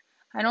 그치?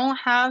 I don't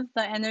have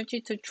the energy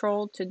to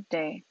troll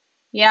today.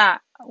 Yeah,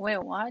 wait,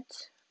 what?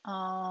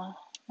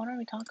 What are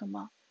we talking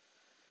about?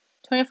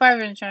 25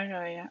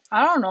 international, yeah.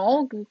 I don't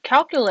know.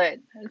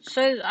 Calculate. It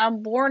says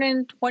I'm born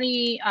in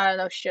 20.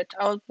 No shit.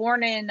 I was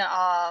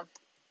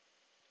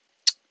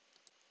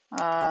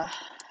uh,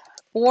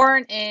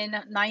 born in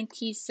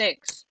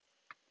 96.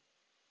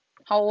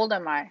 How old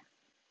am I?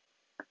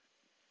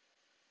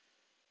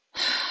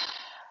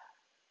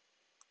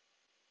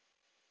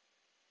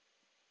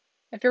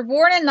 If you're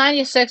born in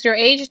 96, your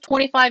age is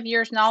 25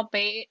 years now,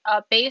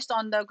 based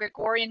on the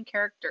Gregorian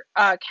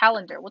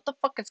calendar. What the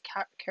fuck is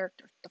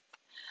character?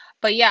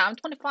 But yeah, I'm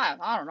 25.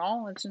 I don't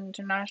know. It's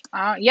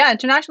international. Yeah,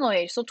 international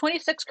age. So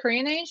 26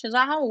 Korean age. Is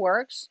that how it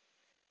works?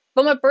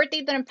 But my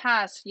birthday didn't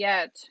pass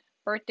yet.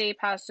 Birthday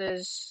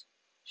passes.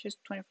 She's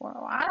 24.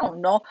 Oh, I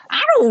don't know.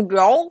 I don't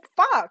know.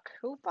 Fuck.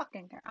 Who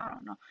fucking cares? I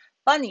don't know.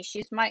 Bunny,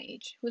 she's my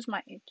age. Who's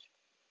my age?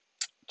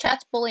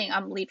 Chat's bullying.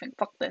 I'm leaving.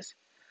 Fuck this.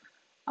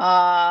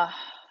 Uh,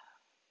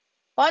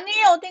 Bunny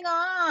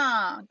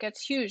어디가?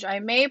 Gets huge. I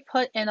may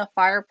put in a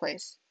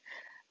fireplace.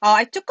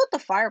 I took out the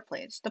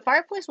fireplace. The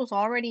fireplace was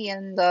already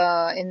in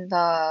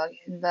the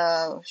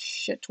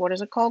shit. What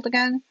is it called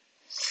again?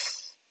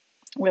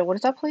 Wait, what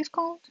is that place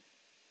called?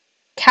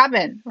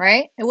 Cabin,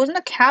 right? It wasn't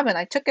a cabin.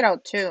 I took it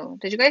out too.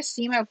 Did you guys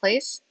see my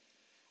place?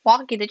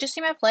 Walkie, did you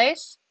see my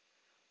place?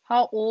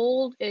 How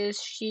old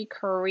is she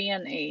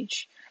Korean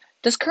age?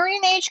 Does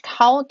Korean age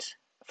count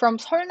from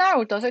설날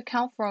or does it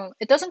count from?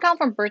 It doesn't count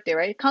from birthday,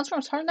 right? It counts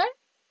from 설날?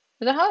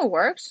 Is that how it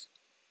works?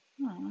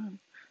 Oh,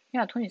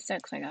 yeah,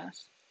 26, I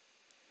guess.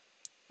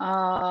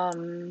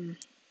 Um,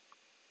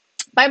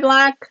 Bye,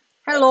 Black.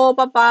 Hello,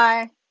 bye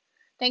bye.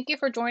 Thank you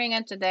for joining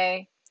in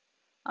today.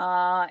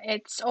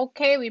 It's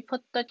okay. We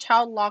put the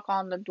child lock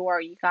on the door.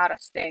 You gotta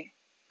stay.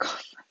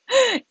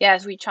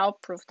 Yes, we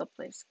child-proof the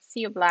place.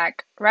 See you,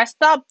 Black. Rest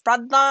up,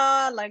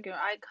 brother. Like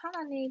I kind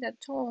of need it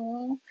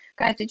too.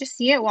 Guys, did you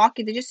see it,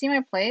 Walkie? Did you see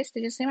my place?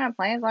 Did you see my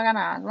place? Look at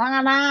that. Look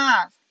at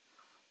that.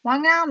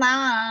 Look at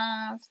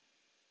that.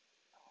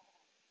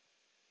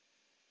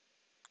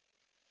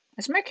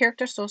 Is my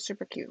character so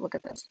super cute? Look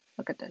at this.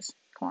 Look at this.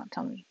 Come on,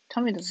 tell me.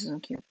 Tell me this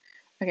isn't cute.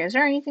 Okay, is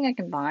there anything I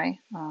can buy?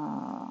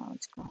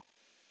 Let's go.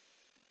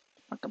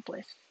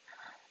 Marketplace.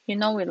 You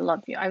know we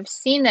love you. I've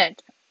seen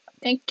it.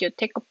 Thank you.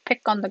 Take a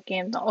pic on the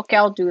game though. Okay,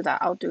 I'll do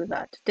that. I'll do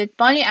that. Did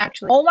Bunny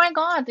actually? Oh my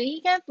God, did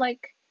he get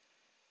like?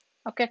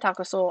 Okay,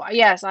 Taco. So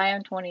yes, I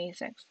am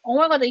 26. Oh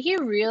my God, did he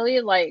really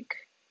like?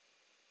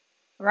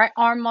 Right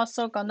arm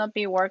muscle gonna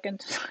be working?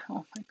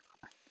 Oh my God.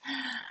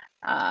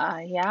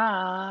 Yeah,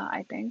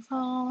 I think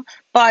so.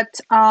 But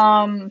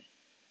I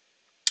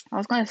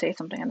was gonna say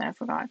something and then I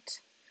forgot.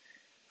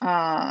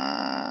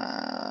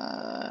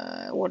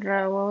 What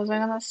was I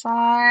gonna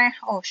say?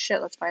 Oh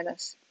shit, let's buy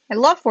this. I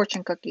love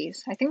fortune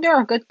cookies. I think they're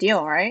a good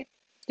deal, right?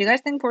 Do you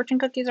guys think fortune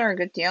cookies are a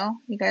good deal?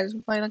 You guys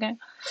play the game?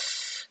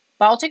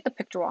 But I'll take the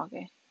picture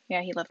walkie.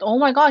 Yeah, he left. Oh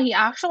my God, he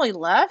actually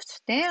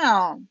left?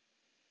 Damn.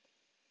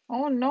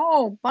 Oh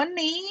no,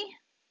 Bunny.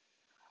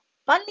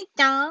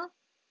 Bunny-chan.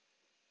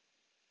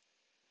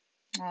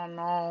 Oh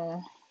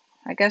no.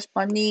 I guess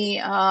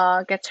Bunny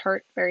gets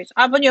hurt very.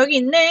 아, Bunny 여기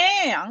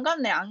있네. 안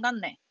갔네, 안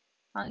갔네.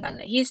 안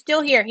갔네. He's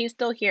still here. He's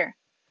still here.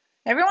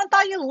 Everyone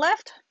thought you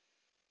left?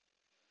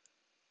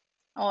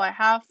 Oh,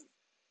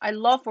 I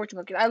love fortune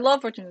cookies. I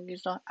love fortune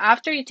cookies. So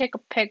after you take a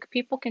pic,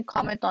 people can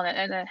comment on it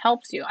and it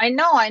helps you. I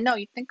know.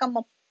 You think I'm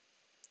a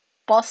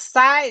boss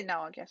side?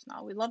 No, I guess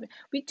not. We love you.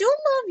 We do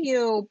love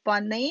you,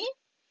 Bunny.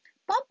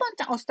 Bun Bun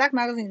Chan. Oh, Stack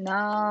Magazine.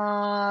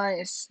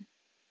 Nice.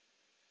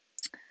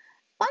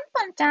 Bun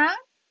Bun Chan.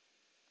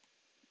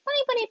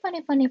 Bunny, bunny,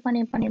 bunny, bunny,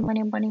 bunny, bunny,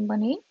 bunny, bunny,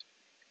 bunny.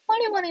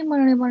 Bunny, bunny,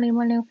 bunny, bunny, bunny,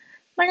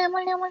 bunny,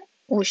 bunny, bunny.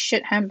 Oh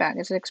shit, handbag.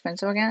 Is it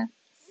expensive again?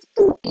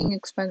 Fucking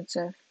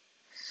expensive.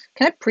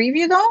 Can I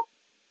preview though?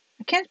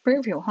 I can't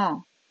preview, huh?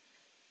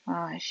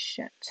 Ah,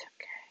 shit.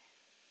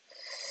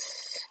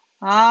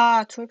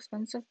 Ah, too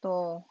expensive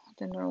though.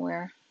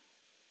 Dinnerware.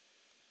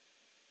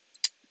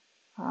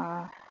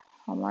 How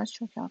much?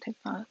 Okay, I'll take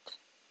that.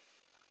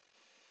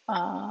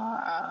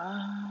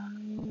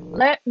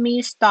 Let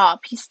me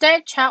stop. He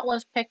said chat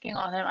was picking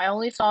on him. I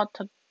only saw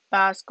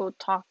Tabasco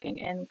talking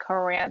in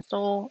Korean,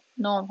 so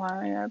no,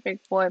 you're a big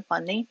boy,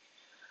 Bunny.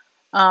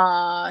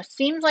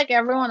 Seems like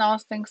everyone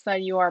else thinks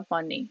that you are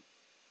Bunny.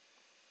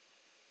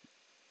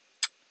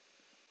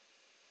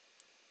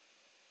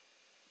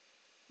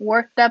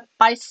 Work that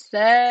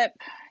bicep.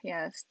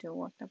 Yeah, still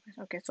work that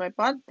bicep. Okay, so I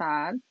bought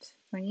that.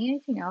 Do I need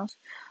anything else?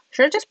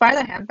 Should I just buy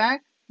the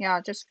handbag? Yeah,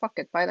 just fuck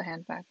it, buy the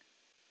handbag.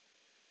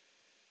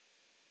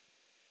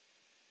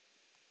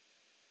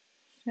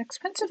 an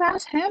expensive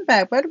ass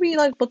handbag. Better be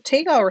like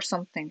Bottega or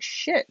something.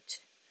 Shit.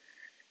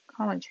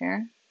 Common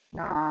chair?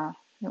 Nah,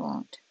 it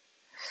won't.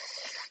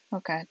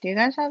 Okay. Do you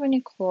guys have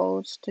any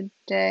clothes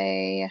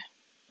today?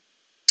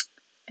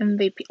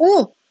 MVP.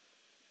 Oh!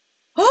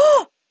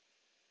 Oh!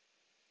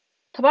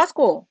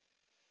 Tabasco.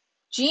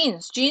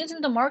 Jeans. Jeans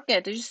in the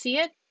market. Did you see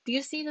it? Do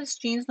you see this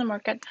jeans in the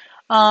market?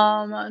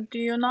 Do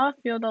you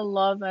not feel the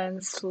love and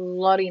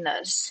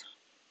sluttiness?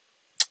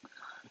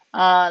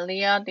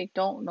 Leah, they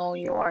don't know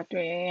you are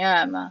 3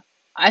 a.m.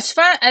 As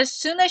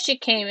soon as she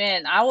came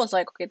in, I was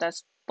like, okay,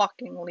 that's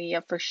fucking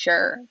Leah for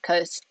sure,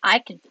 cause I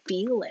can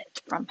feel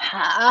it from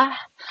her.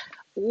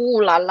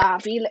 Ooh la la,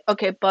 feel it.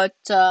 Okay, but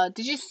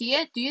did you see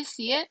it? Do you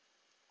see it?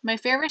 My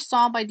favorite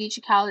song by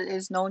DJ Khaled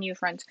is "No New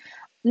Friends."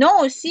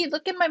 No, see,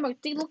 look at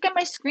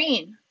my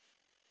screen.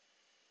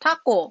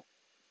 Taco,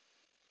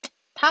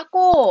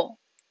 taco,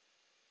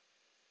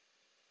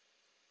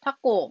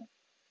 taco,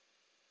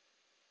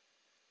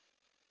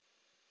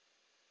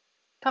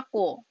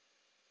 taco,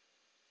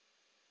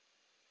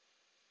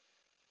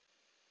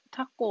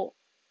 taco.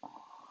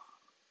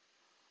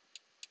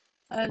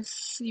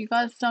 As you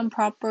got some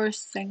proper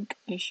sync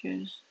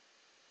issues.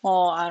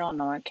 Well, I don't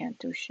know. I can't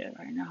do shit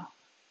right now.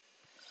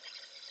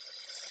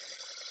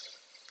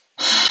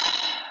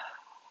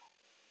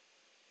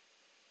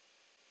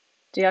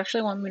 Do you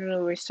actually want me to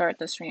restart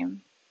the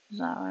stream? Is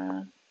that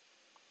what?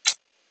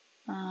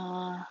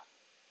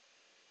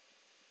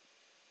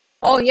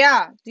 Oh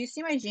yeah. Do you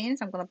see my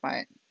jeans? I'm gonna buy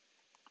it.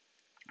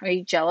 Are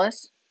you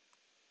jealous?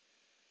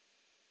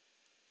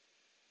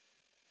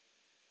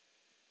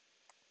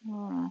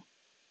 어,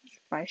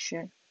 buy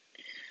shit.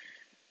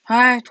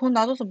 아, 돈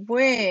놔둬서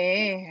뭐해?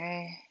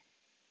 에이,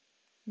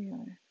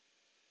 이걸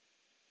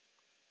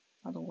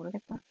나도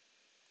모르겠다.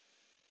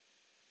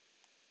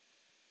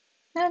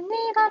 난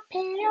네가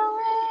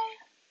필요해.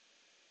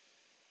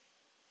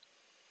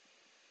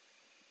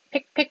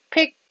 Pick, pick,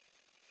 pick.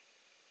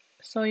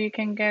 So you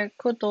can get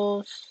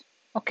kudos.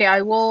 Okay,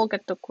 I will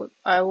get the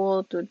I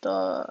will do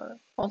the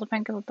also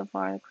pancake with the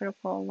fire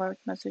critical alert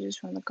messages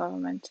from the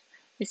government.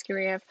 Risky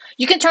AF.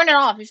 You can turn it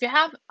off if you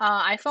have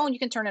iPhone. You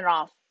can turn it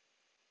off.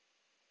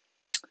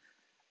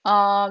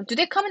 Do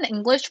they come in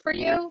English for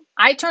you?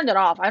 I turned it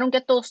off. I don't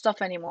get those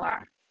stuff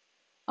anymore.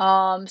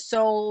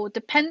 So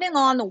depending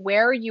on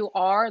where you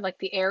are, like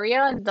the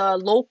area, the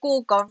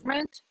local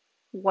government,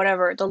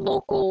 whatever, the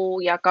local,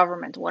 yeah,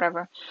 government,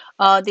 whatever,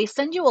 they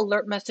send you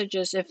alert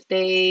messages if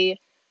they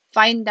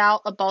find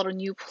out about a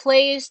new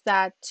place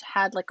that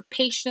had like a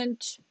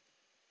patient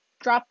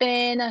drop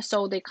in.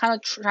 So they kind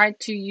of try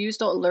to use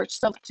the alert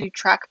stuff to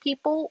track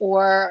people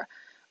or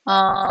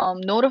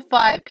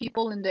notify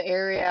people in the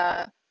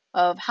area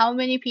of how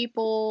many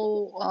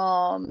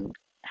people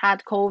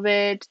had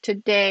COVID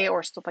today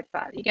or stuff like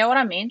that. You get what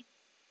I mean?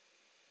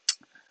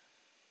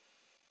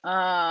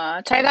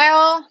 잘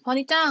가요.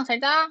 버니짱, 잘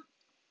자.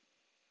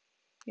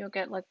 You'll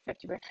get like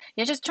 50 grand.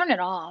 Yeah, just turn it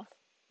off.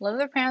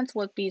 Leather pants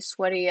would be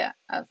sweaty as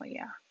well,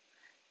 yeah.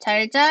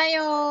 잘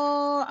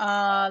자요.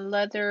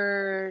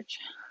 Leather.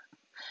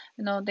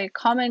 No, they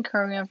come in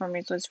Korean for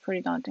me, so it's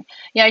pretty daunting.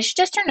 Yeah, you should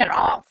just turn it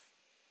off.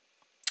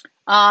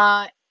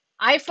 Uh,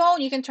 iPhone,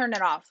 you can turn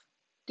it off.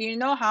 Do you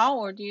know how,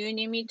 or do you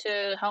need me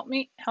to help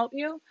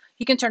you?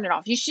 You can turn it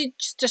off. You should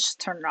just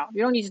turn it off.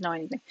 You don't need to know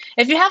anything.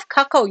 If you have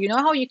Kakao, you know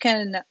how you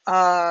can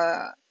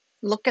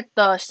look at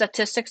the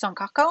statistics on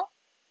Kakao?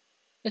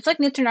 It's like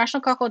the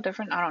international Kakao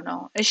different. I don't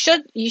know.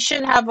 You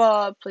should have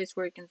a place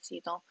where you can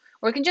see though,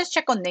 or you can just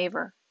check on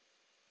Naver.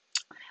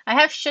 I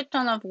have shit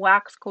ton of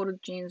wax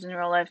coated jeans in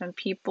real life, and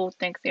people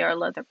think they are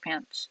leather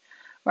pants.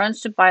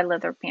 Runs to buy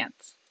leather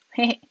pants.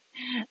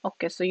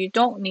 Okay, so you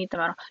don't need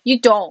them at all. You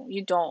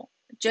don't.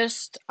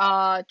 Just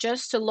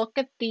to look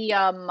at the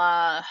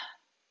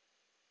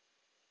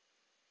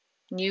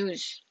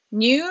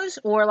news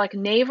or like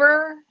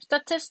Naver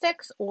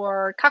statistics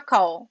or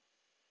Kakao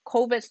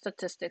COVID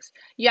statistics.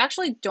 You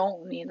actually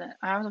don't need it.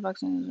 I have the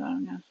vaccine as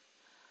well, yeah.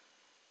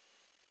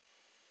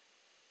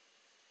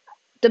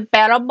 The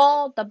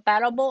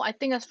bettable, I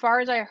think as far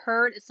as I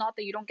heard, it's not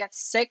that you don't get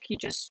sick, you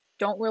just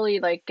don't really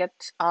like get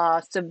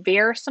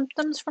severe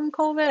symptoms from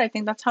COVID. I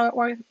think that's how it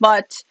works.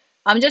 But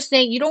I'm just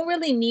saying you don't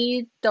really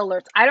need the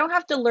alerts. I don't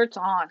have the alerts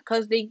on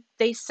because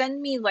they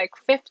send me like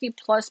 50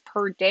 plus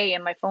per day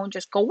and my phone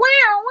just go wow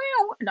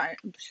wow. No,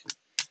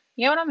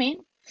 you know what I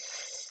mean?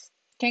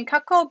 Can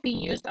Kakao be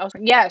used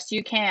elsewhere? Yes,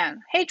 you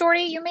can. Hey,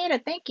 Jordy, you made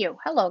it. Thank you.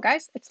 Hello,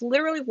 guys. It's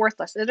literally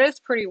worthless. It is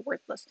pretty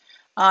worthless.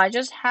 I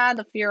just had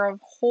the fear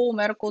of whole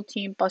medical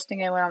team busting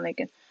in when I'm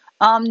naked.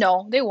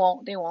 No, they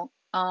won't. They won't.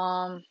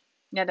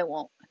 Yeah, they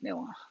won't. They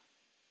won't.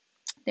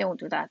 They won't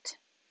do that.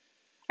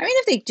 I mean,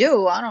 if they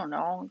do, I don't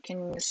know.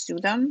 Can you sue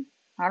them?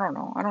 I don't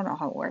know. I don't know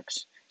how it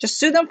works. Just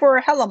sue them for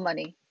hella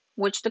money,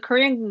 which the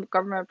Korean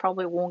government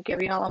probably won't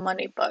give you hella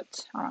money,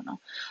 but I don't know.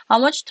 How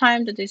much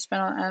time did they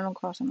spend on Animal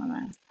Crossing, my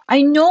man?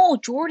 I know,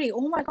 Jordy.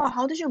 Oh my God,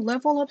 how did you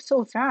level up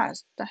so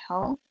fast? The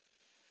hell?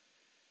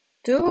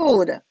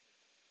 Dude,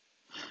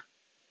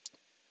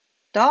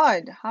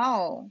 Dud,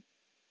 how?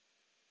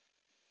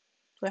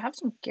 Do I have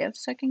some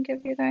gifts I can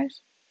give you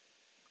guys?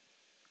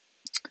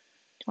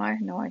 Do I?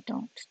 No, I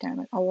don't. Damn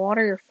it. I'll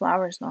water your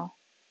flowers though.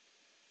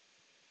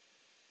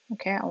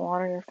 Okay, I'll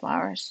water your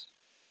flowers.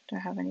 Do I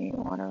have any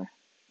water?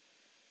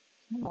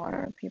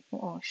 Water people.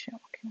 Oh shit.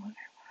 Okay, water.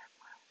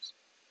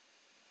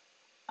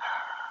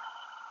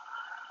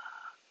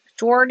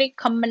 Jordy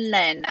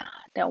Cumberland.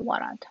 That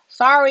what?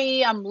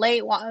 Sorry, I'm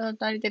late.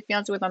 90 Day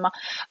Fiance with my mom.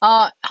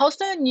 How's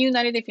the new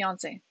 90 Day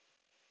Fiance?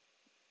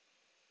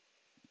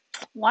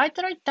 Why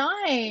did I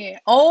die?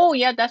 Oh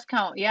yeah, that's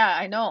count. Yeah,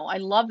 I know. I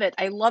love it.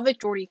 I love it,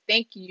 Jordy.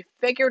 Thank you. You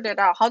figured it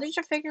out. How did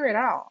you figure it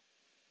out?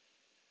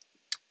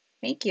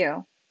 Thank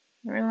you.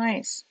 Very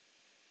nice.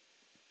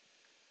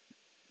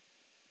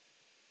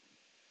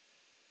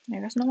 I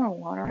guess no more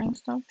watering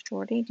stuff.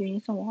 Jordy, do you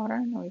need some water?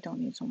 No, you don't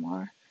need some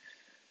water.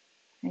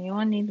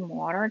 Anyone need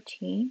water?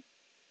 Tea?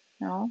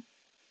 No.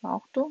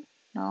 Octo?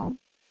 No.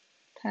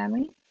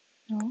 Tammy?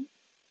 No.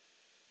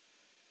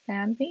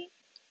 Bambi?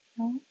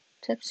 No.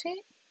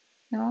 Tipsy?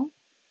 No.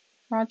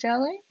 Raw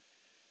jelly?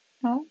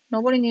 No.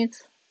 Nobody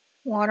needs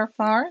water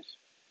flowers.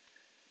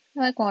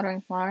 I like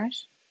watering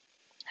flowers.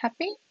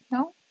 Happy?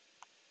 No.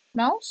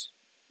 Mouse?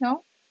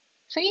 No.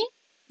 See?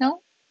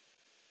 No.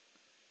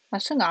 아,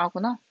 승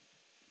나구나.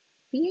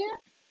 Beer?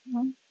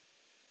 No.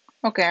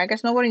 Okay, I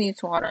guess nobody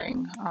needs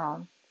watering.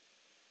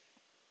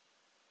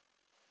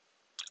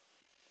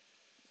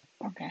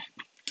 Okay.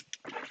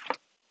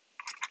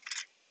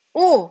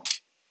 Oh!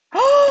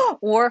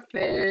 Or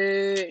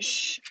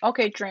fish.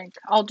 Okay, drink.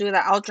 I'll do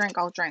that. I'll drink.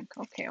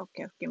 Okay,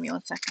 okay. Give me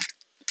 1 second.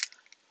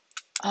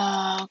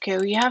 Okay,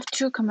 we have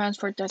two commands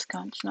for death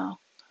counts now.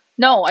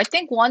 No, I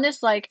think one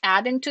is like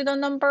adding to the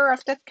number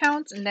of death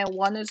counts, and then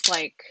one is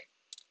like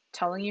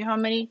telling you how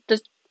many.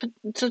 Does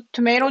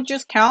tomato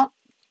juice count?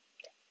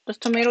 Does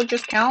tomato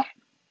juice count?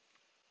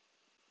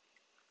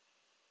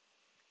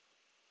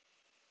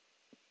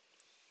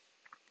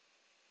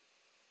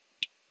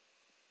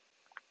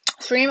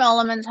 Stream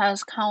Elements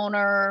has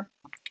counter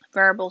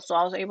variables, so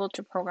I was able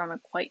to program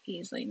it quite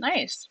easily.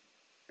 Nice.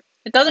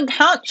 It doesn't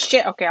count.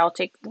 Shit. Okay, I'll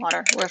take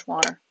water. Where's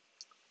water?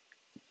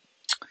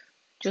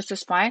 Juice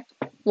is fine.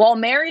 Well,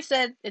 Mary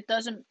said it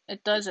doesn't.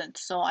 It doesn't.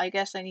 So I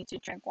guess I need to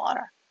drink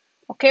water.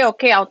 Okay,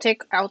 okay. I'll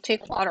take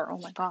water. Oh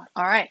my god.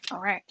 All right, all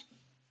right.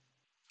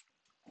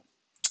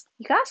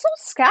 You got so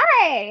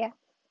scary.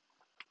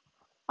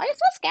 Why are you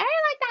so scary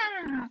like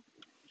that?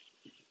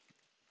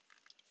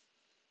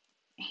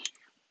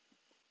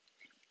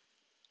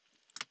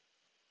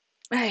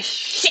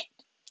 Shit.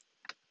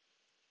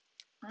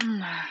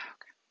 Mm.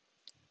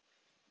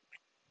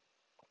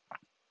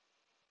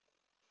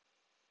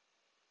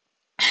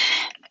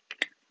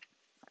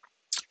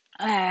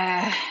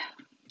 Uh,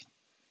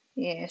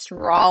 yes,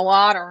 raw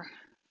water.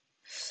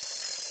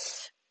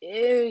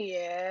 Ew,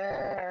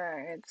 yeah,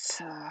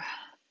 it's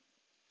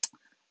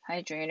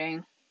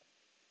hydrating.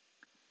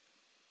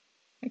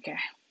 Okay.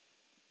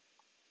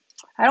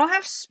 I don't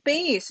have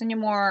space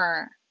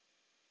anymore.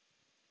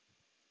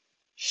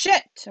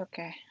 Shit.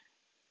 Okay.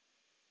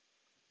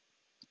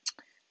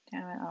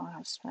 Damn it, I don't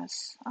have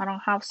space. I don't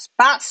have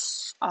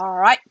space.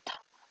 Alright.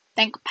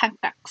 Think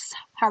pancakes.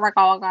 Here we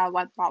go. I got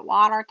wet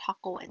water.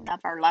 Taco. It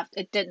never left.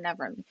 It did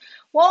never.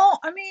 Well,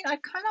 I mean, I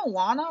kind of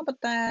wanna,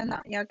 but then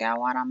you get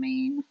what I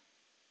mean.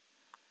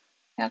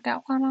 You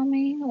get what I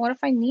mean. What if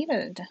I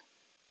needed?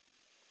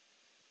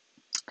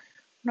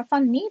 What if I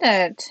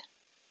needed?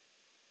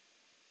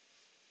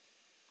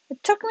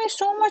 It took me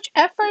so much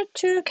effort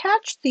to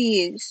catch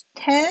these.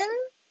 10?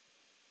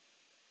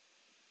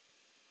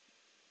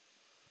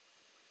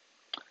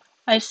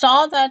 I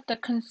saw that the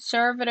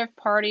Conservative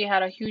Party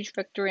had a huge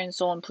victory in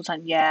Seoul and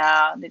Busan.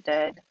 Yeah, they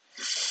did.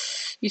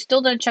 You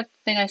still didn't check the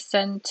thing I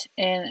sent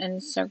in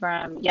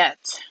Instagram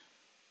yet.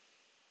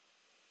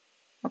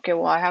 Okay,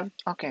 well I have.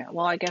 Okay,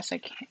 well I guess I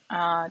can.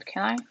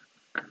 Can I?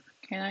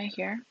 Can I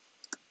hear?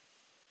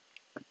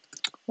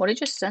 What did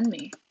you send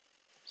me?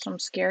 Some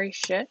scary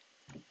shit.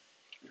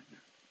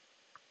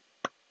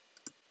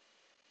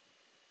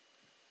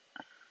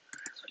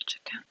 Switch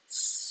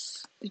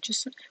accounts. Did you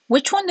send?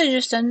 Which one did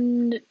you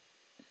send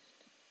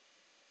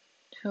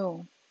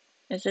to?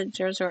 Is it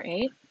 008?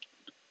 Yes,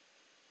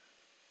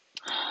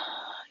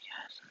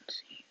 let's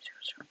see.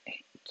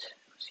 008.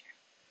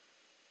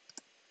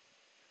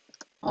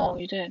 Oh,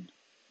 you did.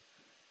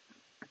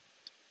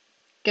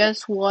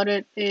 Guess what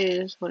it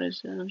is? What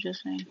is it? I'm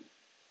just saying.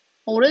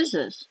 Oh, what is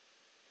this?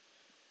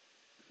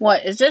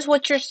 What is this?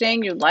 What you're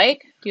saying you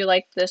like? Do you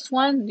like this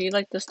one? Do you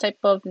like this type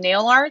of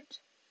nail art?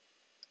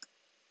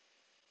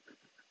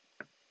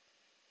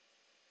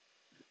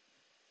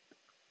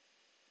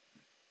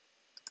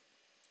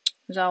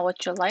 Is that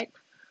what you like?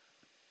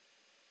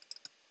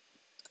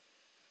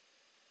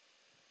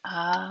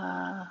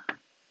 Ah,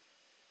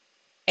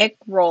 egg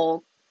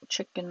roll,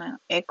 chicken,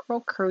 egg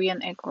roll,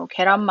 Korean egg roll,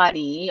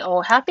 계란말이.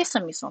 Oh, happy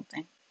sent me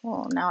something.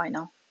 Oh, now I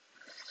know.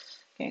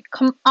 Okay,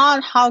 come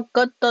on, how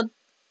good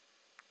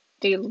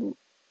they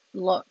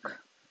look.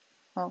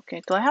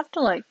 Okay, do I have to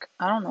like,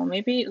 I don't know,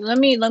 maybe let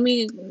me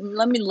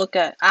look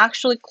at,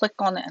 actually click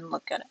on it and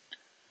look at it.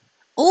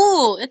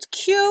 Oh, it's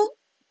cute.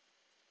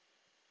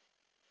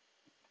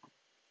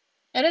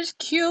 It is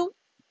cute.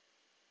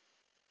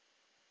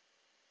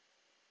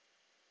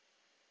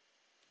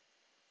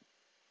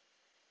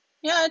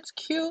 Yeah, it's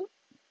cute.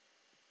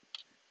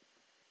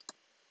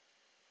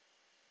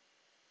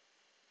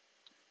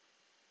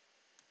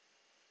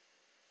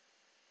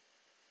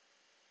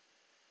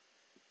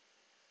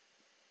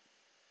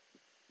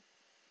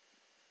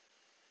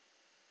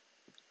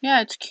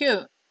 Yeah, it's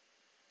cute.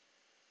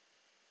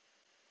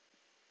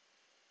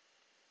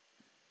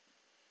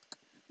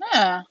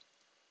 Yeah,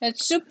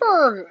 it's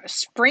super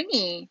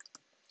springy.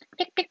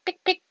 Pick, pick,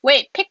 pick, pick.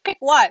 Wait, pick, pick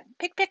what?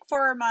 Pick, pick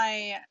for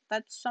my.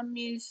 That's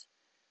somebody's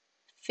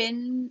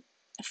fin.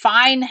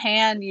 Fine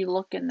hand you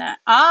look in that.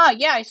 Ah,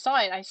 yeah, I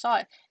saw it. I saw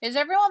it. Is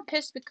everyone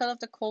pissed because of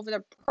the COVID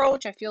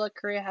approach? I feel like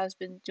Korea has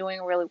been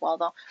doing really well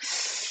though.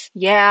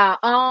 Yeah.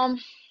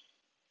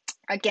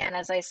 Again,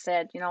 as I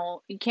said,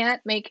 you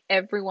can't make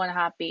everyone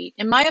happy.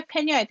 In my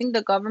opinion, I think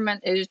the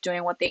government is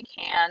doing what they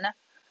can.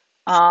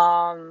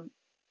 Um,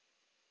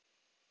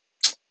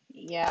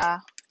 yeah.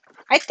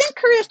 I think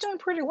Korea's doing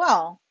pretty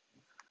well.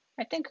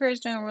 I think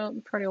Korea's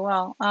doing pretty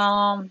well.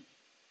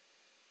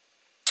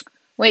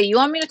 Wait, you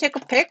want me to take a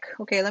pic?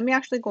 Okay, let me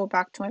actually go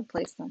back to my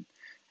place then.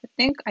 I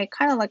think I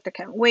kind of like the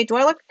cabin. Wait, do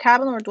I like the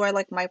cabin or do I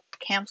like my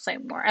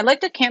campsite more? I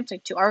like the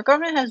campsite too. Our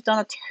government has done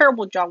a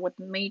terrible job with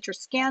major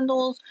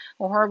scandals,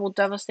 a horrible,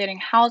 devastating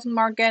housing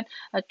market,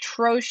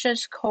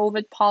 atrocious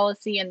COVID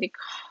policy, and the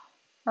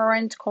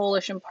current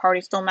coalition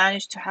party still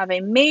managed to have a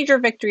major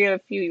victory a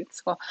few weeks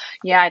ago.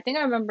 Yeah, I think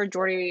I remember,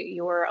 Jordy,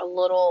 you were a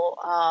little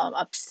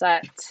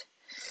upset.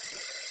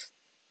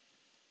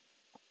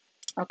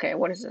 Okay,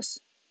 what is this?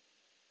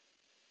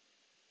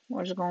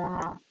 What is going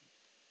on?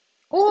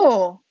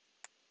 Oh,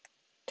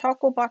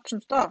 Taco bought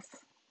some stuff.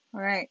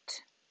 All right.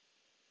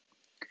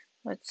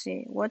 Let's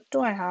see. What do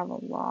I have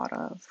a lot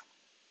of?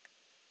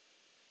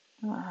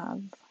 I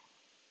have.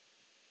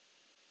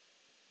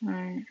 All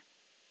right.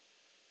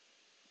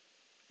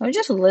 Let me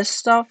just list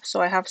stuff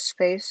so I have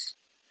space.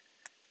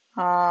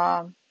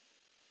 Um,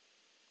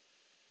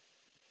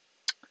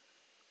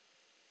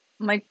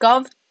 my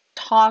gov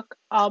talk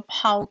up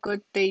how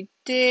good they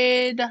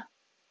did.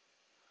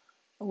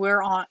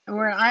 We're an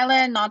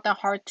island, not that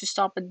hard to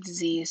stop a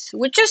disease,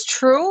 which is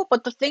true.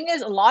 But the thing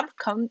is, a lot of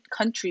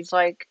countries,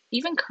 like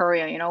even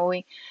Korea,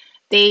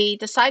 they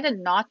decided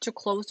not to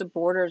close the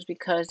borders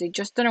because they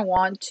just didn't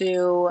want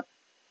to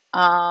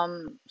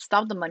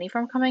stop the money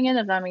from coming in,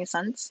 if that makes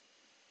sense.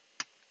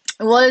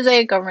 It was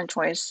a government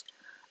choice,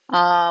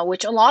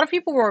 which a lot of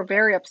people were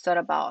very upset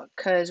about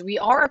because we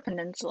are a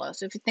peninsula.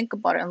 So if you think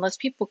about it, unless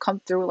people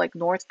come through like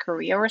North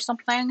Korea or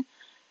something,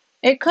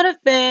 it could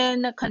have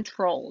been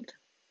controlled.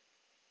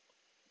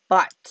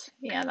 But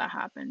yeah, that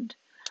happened.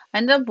 I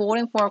ended up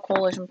voting for a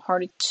coalition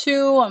party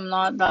too. I'm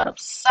not that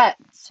upset.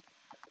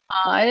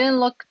 I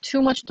didn't look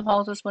too much at the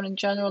politics, but in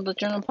general, the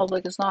general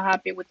public is not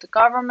happy with the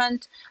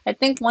government. I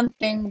think one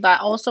thing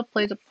that also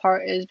plays a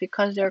part is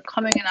because they're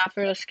coming in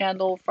after the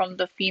scandal from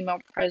the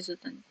female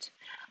president.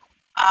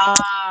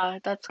 Ah,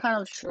 that's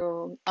kind of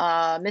true.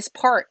 Miss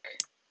Park,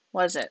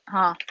 was it?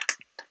 Huh?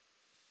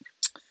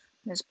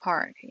 Miss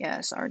Park.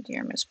 Yes, our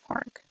dear Miss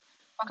Park.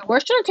 Okay, where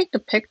should I take the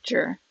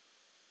picture?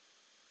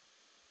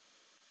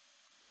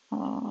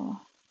 Uh,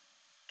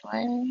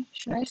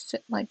 should I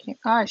sit like here?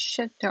 Ah,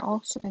 shit, they're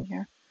all sitting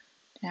here.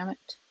 Damn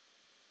it.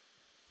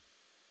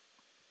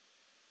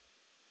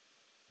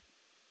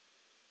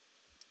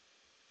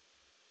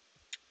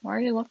 Why are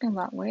you looking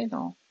that way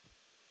though?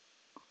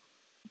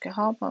 Okay,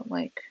 how about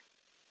like,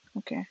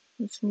 okay,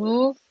 let's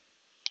move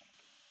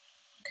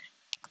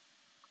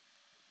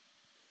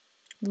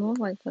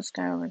like this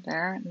guy over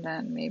there, and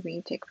then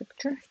maybe take a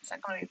picture. Is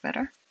that gonna be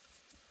better?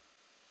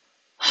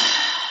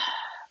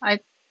 I,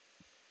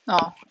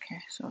 oh, okay,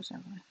 so is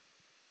that way.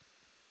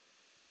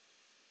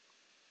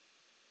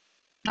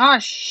 Ah,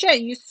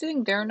 shit, you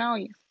sitting there now?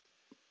 Okay,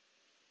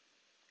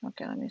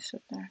 let me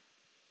sit there.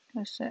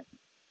 Can I sit?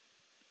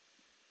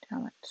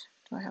 Damn it.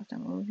 Do I have to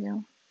move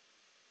you?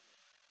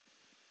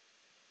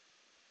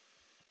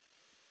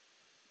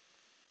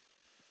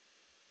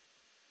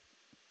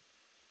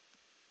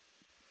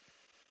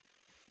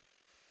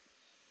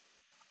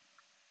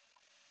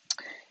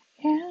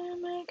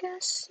 Am I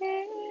gonna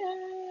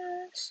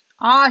serious?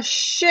 Ah,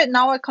 shit,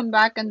 now I come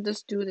back and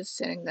this dude is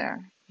sitting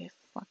there. You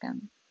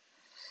fucking.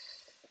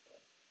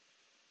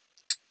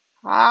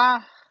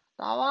 Ah,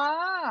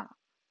 tawa.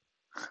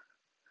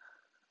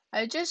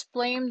 I just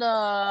blame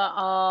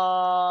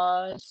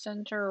the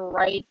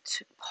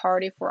center-right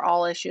party for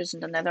all issues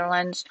in the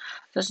Netherlands.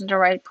 The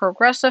center-right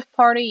Progressive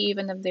Party,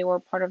 even if they were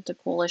part of the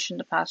coalition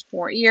the past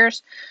 4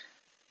 years,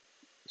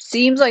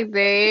 seems like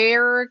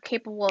they're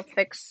capable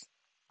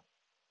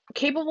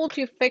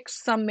to fix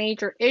some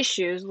major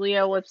issues.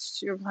 Leo,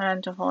 what's your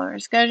plan to follow your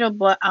schedule?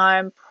 But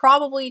I'm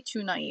probably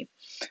too naive.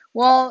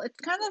 Well, it's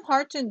kind of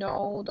hard to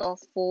know the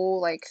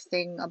full like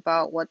thing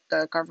about what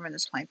the government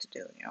is planning to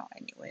do,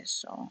 anyways.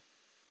 So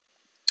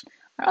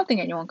I don't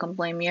think anyone can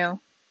blame you.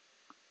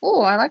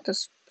 Oh, I like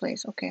this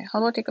place. Okay, how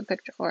do I take a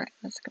picture? Alright,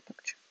 let's take a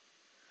picture.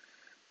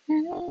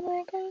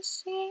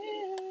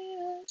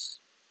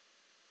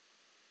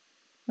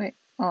 Wait,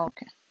 oh,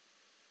 okay.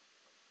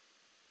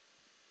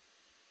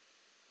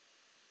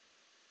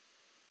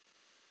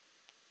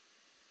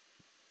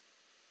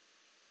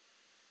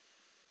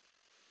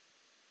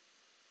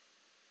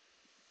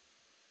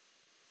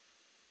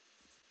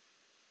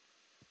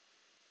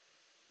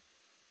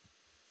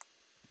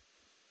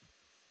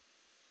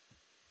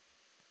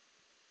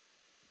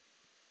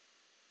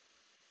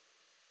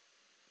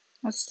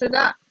 Let's do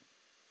that.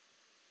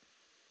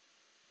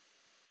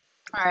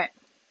 All right.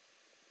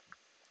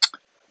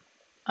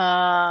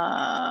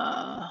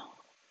 Uh,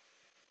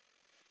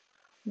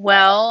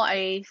 well,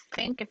 I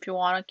think if you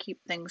want to keep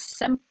things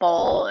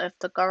simple, if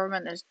the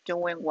government is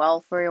doing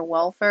well for your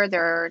welfare,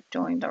 they're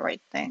doing the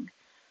right thing.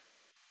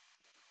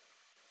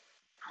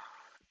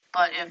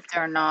 But if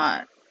they're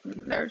not,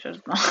 they're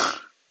just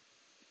not.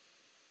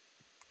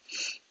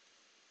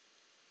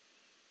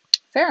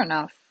 Fair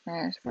enough.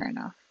 Yes, fair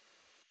enough.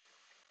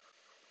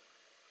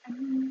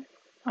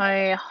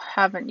 I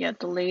haven't yet.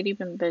 The lady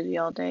been busy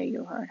all day.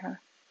 You heard her.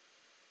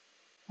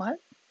 What?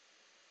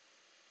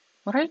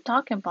 What are you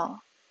talking about?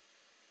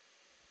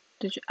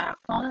 Did you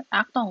act on it?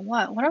 Act on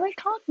what? What are we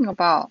talking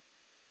about?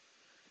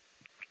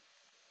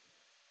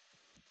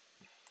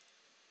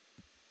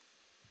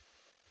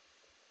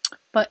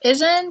 But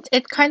isn't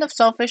it kind of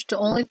selfish to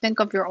only think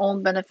of your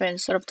own benefit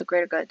instead of the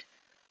greater good?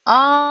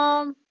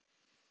 Um,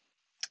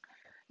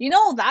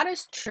 that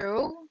is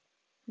true.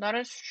 That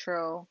is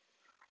true.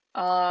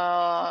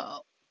 Uh,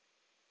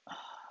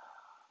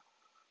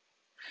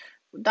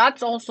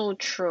 that's also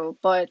true,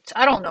 but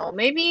I don't know.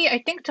 Maybe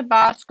I think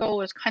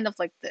Tabasco is kind of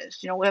like this.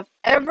 If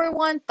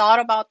everyone thought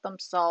about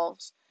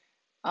themselves,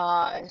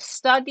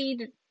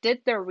 studied,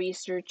 did their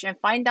research, and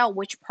find out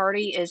which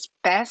party is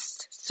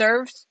best,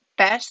 serves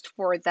best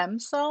for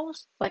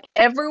themselves, like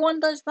everyone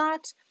does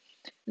that,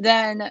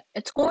 then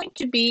it's going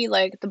to be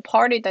like the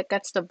party that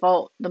gets the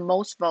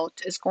most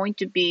vote is going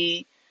to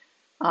be,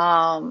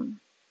 um,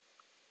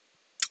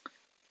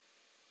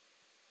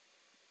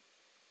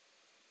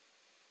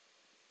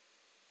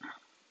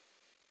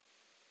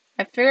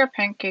 I figure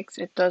pancakes,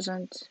 it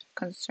doesn't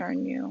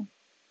concern you.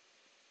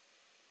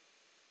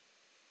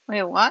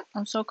 Wait, what?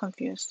 I'm so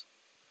confused.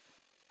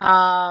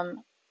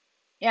 Um,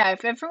 yeah,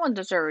 if everyone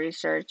does their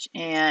research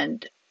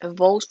and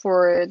votes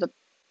for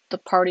the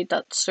party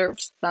that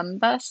serves them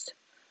best,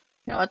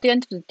 at the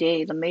end of the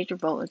day, the major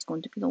vote is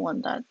going to be the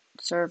one that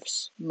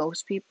serves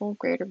most people,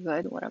 greater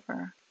good,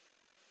 whatever.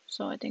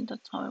 So I think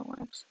that's how it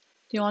works.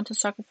 Do you want to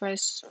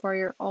sacrifice for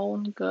your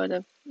own good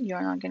if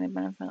you're not getting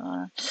benefit?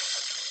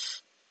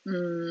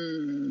 Mm,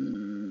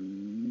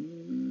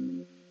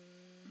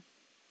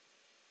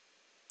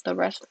 the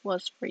rest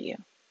was for you.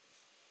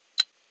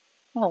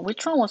 Oh,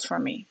 which one was for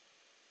me?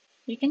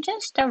 You can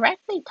just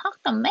directly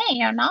talk to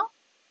me,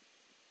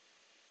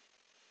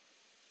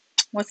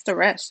 What's the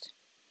rest?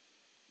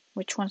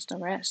 Which one's the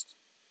rest?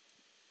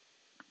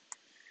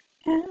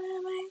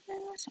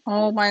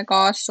 Oh my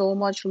gosh, so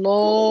much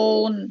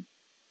loan.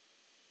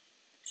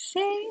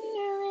 Serious.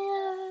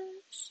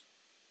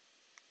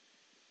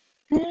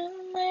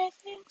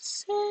 Everything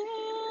serious.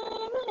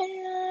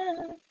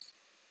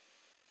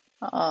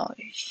 Oh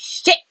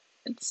shit!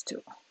 It's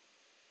too.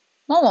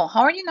 Momo,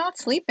 how are you not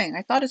sleeping?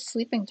 I thought it's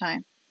sleeping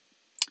time.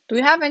 Do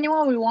we have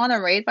anyone we want to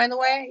raid, by the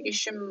way? You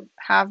should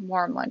have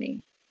more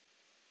money.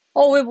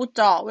 Oh, 왜 못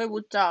자? 왜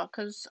못 자?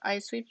 Cause I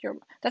sweep your.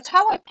 That's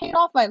how I paid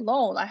off my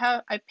loan.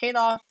 I paid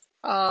off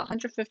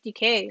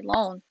 150K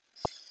loan.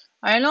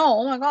 I know.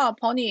 Oh my God,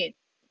 버니,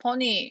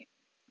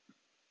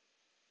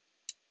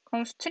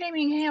 그럼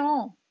스트리밍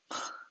해요.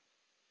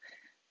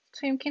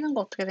 스트림 키는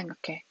거 어떻게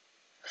생각해?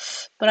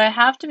 But I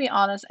have to be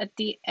honest. At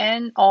the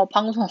end,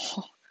 방송.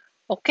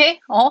 오케이?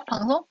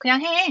 방송?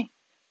 그냥 해.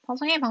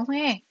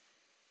 방송해.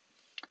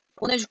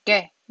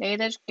 보내줄게.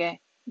 내일 해줄게.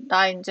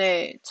 나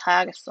이제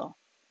자야겠어.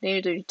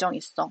 내일도 일정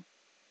있어.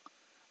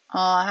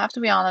 I have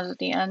to be honest. At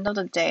the end of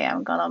the day,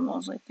 I'm gonna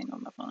mostly think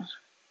of my phone.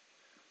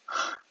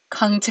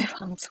 강제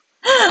방송.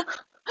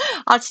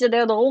 아, 진짜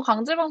내가 너무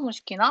강제 방송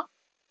시키나?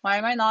 Why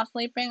am I not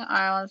sleeping?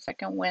 I on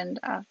second wind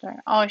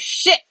after. Oh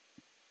shit!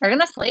 We're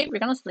gonna sleep. We're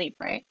gonna sleep,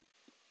 right?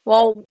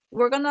 Well,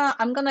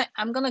 I'm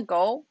gonna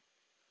go.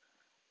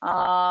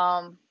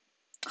 Um,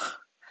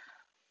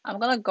 I'm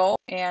gonna go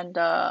and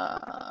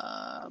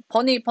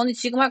버니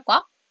지금 할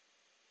거야?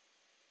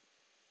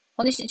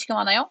 버니 씨 지금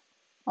하나요?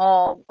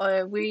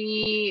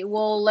 We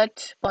will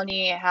let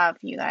Bunny have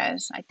you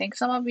guys. I think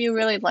some of you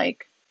really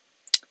liked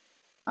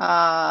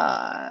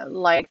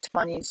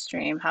Bunny's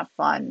stream. Have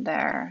fun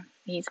there.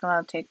 He's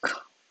gonna take.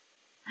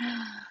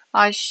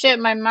 Ah shit,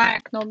 my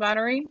Mac. No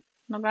battery.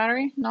 No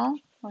battery. No.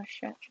 Oh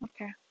shit.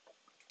 Okay.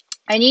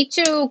 I need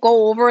to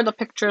go over the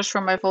pictures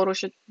from my photo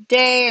shoot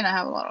today, and I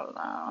have a lot of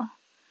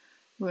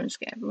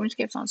RuneScape.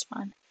 RuneScape sounds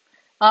fun.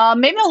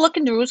 Maybe I'll look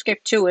into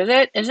RuneScape too. Is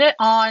it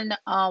on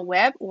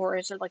web or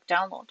is it like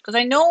download? Because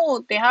I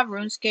know they have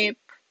RuneScape,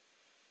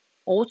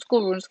 old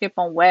school RuneScape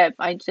on web.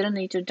 I didn't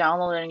need to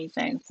download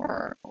anything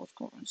for old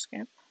school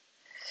RuneScape.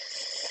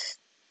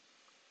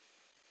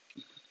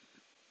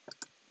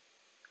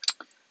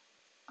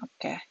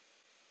 오케이.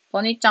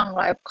 버니짱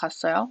라이브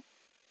갔어요?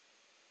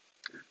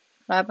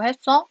 라이브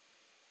했어?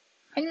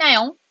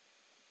 했나요?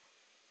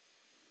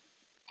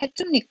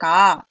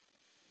 했습니까?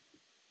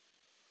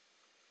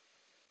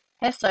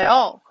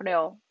 했어요.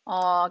 그래요.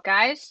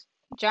 Guys,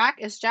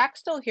 is Jack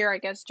still here? I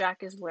guess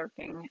Jack is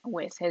lurking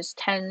with his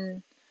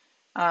 10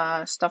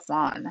 stuff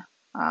on.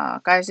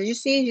 Guys, did you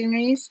see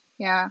Jimmy's?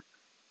 Yeah,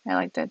 I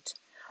liked it.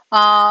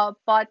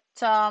 But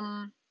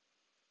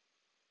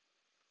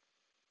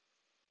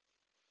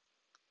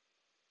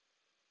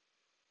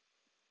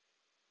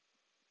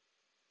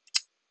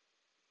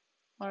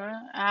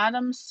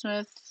Adam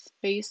Smith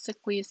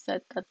basically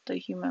said that the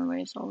human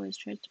race always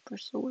tries to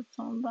pursue its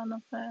own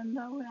benefit and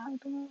that we have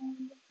to.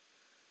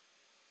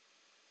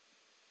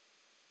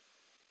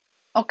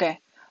 Okay.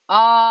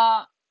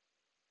 Uh,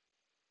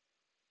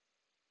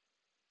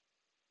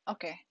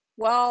 okay.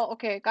 Well,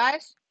 okay,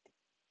 guys,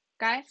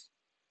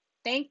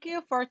 thank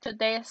you for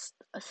today's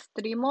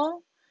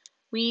streamo.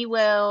 We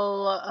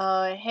will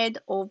head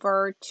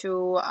over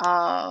to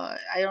I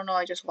don't know,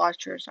 I just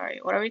watched her, sorry.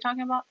 What are we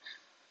talking about?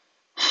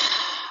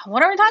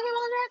 What are we talking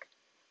about, Jack?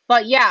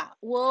 But yeah,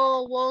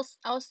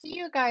 I'll see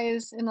you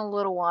guys in a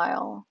little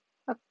while.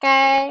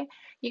 Okay?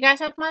 You guys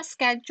have my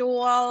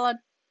schedule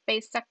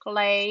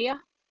basically.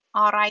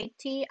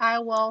 Alrighty, I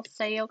will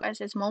see you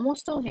guys. Is Momo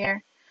still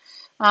here?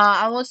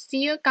 I will see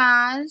you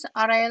guys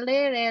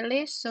really,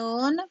 really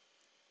soon.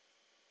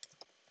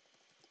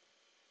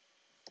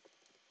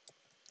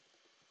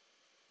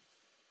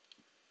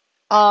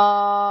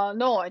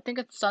 No, I think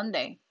it's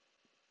Sunday.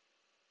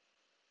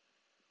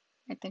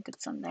 I think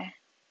it's Sunday.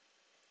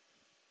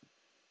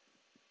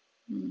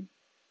 Hmm.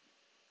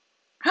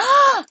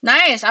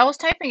 Nice. I was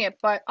typing it,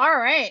 but all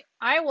right.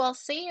 I will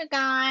see you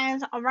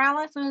guys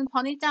around soon.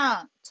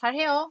 버니짱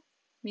잘해요.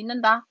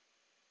 믿는다.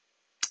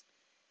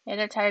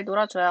 애들 잘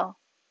놀아줘요.